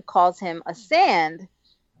and calls him a sand.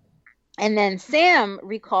 And then Sam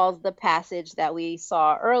recalls the passage that we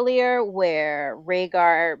saw earlier where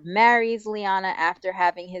Rhaegar marries Lyanna after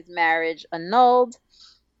having his marriage annulled,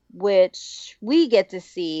 which we get to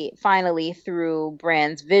see finally through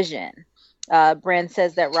Bran's vision. Bran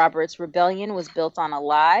says that Robert's rebellion was built on a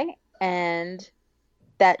lie and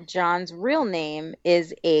that Jon's real name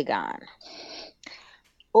is Aegon.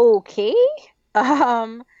 Okay.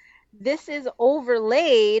 This is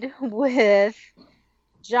overlaid with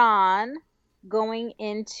Jon going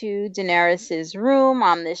into Daenerys' room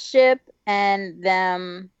on the ship and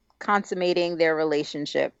them consummating their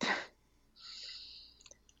relationship.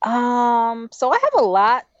 So I have a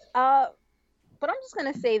lot, but I'm just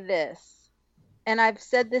going to say this. And I've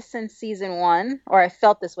said this since season 1, or I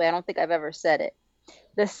felt this way. I don't think I've ever said it.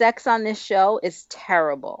 The sex on this show is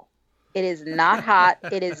terrible. It is not hot.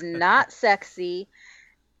 It is not sexy.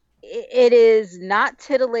 It is not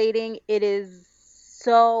titillating. It is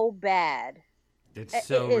so bad. It's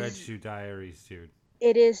so Red Shoe Diaries, dude.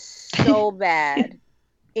 It is so bad.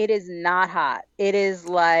 It is not hot. It is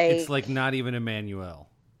like... It's like not even Emmanuel.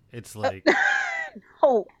 It's like...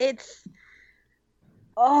 No, it's...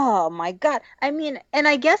 Oh my God. I mean, and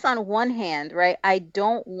I guess on one hand, right, I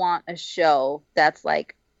don't want a show that's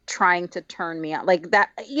like trying to turn me on like that,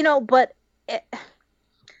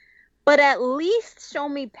 but at least show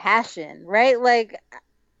me passion, right? Like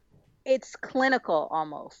it's clinical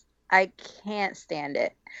almost. I can't stand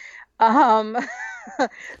it.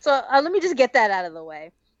 So let me just get that out of the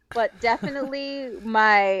way. But definitely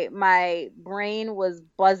my brain was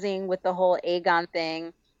buzzing with the whole Aegon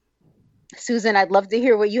thing. Susan, I'd love to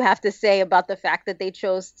hear what you have to say about the fact that they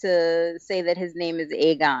chose to say that his name is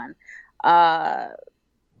Aegon.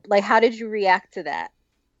 Like, how did you react to that?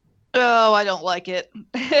 Oh, I don't like it.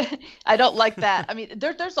 I don't like that. I mean,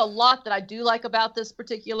 there's a lot that I do like about this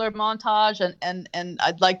particular montage, and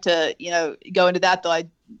I'd like to, go into that, though I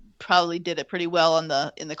probably did it pretty well in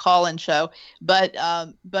the call-in show. But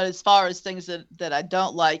as far as things that I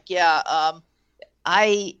don't like,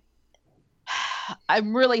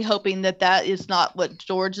 I'm really hoping that is not what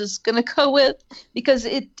George is going to go with, because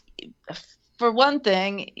for one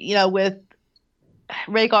thing, with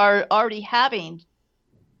Rhaegar already having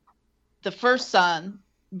the first son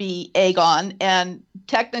be Aegon, and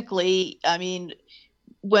technically, I mean,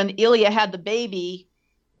 when Ilya had the baby,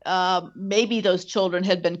 maybe those children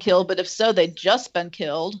had been killed, but if so, they'd just been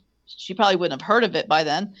killed. She probably wouldn't have heard of it by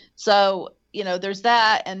then. So, there's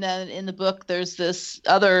that, and then in the book, there's this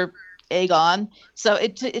other Aegon. So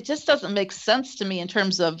it just doesn't make sense to me in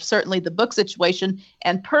terms of certainly the book situation.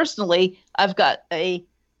 And personally, I've got a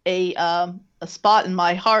spot in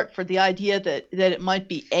my heart for the idea that it might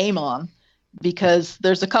be Aemon, because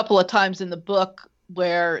there's a couple of times in the book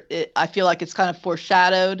where I feel like it's kind of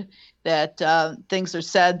foreshadowed that things are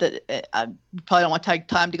said that I probably don't want to take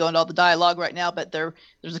time to go into all the dialogue right now, but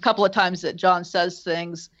there's a couple of times that Jon says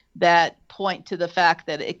things that point to the fact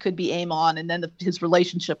that it could be Aemon, and then his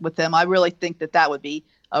relationship with him. I really think that would be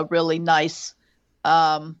a really nice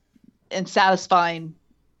and satisfying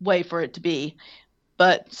way for it to be.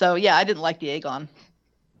 But so, yeah, I didn't like the Aegon.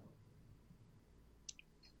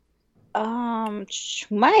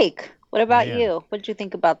 Mike, what about you? What did you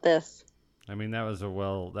think about this? I mean, that was a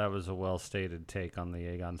well stated take on the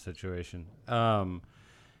Aegon situation.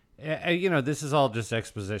 This is all just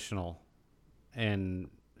expositional, and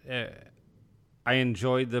I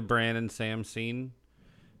enjoyed the Bran and Sam scene.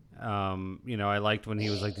 I liked when he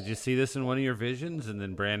was like, "Did you see this in one of your visions?" And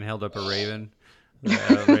then Bran held up a raven.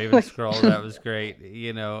 Raven scroll. That was great.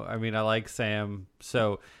 I mean, I like Sam.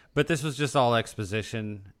 So, but this was just all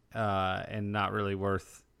exposition, and not really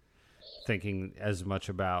worth thinking as much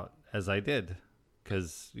about as I did,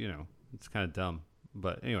 because it's kind of dumb.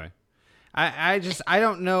 But anyway, I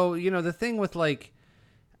don't know. The thing with like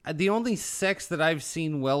the only sex that I've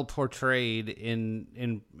seen well portrayed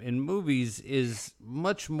in movies is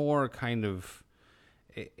much more kind of,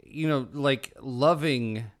 like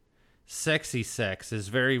loving. Sexy sex is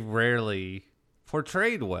very rarely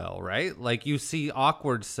portrayed well, right? Like you see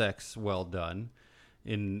awkward sex well done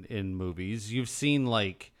in movies. You've seen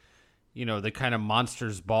like, the kind of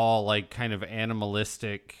monsters ball, like kind of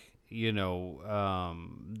animalistic, you've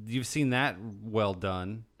seen that well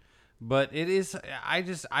done. But it is, I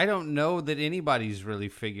don't know that anybody's really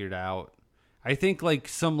figured out. I think like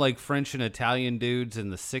some like French and Italian dudes in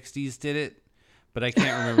the 60s did it, but I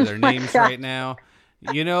can't remember their names right now.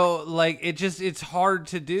 Like it's hard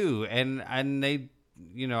to do, and they,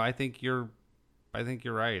 I think you're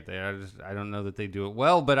right. I don't know that they do it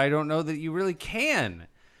well, but I don't know that you really can.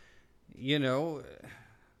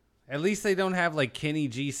 At least they don't have like Kenny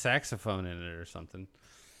G saxophone in it or something.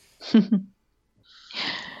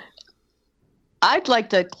 I'd like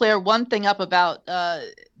to clear one thing up about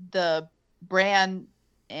the Bran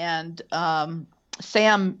and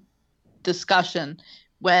Sam discussion.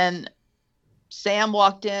 When Sam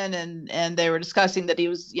walked in and they were discussing that he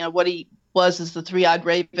was, what he was as the three-eyed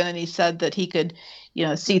raven, and he said that he could,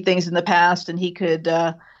 see things in the past, and he could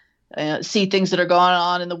see things that are going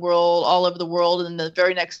on in the world, all over the world. And the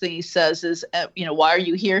very next thing he says is, why are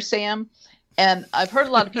you here, Sam? And I've heard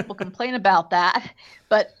a lot of people complain about that,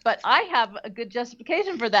 but I have a good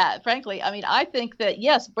justification for that, frankly. I mean, I think that,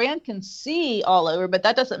 yes, Bran can see all over, but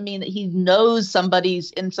that doesn't mean that he knows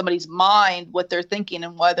somebody's mind, what they're thinking,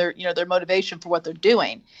 and whether, their motivation for what they're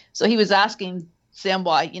doing. So he was asking Sam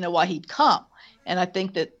why he'd come. And I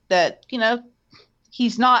think that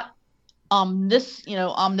he's not omniscient.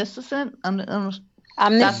 That's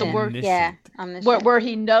the word. Yeah. Where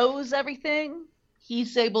he knows everything.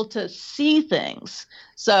 He's able to see things.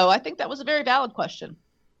 So I think that was a very valid question.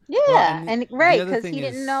 Yeah, well, and right, because he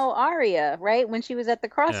didn't know Arya, right, when she was at the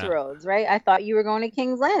crossroads, right? I thought you were going to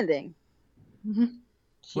King's Landing. Mm-hmm.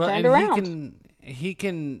 She turned around.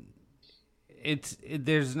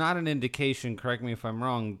 There's not an indication, correct me if I'm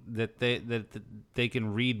wrong, that they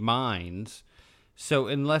can read minds. So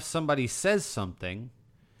unless somebody says something,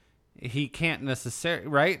 he can't necessarily,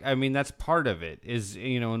 right? I mean, that's part of it is,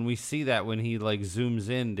 and we see that when he like zooms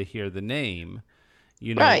in to hear the name,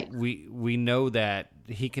 right. we know that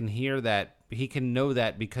he can hear that, he can know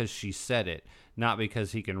that because she said it. not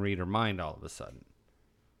because he can read her mind all of a sudden.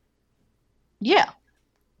 Yeah,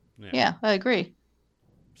 I agree.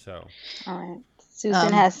 So, all right.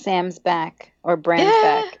 Susan has Sam's back, or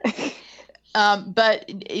Bran's back. But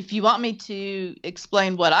if you want me to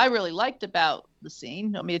explain what I really liked about the scene,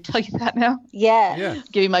 you want me to tell you that now? Yeah.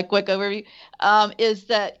 Give you my quick overview. Is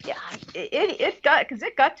that it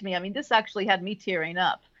got to me. I mean, this actually had me tearing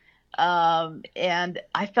up. And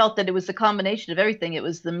I felt that it was a combination of everything. It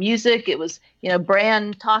was the music. It was,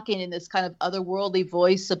 Bran talking in this kind of otherworldly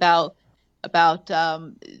voice about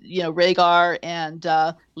Rhaegar and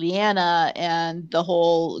Lyanna, and the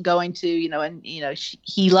whole going to,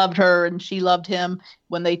 he loved her and she loved him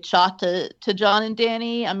when they shot to Jon and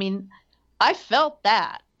Dany. I mean, I felt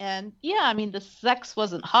that. And the sex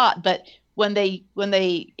wasn't hot, but when they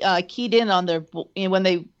keyed in on when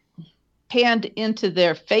they panned into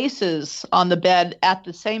their faces on the bed at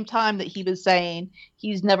the same time that he was saying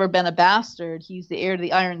he's never been a bastard, he's the heir to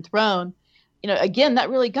the Iron Throne, again, that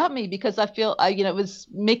really got me, because I feel it was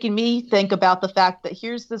making me think about the fact that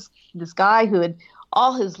here's this guy who had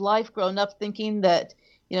all his life grown up thinking that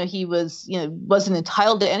he was wasn't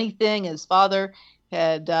entitled to anything. His father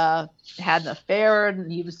had had an affair, and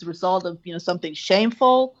he was the result of something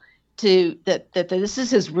shameful. That this is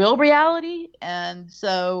his real reality. And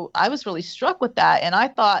so I was really struck with that, and I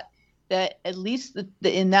thought that at least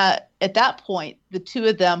at that point the two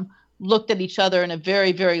of them looked at each other in a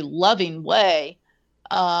very, very loving way.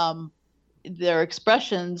 Their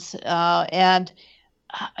expressions, and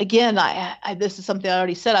again, I this is something I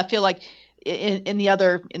already said. I feel like in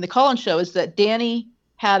the Collins show is that Dany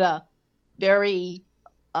had a very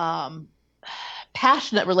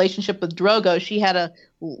passionate relationship with Drogo. She had a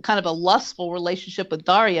kind of a lustful relationship with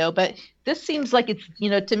Dario, but this seems like it's,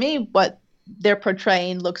 to me, what they're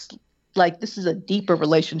portraying looks like this is a deeper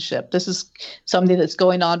relationship. This is something that's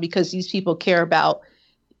going on because these people care about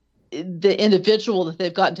the individual that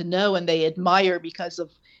they've gotten to know and they admire because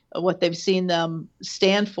of what they've seen them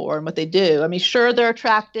stand for and what they do. I mean, sure, they're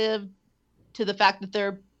attractive to the fact that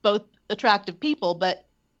they're both attractive people, but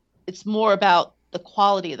it's more about the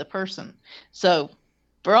quality of the person. So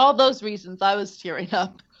for all those reasons, I was tearing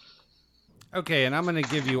up. Okay, and I'm going to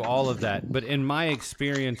give you all of that. But in my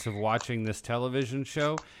experience of watching this television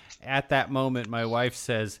show, at that moment, my wife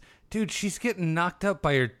says, dude, she's getting knocked up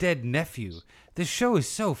by her dead nephew. This show is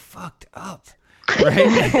so fucked up. Right?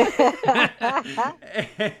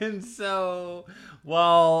 And so, while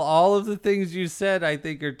all of the things you said I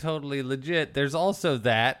think are totally legit, there's also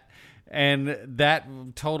that. And that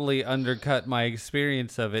totally undercut my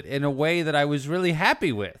experience of it in a way that I was really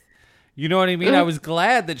happy with. You know what I mean? I was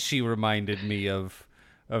glad that she reminded me of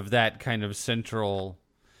that kind of central,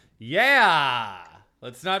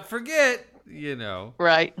 let's not forget,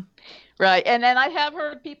 Right. And then I have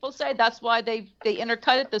heard people say that's why they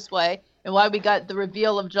intercut it this way, and why we got the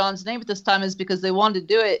reveal of Jon's name at this time is because they wanted to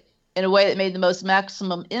do it in a way that made the most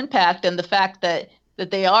maximum impact. And the fact that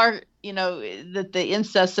they are, that the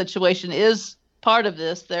incest situation is part of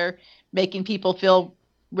this, they're making people feel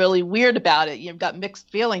really weird about it. You've got mixed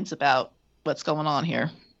feelings about what's going on here.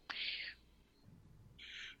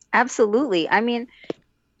 Absolutely. I mean,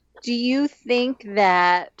 do you think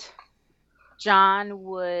that Jon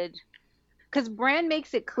would, because Bran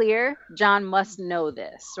makes it clear Jon must know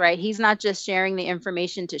this, right? He's not just sharing the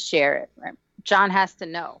information to share it, right? Jon has to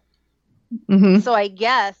know. Mm-hmm. So I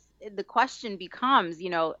guess the question becomes,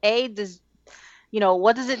 what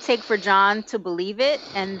does it take for Jon to believe it?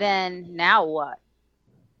 And then now what?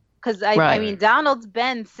 Because I mean, Donald's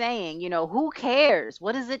been saying, who cares?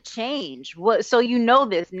 What does it change? So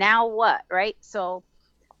this, now what, right? So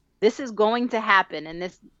this is going to happen, and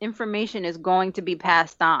this information is going to be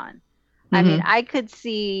passed on. Mm-hmm. I mean, I could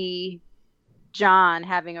see Jon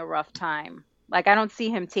having a rough time. Like, I don't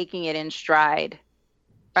see him taking it in stride,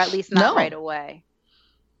 or at least not right away.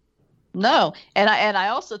 No, and I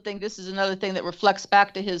also think this is another thing that reflects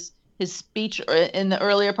back to his speech in the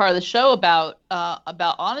earlier part of the show about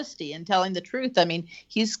honesty and telling the truth. I mean,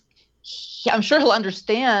 I'm sure he'll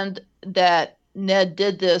understand that Ned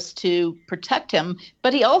did this to protect him,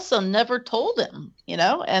 but he also never told him,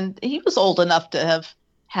 and he was old enough to have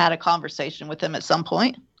had a conversation with him at some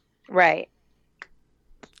point. Right.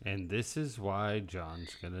 And this is why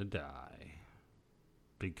Jon's gonna die.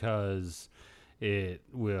 Because it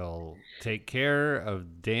will take care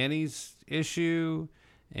of Dany's issue,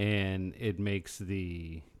 and it makes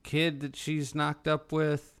the kid that she's knocked up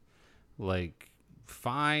with,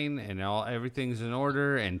 fine, and everything's in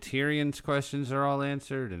order, and Tyrion's questions are all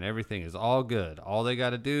answered, and everything is all good. All they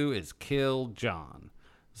got to do is kill Jon.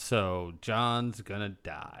 So Jon's gonna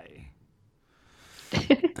die.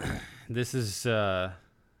 this is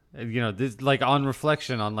this, like, on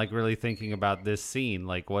reflection, on like really thinking about this scene,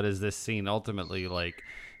 like what is this scene ultimately like?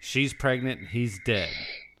 She's pregnant, he's dead.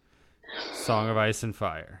 Song of Ice and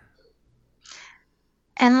Fire.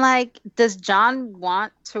 And like, does Jon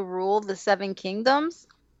want to rule the Seven Kingdoms?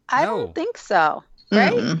 I don't think so,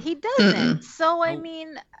 right? He doesn't. So I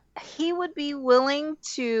mean, he would be willing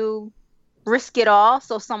to risk it all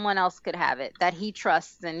so someone else could have it that he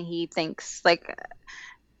trusts and he thinks, like,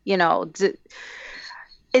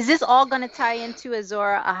 is this all going to tie into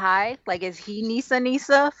Azor Ahai? Like, is he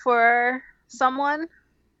Nisa for someone?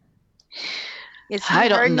 Is he I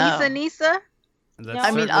don't know. Nisa?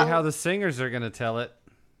 That's certainly how the singers are going to tell it.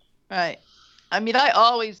 Right. I mean, I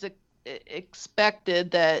always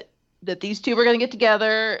expected that these two were going to get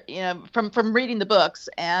together, from reading the books,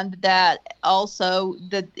 and that also,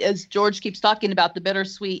 that as George keeps talking about the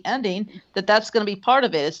bittersweet ending, that's going to be part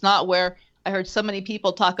of it. It's not where I heard so many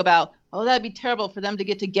people talk about, oh, that'd be terrible for them to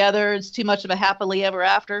get together. It's too much of a happily ever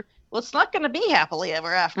after. Well, it's not going to be happily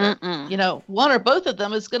ever after. One or both of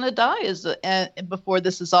them is going to die before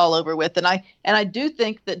this is all over with. And I do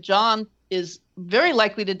think that Jon is very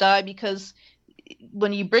likely to die, because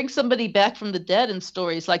when you bring somebody back from the dead in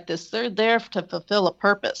stories like this, they're there to fulfill a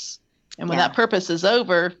purpose. And when that purpose is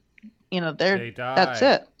over, they die. That's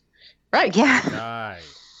it. Right. Yeah. They die.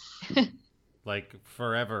 Like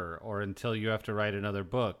forever, or until you have to write another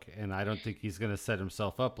book. And I don't think he's going to set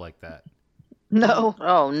himself up like that. No.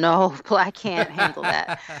 Oh, no. I can't handle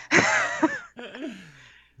that.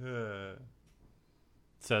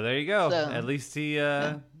 So there you go. At least he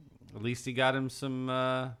got him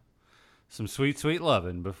some sweet, sweet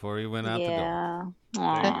loving before he went out the door.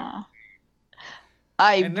 Yeah.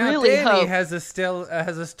 And now really Danny has a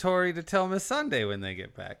story to tell Miss Sunday when they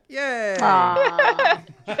get back. Yay!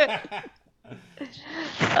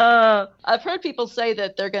 I've heard people say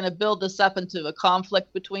that they're going to build this up into a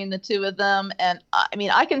conflict between the two of them, and I mean,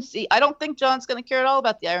 I don't think Jon's going to care at all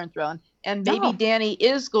about the Iron Throne, and maybe Dany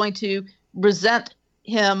is going to resent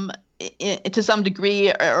him to some degree,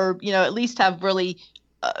 or at least have really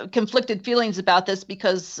conflicted feelings about this,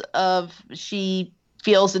 because she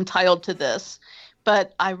feels entitled to this.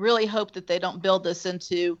 But I really hope that they don't build this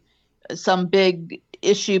into some big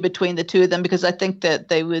issue between the two of them, because I think that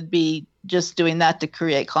they would be just doing that to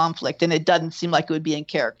create conflict, and it doesn't seem like it would be in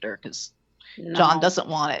character, because Jon doesn't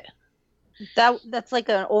want it. That's like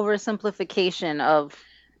an oversimplification of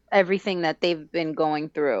everything that they've been going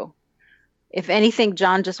through. If anything,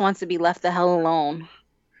 Jon just wants to be left the hell alone.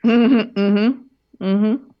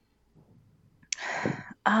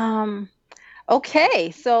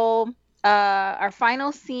 Okay, so our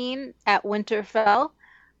final scene at Winterfell,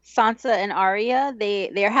 Sansa and Arya,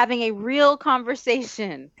 they're having a real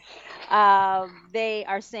conversation. They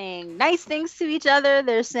are saying nice things to each other.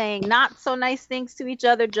 They're saying not so nice things to each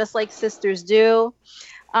other, just like sisters do.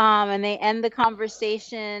 And they end the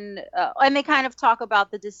conversation, and they kind of talk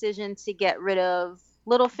about the decision to get rid of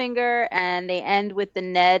Littlefinger, and they end with the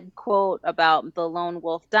Ned quote about the lone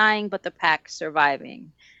wolf dying, but the pack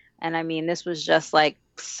surviving. And I mean, this was just like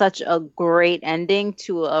such a great ending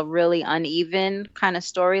to a really uneven kind of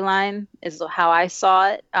storyline, is how I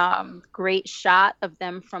saw it. Great shot of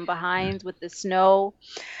them from behind with the snow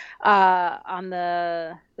on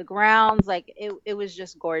the grounds. Like it was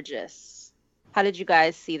just gorgeous. How did you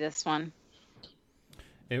guys see this one?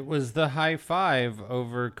 It was the high five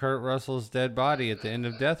over Kurt Russell's dead body at the end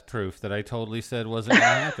of Death Proof that I totally said wasn't going to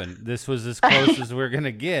happen. This was as close as we're going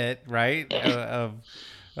to get, right,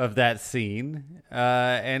 of that scene,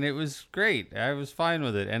 and it was great. I was fine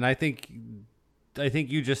with it, and I think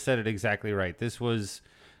you just said it exactly right. This was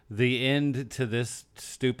the end to this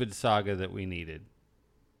stupid saga that we needed.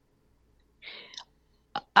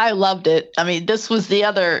 I loved it. I mean, this was the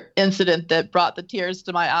other incident that brought the tears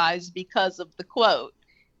to my eyes because of the quote.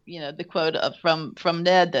 The quote from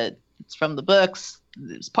Ned, that it's from the books.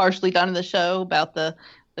 It's partially done in the show about the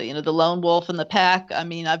lone wolf and the pack. I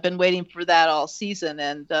mean, I've been waiting for that all season,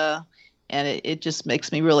 and it just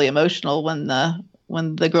makes me really emotional when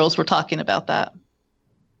the girls were talking about that.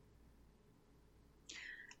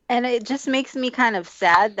 And it just makes me kind of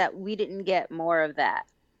sad that we didn't get more of that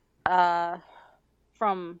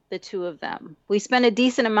from the two of them. We spent a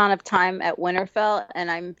decent amount of time at Winterfell,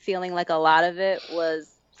 and I'm feeling like a lot of it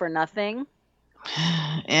was for nothing.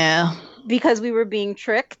 Yeah. Because we were being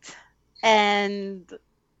tricked, and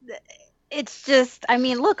it's just, I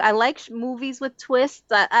mean, look, I like movies with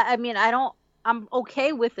twists. I'm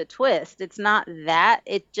okay with a twist. It's not that.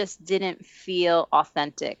 It just didn't feel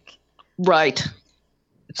authentic. Right.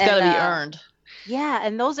 It's got to be earned. Yeah,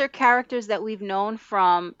 and those are characters that we've known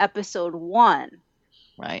from episode 1.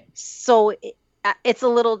 Right. So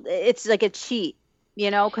it's like a cheat,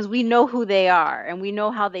 because we know who they are and we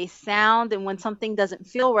know how they sound. And when something doesn't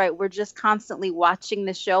feel right, we're just constantly watching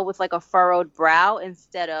the show with like a furrowed brow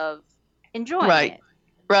instead of enjoying it.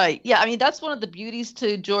 Right. Yeah. I mean, that's one of the beauties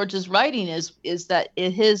to George's writing is that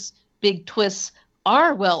his big twists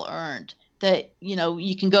are well earned. That,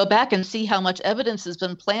 you can go back and see how much evidence has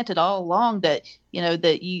been planted all along that,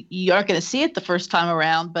 that you aren't going to see it the first time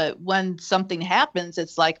around. But when something happens,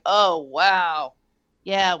 it's like, oh, wow.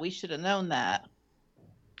 Yeah, we should have known that.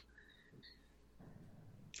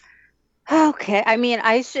 Okay. I mean,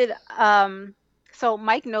 I should, so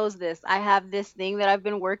Mike knows this. I have this thing that I've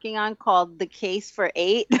been working on called The Case for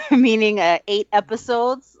 8, meaning 8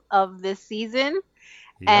 episodes of this season.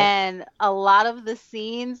 Yep. And a lot of the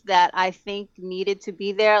scenes that I think needed to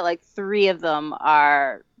be there, like 3 of them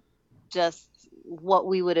are just what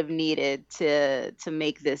we would have needed to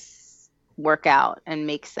make this work out and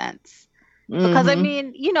make sense. Mm-hmm. Because, I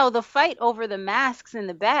mean, the fight over the masks in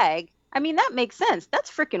the bag, I mean, that makes sense.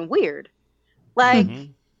 That's freaking weird. Like,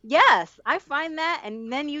 yes, I find that.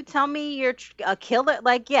 And then you tell me you're a killer.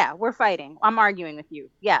 Like, yeah, we're fighting. I'm arguing with you.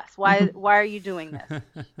 Yes. Why are you doing this?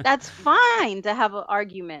 That's fine to have an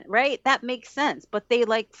argument, right? That makes sense. But they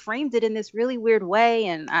like framed it in this really weird way.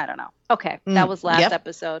 And I don't know. Okay. That was last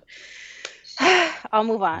episode. I'll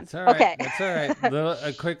move on. That's all right. Okay. That's all right.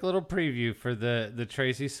 A quick little preview for the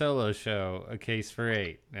Tracy Solo show, A Case for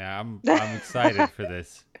 8. Yeah, I'm excited for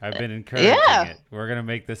this. I've been encouraging it. We're going to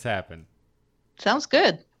make this happen. Sounds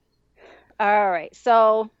good. All right.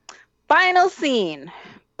 So, final scene.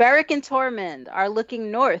 Beric and Tormund are looking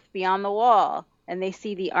north beyond the wall, and they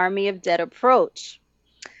see the army of dead approach.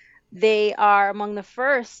 They are among the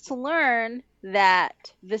first to learn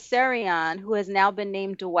that Viserion, who has now been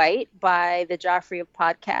named Dwight by the Joffrey of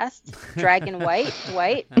podcasts, Dragon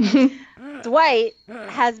Dwight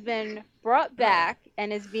has been brought back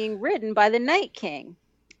and is being ridden by the Night King.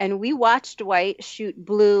 And we watched Dwight shoot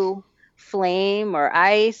blue flame or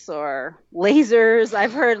ice or lasers.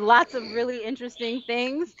 I've heard lots of really interesting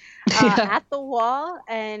things at the wall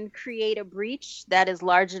and create a breach that is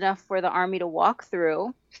large enough for the army to walk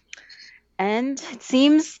through. And it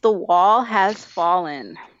seems the wall has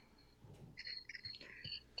fallen.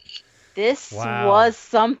 This was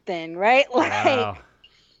something, right? Wow.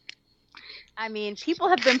 I mean, people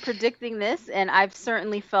have been predicting this, and I've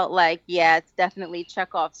certainly felt like, yeah, it's definitely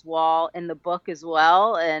Chekhov's wall in the book as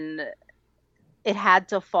well, and it had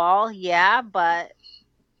to fall, yeah, but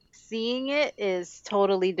seeing it is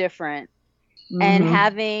totally different. Mm-hmm. And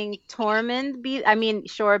having Tormund be, I mean,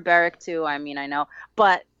 sure, Beric too, I mean, I know,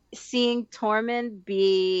 but seeing Tormund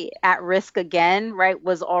be at risk again, right,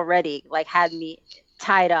 was already, like, had me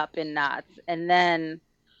tied up in knots. And then,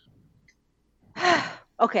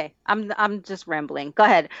 okay, I'm just rambling. Go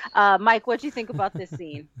ahead. Mike, what do you think about this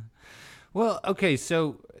scene? Well, okay,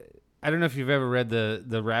 so I don't know if you've ever read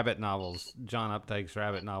the Rabbit novels, John Updike's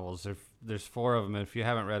Rabbit novels. There's 4 of them, and if you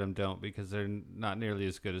haven't read them, don't, because they're not nearly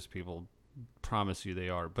as good as people promise you they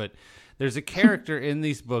are. But there's a character in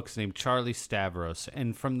these books named Charlie Stavros,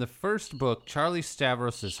 and from the first book, Charlie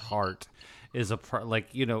Stavros's heart is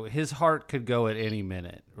his heart could go at any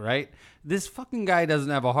minute, right? This fucking guy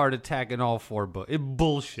doesn't have a heart attack in all 4 books. It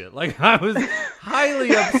bullshit. Like, I was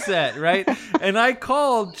highly upset, right? And I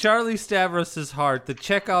called Charlie Stavros's heart the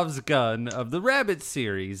Chekhov's gun of the Rabbit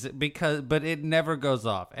series but it never goes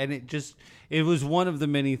off. And it was one of the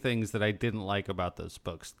many things that I didn't like about those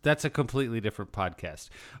books. That's a completely different podcast.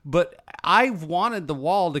 But I've wanted the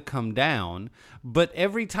wall to come down, but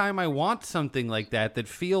every time I want something like that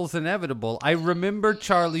feels inevitable, I remember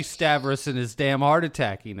Charlie Stavros and his damn heart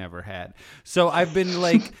attack he never had. So I've been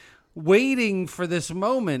like waiting for this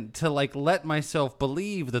moment to like let myself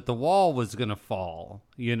believe that the wall was going to fall,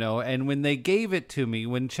 and when they gave it to me,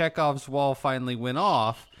 when Chekhov's wall finally went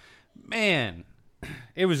off, man,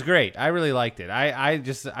 it was great. I really liked it. I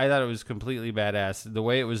thought it was completely badass. The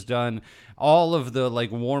way it was done, all of the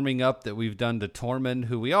like warming up that we've done to Tormund,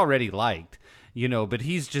 who we already liked, but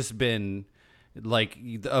he's just been like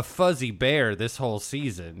a fuzzy bear this whole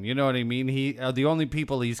season. You know what I mean? The only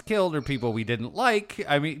people he's killed are people we didn't like.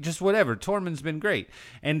 I mean, just whatever. Tormund's been great.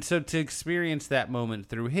 And so to experience that moment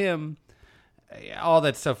through him, all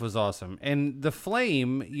that stuff was awesome. And the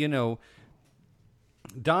flame,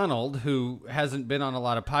 Donald, who hasn't been on a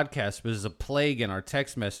lot of podcasts, but is a plague in our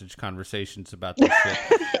text message conversations about this shit,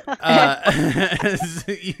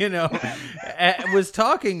 was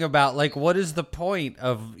talking about, like, what is the point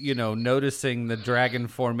of, noticing the dragon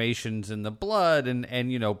formations in the blood and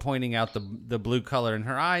pointing out the blue color in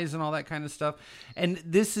her eyes and all that kind of stuff. And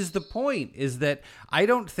this is the point, is that I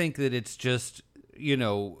don't think that it's just,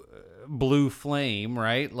 blue flame,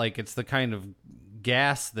 right? Like it's the kind of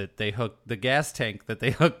gas that the gas tank that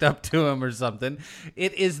they hooked up to him or something.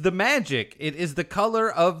 It is the magic. It is the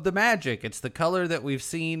color of the magic. It's the color that we've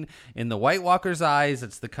seen in the White Walker's eyes.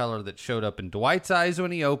 It's the color that showed up in Dwight's eyes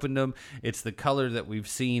when he opened them. It's the color that we've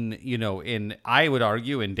seen, in, I would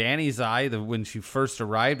argue, in Dany's eye, when she first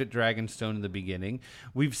arrived at Dragonstone in the beginning.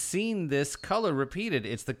 We've seen this color repeated.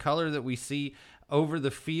 It's the color that we see over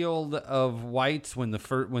the field of whites when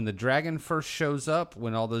the dragon first shows up,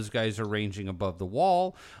 when all those guys are ranging above the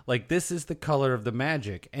wall. Like, this is the color of the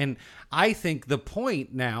magic. And I think the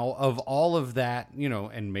point now of all of that,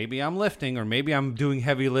 and maybe I'm lifting, or maybe I'm doing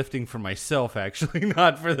heavy lifting for myself, actually,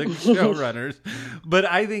 not for the showrunners, but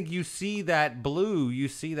I think you see that blue, you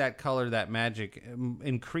see that color, that magic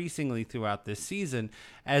increasingly throughout this season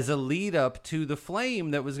as a lead up to the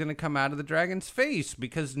flame that was going to come out of the dragon's face,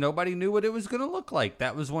 because nobody knew what it was going to look like.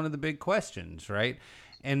 That was one of the big questions, right?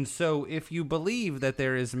 And so if you believe that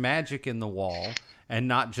there is magic in the wall and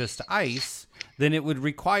not just ice, then it would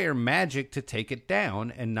require magic to take it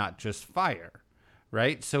down and not just fire,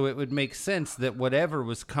 right? So it would make sense that whatever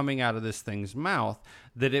was coming out of this thing's mouth,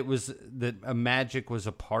 that a magic was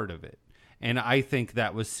a part of it. And I think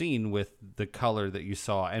that was seen with the color that you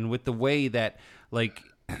saw and with the way that, like,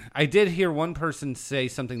 I did hear one person say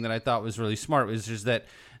something that I thought was really smart, was just that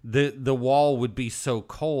the wall would be so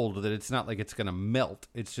cold that it's not like it's going to melt.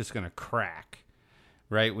 It's just going to crack,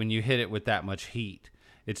 right? When you hit it with that much heat,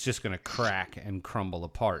 it's just going to crack and crumble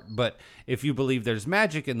apart. But if you believe there's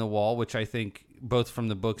magic in the wall, which I think both from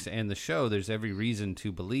the books and the show, there's every reason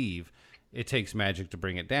to believe it takes magic to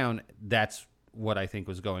bring it down. That's what I think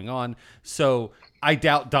was going on. So I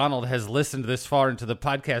doubt Donald has listened this far into the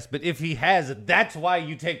podcast, but if he has, that's why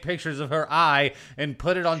you take pictures of her eye and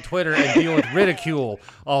put it on Twitter and deal with ridicule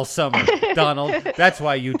all summer, Donald. That's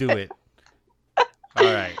why you do it. All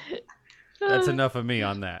right. That's enough of me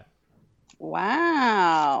on that.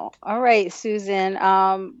 Wow. All right, Susan.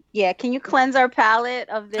 Can you cleanse our palate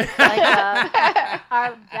of this,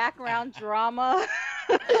 our background drama?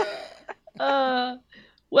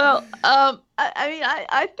 Well,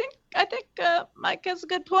 I think Mike has a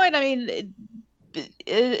good point. I mean,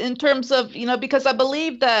 in terms of, because I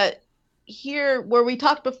believe that here, where we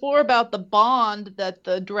talked before about the bond that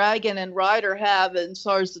the dragon and rider have as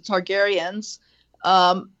far as the Targaryens,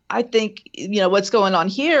 I think, what's going on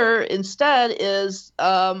here instead is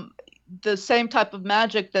the same type of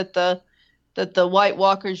magic that the White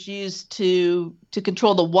Walkers use to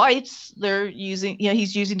control the whites. They're using,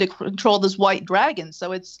 he's using to control this white dragon.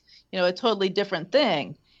 So it's, a totally different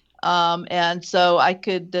thing. And so I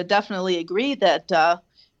could definitely agree that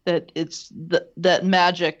it's that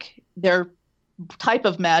magic, their type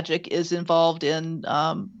of magic, is involved in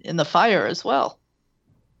the fire as well.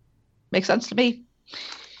 Makes sense to me.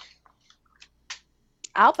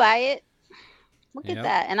 I'll buy it. Look at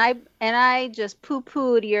that. And I just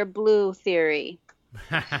poo-pooed your blue theory.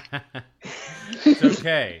 It's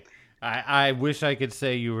okay. I wish I could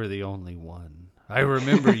say you were the only one. I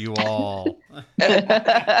remember you all.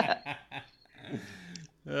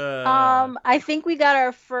 I think we got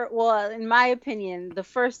our first, in my opinion, the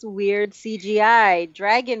first weird CGI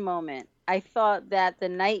dragon moment. I thought that the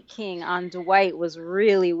Night King on Dwight was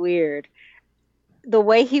really weird. The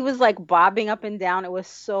way he was like bobbing up and down, it was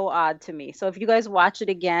so odd to me. So if you guys watch it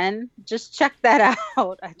again, just check that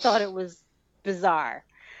out. I thought it was bizarre.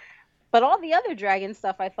 But all the other dragon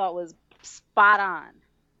stuff I thought was spot on.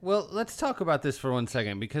 Well, let's talk about this for 1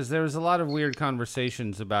 second, because there was a lot of weird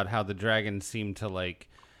conversations about how the dragon seemed to, like,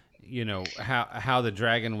 how the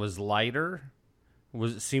dragon was lighter.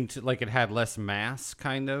 Seemed to like it had less mass,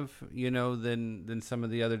 kind of, than some of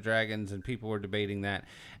the other dragons, and people were debating that.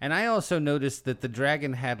 And I also noticed that the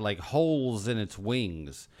dragon had like holes in its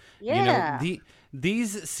wings. Yeah.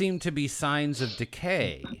 These seem to be signs of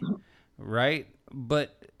decay, right?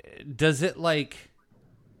 But does it like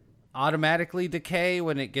automatically decay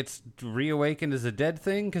when it gets reawakened as a dead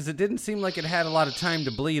thing? Because it didn't seem like it had a lot of time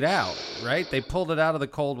to bleed out, right? They pulled it out of the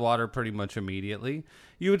cold water pretty much immediately.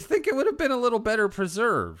 You would think it would have been a little better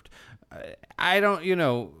preserved.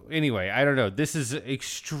 Anyway, I don't know. This is an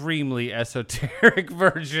extremely esoteric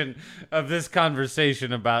version of this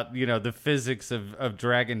conversation about, the physics of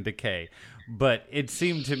dragon decay. But it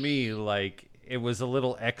seemed to me like it was a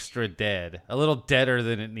little extra dead, a little deader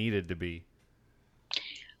than it needed to be.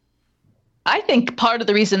 I think part of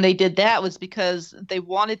the reason they did that was because they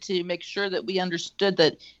wanted to make sure that we understood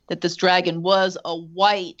that this dragon was a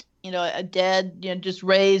white, a dead, just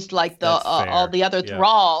raised like all the other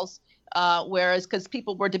thralls. Whereas, because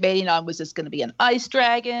people were debating on, was this going to be an ice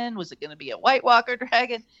dragon? Was it going to be a White Walker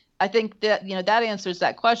dragon? I think that, that answers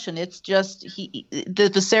that question. It's just the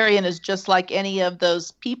Viserion is just like any of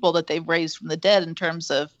those people that they've raised from the dead in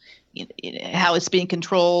terms of how it's being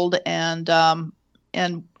controlled and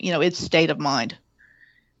its state of mind.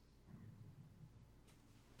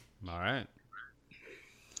 All right.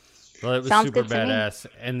 Well, it was Sounds super good to me. badass,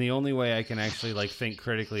 and the only way I can actually think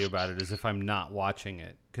critically about it is if I'm not watching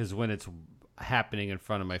it, because when it's happening in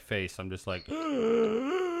front of my face, I'm just like,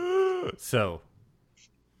 so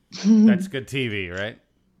that's good TV, right?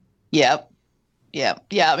 Yep. Yeah.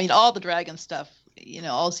 I mean, all the dragon stuff,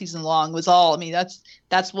 all season long was all. I mean,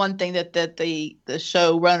 that's one thing that the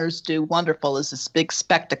showrunners do wonderful is this big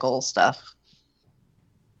spectacle stuff.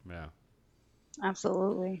 Yeah.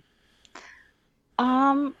 Absolutely.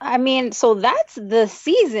 I mean, so that's the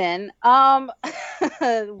season. Wow,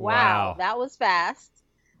 that was fast.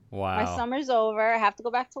 Wow. My summer's over. I have to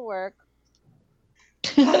go back to work.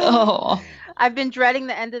 Oh. I've been dreading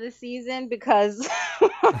the end of the season because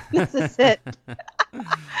this is it.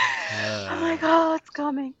 I'm like, oh, it's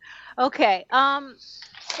coming. Okay.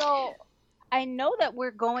 So I know that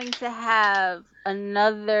we're going to have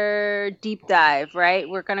another deep dive, right?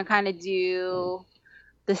 We're going to kind of do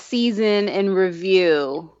the season in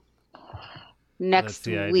review next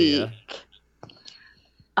week.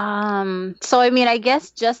 So I mean, I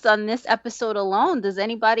guess just on this episode alone, does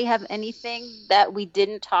anybody have anything that we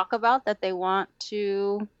didn't talk about that they want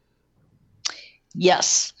to?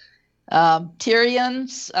 Yes.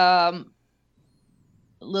 Tyrion's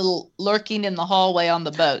little lurking in the hallway on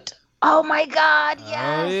the boat. Oh my God,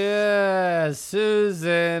 yes. Oh yeah,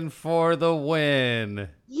 Susan for the win.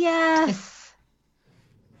 Yes.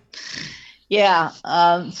 Yeah.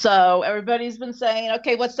 So everybody's been saying,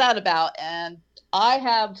 okay, what's that about? And I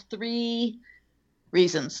have 3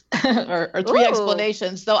 reasons or 3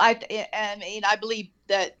 explanations. Though I mean, I believe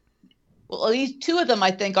that, well, at least 2 of them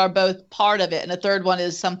I think are both part of it, and a third one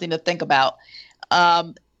is something to think about.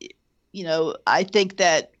 I think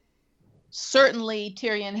that certainly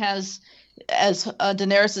Tyrion has, as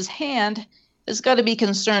Daenerys's hand, has got to be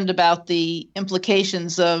concerned about the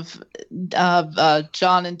implications of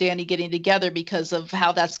Jon and Dany getting together because of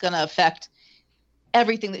how that's going to affect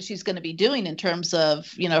everything that she's going to be doing in terms of,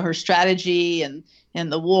 her strategy and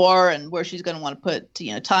the war and where she's going to want to put,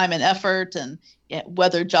 time and effort, and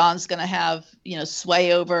whether Jon's going to have,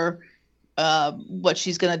 sway over what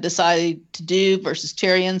she's going to decide to do versus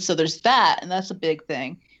Tyrion. So there's that, and that's a big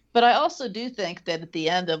thing. But I also do think that at the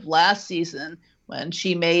end of last season, when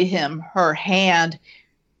she made him her hand,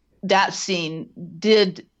 that scene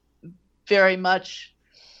did very much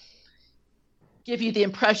give you the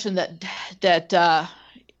impression that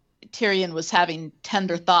Tyrion was having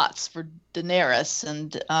tender thoughts for Daenerys,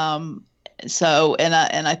 and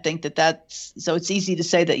I think that's so. It's easy to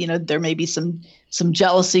say that there may be some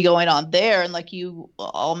jealousy going on there, and like you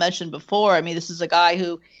all mentioned before, I mean, this is a guy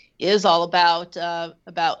who is all about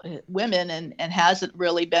women and hasn't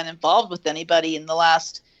really been involved with anybody in the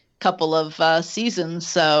last couple of seasons.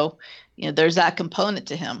 So, there's that component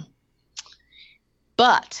to him.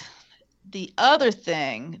 But the other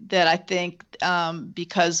thing that I think,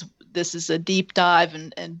 because this is a deep dive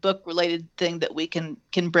and book related thing that we can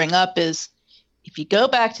bring up, is if you go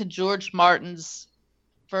back to George Martin's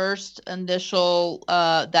first initial,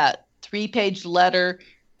 that 3-page letter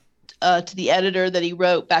to the editor that he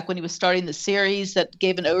wrote back when he was starting the series that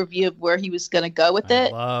gave an overview of where he was going to go with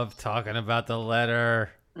it. I love talking about the letter.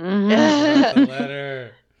 Mm-hmm. The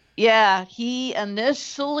letter. Yeah, he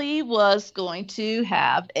initially was going to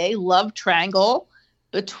have a love triangle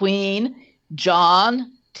between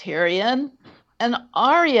Jon, Tyrion, and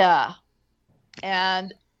Arya.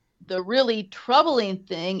 And the really troubling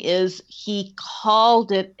thing is he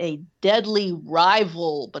called it a deadly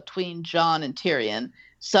rival between Jon and Tyrion.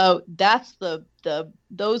 So that's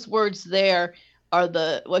those words there are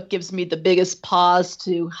what gives me the biggest pause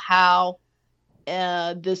to how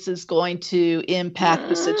this is going to impact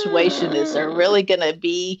the situation. Is there really going to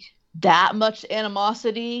be that much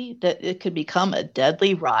animosity that it could become a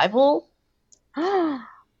deadly rival?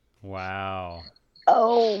 Wow.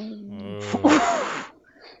 Oh.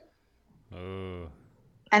 Oh.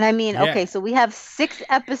 And I mean, Yeah. okay, so we have 6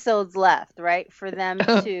 episodes left, right, for them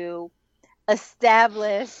to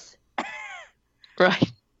establish.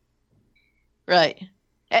 Right.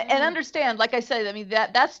 And understand, like I said, I mean,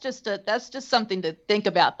 that's just something to think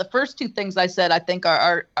about. The first 2 things I said, I think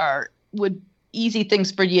are would easy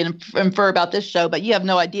things for you to infer about this show, but you have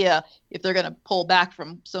no idea if they're going to pull back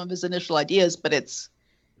from some of his initial ideas. But it's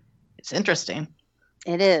interesting.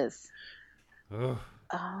 It is. Ugh.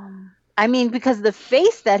 I mean, because the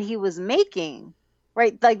face that he was making,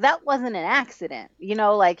 right? Like that wasn't an accident,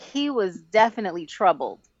 like he was definitely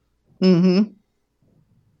troubled. Mm-hmm.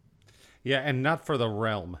 Yeah, and not for the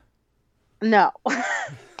realm. No.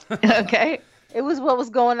 Okay. It was what was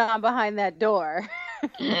going on behind that door.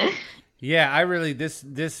 Yeah, I really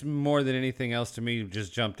this more than anything else to me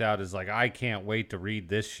just jumped out as like I can't wait to read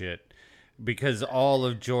this shit because all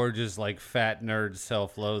of George's like fat nerd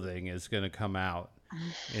self-loathing is going to come out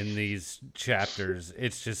in these chapters.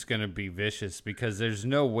 It's just going to be vicious because there's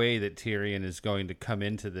no way that Tyrion is going to come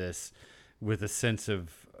into this with a sense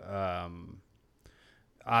of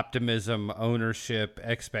optimism, ownership,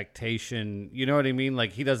 expectation. You know what I mean?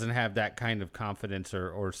 Like he doesn't have that kind of confidence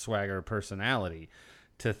or swagger personality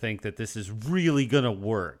to think that this is really going to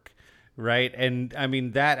work, right? And I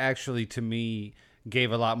mean, that actually to me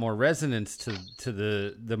gave a lot more resonance to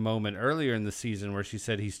the moment earlier in the season where she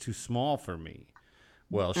said he's too small for me.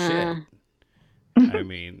 Well, shit. I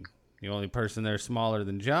mean, the only person there smaller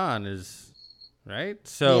than Jon is, right?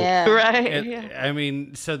 So, yeah. Right. I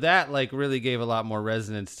mean, so that like really gave a lot more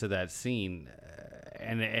resonance to that scene,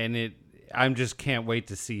 and I'm just can't wait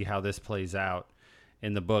to see how this plays out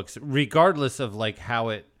in the books, regardless of like how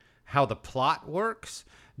the plot works.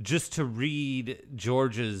 Just to read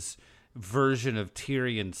George's version of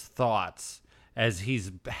Tyrion's thoughts as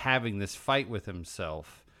he's having this fight with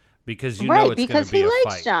himself, because it's going to be a fight. Because he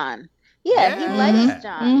likes Jon. Yeah, he likes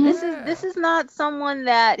Jon. This is not someone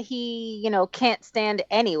that he, can't stand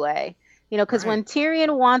anyway. Because when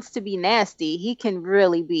Tyrion wants to be nasty, he can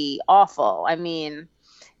really be awful. I mean,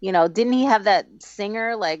 didn't he have that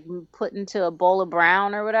singer like put into a bowl of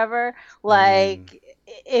brown or whatever? Like,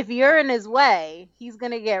 if you're in his way, he's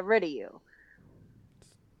gonna get rid of you.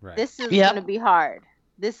 Right. This is gonna be hard.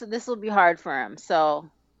 This will be hard for him. So,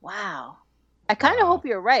 wow. I kind of hope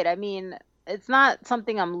you're right. I mean, it's not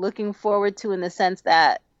something I'm looking forward to in the sense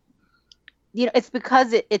that, it's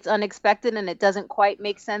because it's unexpected and it doesn't quite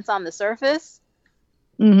make sense on the surface.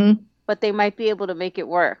 Mm-hmm. But they might be able to make it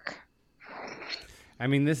work. I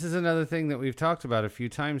mean, this is another thing that we've talked about a few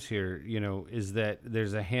times here, is that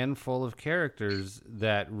there's a handful of characters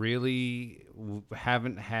that really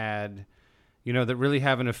haven't had, that really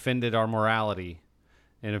haven't offended our morality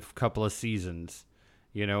in a couple of seasons,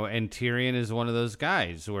 and Tyrion is one of those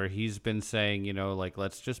guys where he's been saying, like,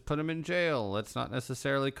 let's just put him in jail. Let's not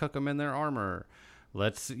necessarily cook them in their armor.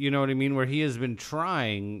 Let's, you know what I mean? Where he has been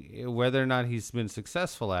trying, whether or not he's been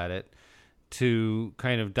successful at it, to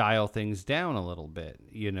kind of dial things down a little bit,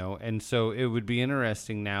 and so it would be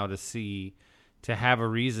interesting now to have a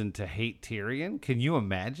reason to hate Tyrion. Can you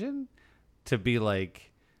imagine to be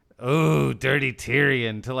like, oh, dirty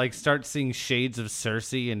Tyrion, to like start seeing shades of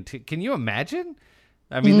Cersei can you imagine?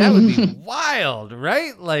 I mean, that would be wild,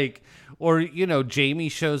 right? Like, or, Jaime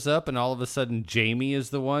shows up and all of a sudden Jaime is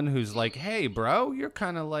the one who's like, hey, bro, you're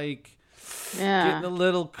kind of like, getting a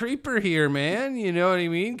little creeper here, man. You know what I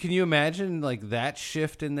mean? Can you imagine like that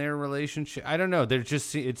shift in their relationship? I don't know.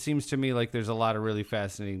 It seems to me like there's a lot of really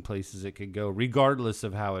fascinating places it could go, regardless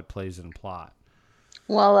of how it plays in plot.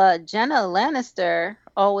 Well, Jenna Lannister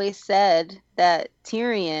always said that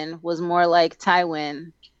Tyrion was more like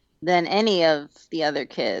Tywin than any of the other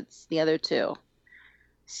kids, the other two.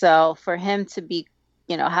 So for him to be,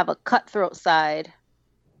 have a cutthroat side,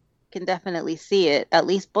 can definitely see it, at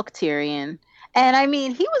least book Tyrion. And I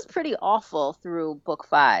mean, he was pretty awful through book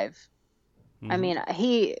 5. I mean,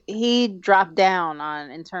 he dropped down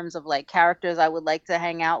in terms of like characters I would like to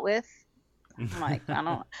hang out with. I'm like, I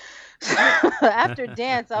don't. After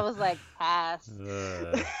Dance, I was like, pass.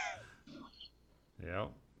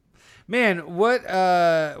 Yep. Man, what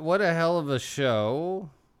a hell of a show!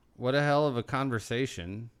 What a hell of a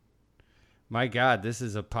conversation! My God, this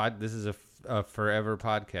is a forever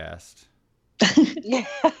podcast. Yeah.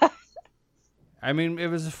 I mean, it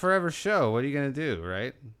was a forever show. What are you gonna do,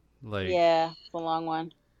 right? Like, yeah, it's a long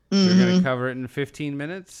one. We're gonna cover it in 15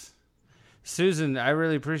 minutes. Susan, I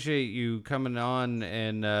really appreciate you coming on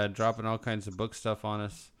and dropping all kinds of book stuff on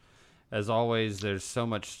us. As always, there's so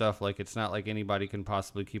much stuff. Like, it's not like anybody can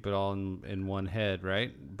possibly keep it all in one head,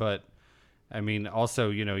 right? But I mean, also,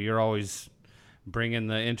 you're always bringing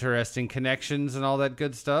the interesting connections and all that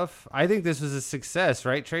good stuff. I think this was a success,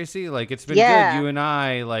 right, Tracy? Like, it's been good. You and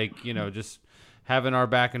I, like, just having our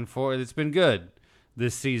back and forth. It's been good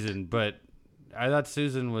this season. But I thought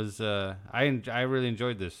Susan was. I really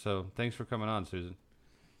enjoyed this. So thanks for coming on, Susan.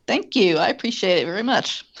 Thank you. I appreciate it very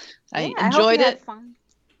much. I enjoyed it. Fun.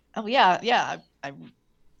 Oh yeah. I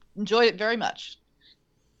enjoyed it very much.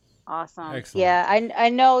 Awesome. Excellent. Yeah, I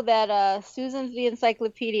know that Susan's the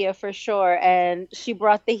encyclopedia for sure, and she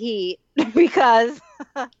brought the heat because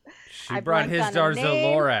She brought Hizdahr zo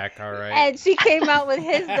Loraq, all right. And she came out with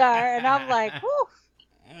Hizdahr, and I'm like, whew,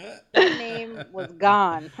 the name was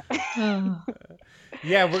gone.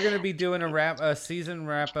 Yeah, we're going to be doing a season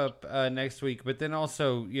wrap-up next week, but then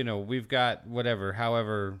also, we've got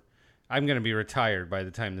however, I'm going to be retired by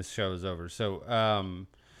the time this show is over, so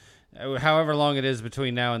however long it is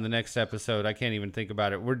between now and the next episode, I can't even think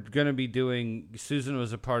about it. We're going to be doing, Susan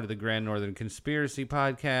was a part of the Grand Northern Conspiracy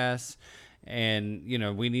podcast, and,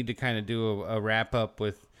 we need to kind of do a wrap-up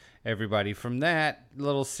with everybody from that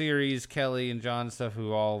little series, Kelly and John stuff,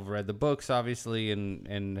 who all read the books, obviously,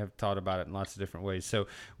 and have thought about it in lots of different ways. So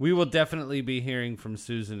we will definitely be hearing from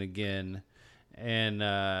Susan again. And,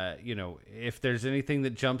 if there's anything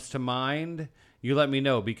that jumps to mind, you let me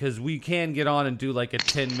know, because we can get on and do like a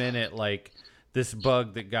 10-minute, like, this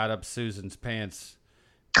bug that got up Susan's pants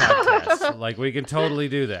podcast. Like, we can totally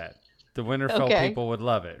do that. The Winterfell people would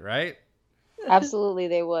love it, right? Absolutely,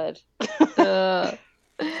 they would.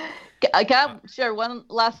 I can share one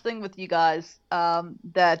last thing with you guys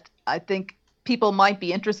that I think people might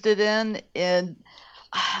be interested in. And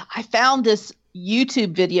I found this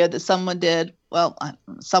YouTube video that someone did. Well,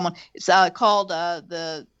 it's called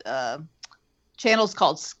the channel's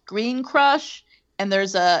called Screen Crush, and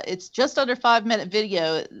it's just under 5-minute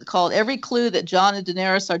video called "Every Clue That Jon and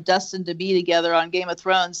Daenerys Are Destined to Be Together on Game of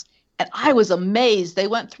Thrones." And I was amazed. They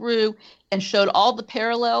went through and showed all the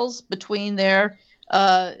parallels between their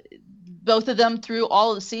both of them through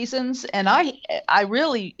all of the seasons, and I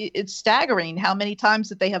really, it's staggering how many times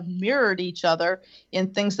that they have mirrored each other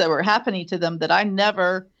in things that were happening to them that I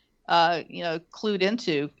never clued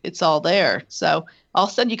into. It's all there. So I'll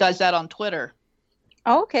send you guys that on Twitter.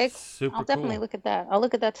 Oh, okay. Super I'll definitely look at that. I'll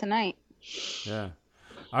look at that tonight. Yeah.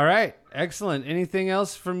 All right. Excellent. Anything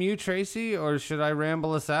else from you, Tracy, or should I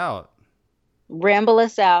ramble us out? Ramble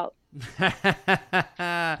us out.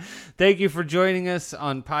 Thank you for joining us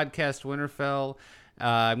on Podcast Winterfell.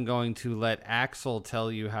 I'm going to let Axel tell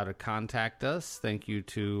you how to contact us. Thank you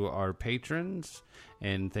to our patrons,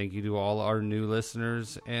 and thank you to all our new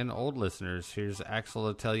listeners and old listeners. Here's Axel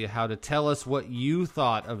to tell you how to tell us what you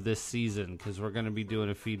thought of this season, because we're going to be doing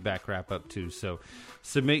a feedback wrap-up too. So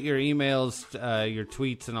submit your emails, your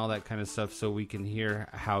tweets, and all that kind of stuff so we can hear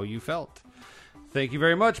how you felt. Thank you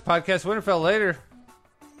very much. Podcast Winterfell. Later.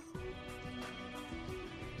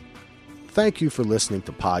 Thank you for listening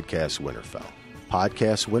to Podcast Winterfell.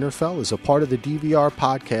 Podcast Winterfell is a part of the DVR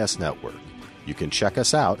Podcast Network. You can check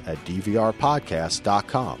us out at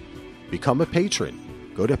dvrpodcast.com. Become a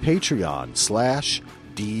patron. Go to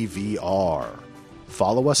Patreon/DVR.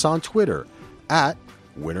 Follow us on Twitter at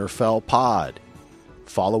WinterfellPod.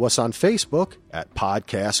 Follow us on Facebook at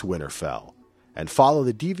Podcast Winterfell. And follow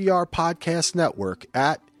the DVR Podcast Network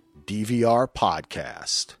at DVR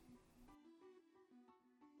Podcast.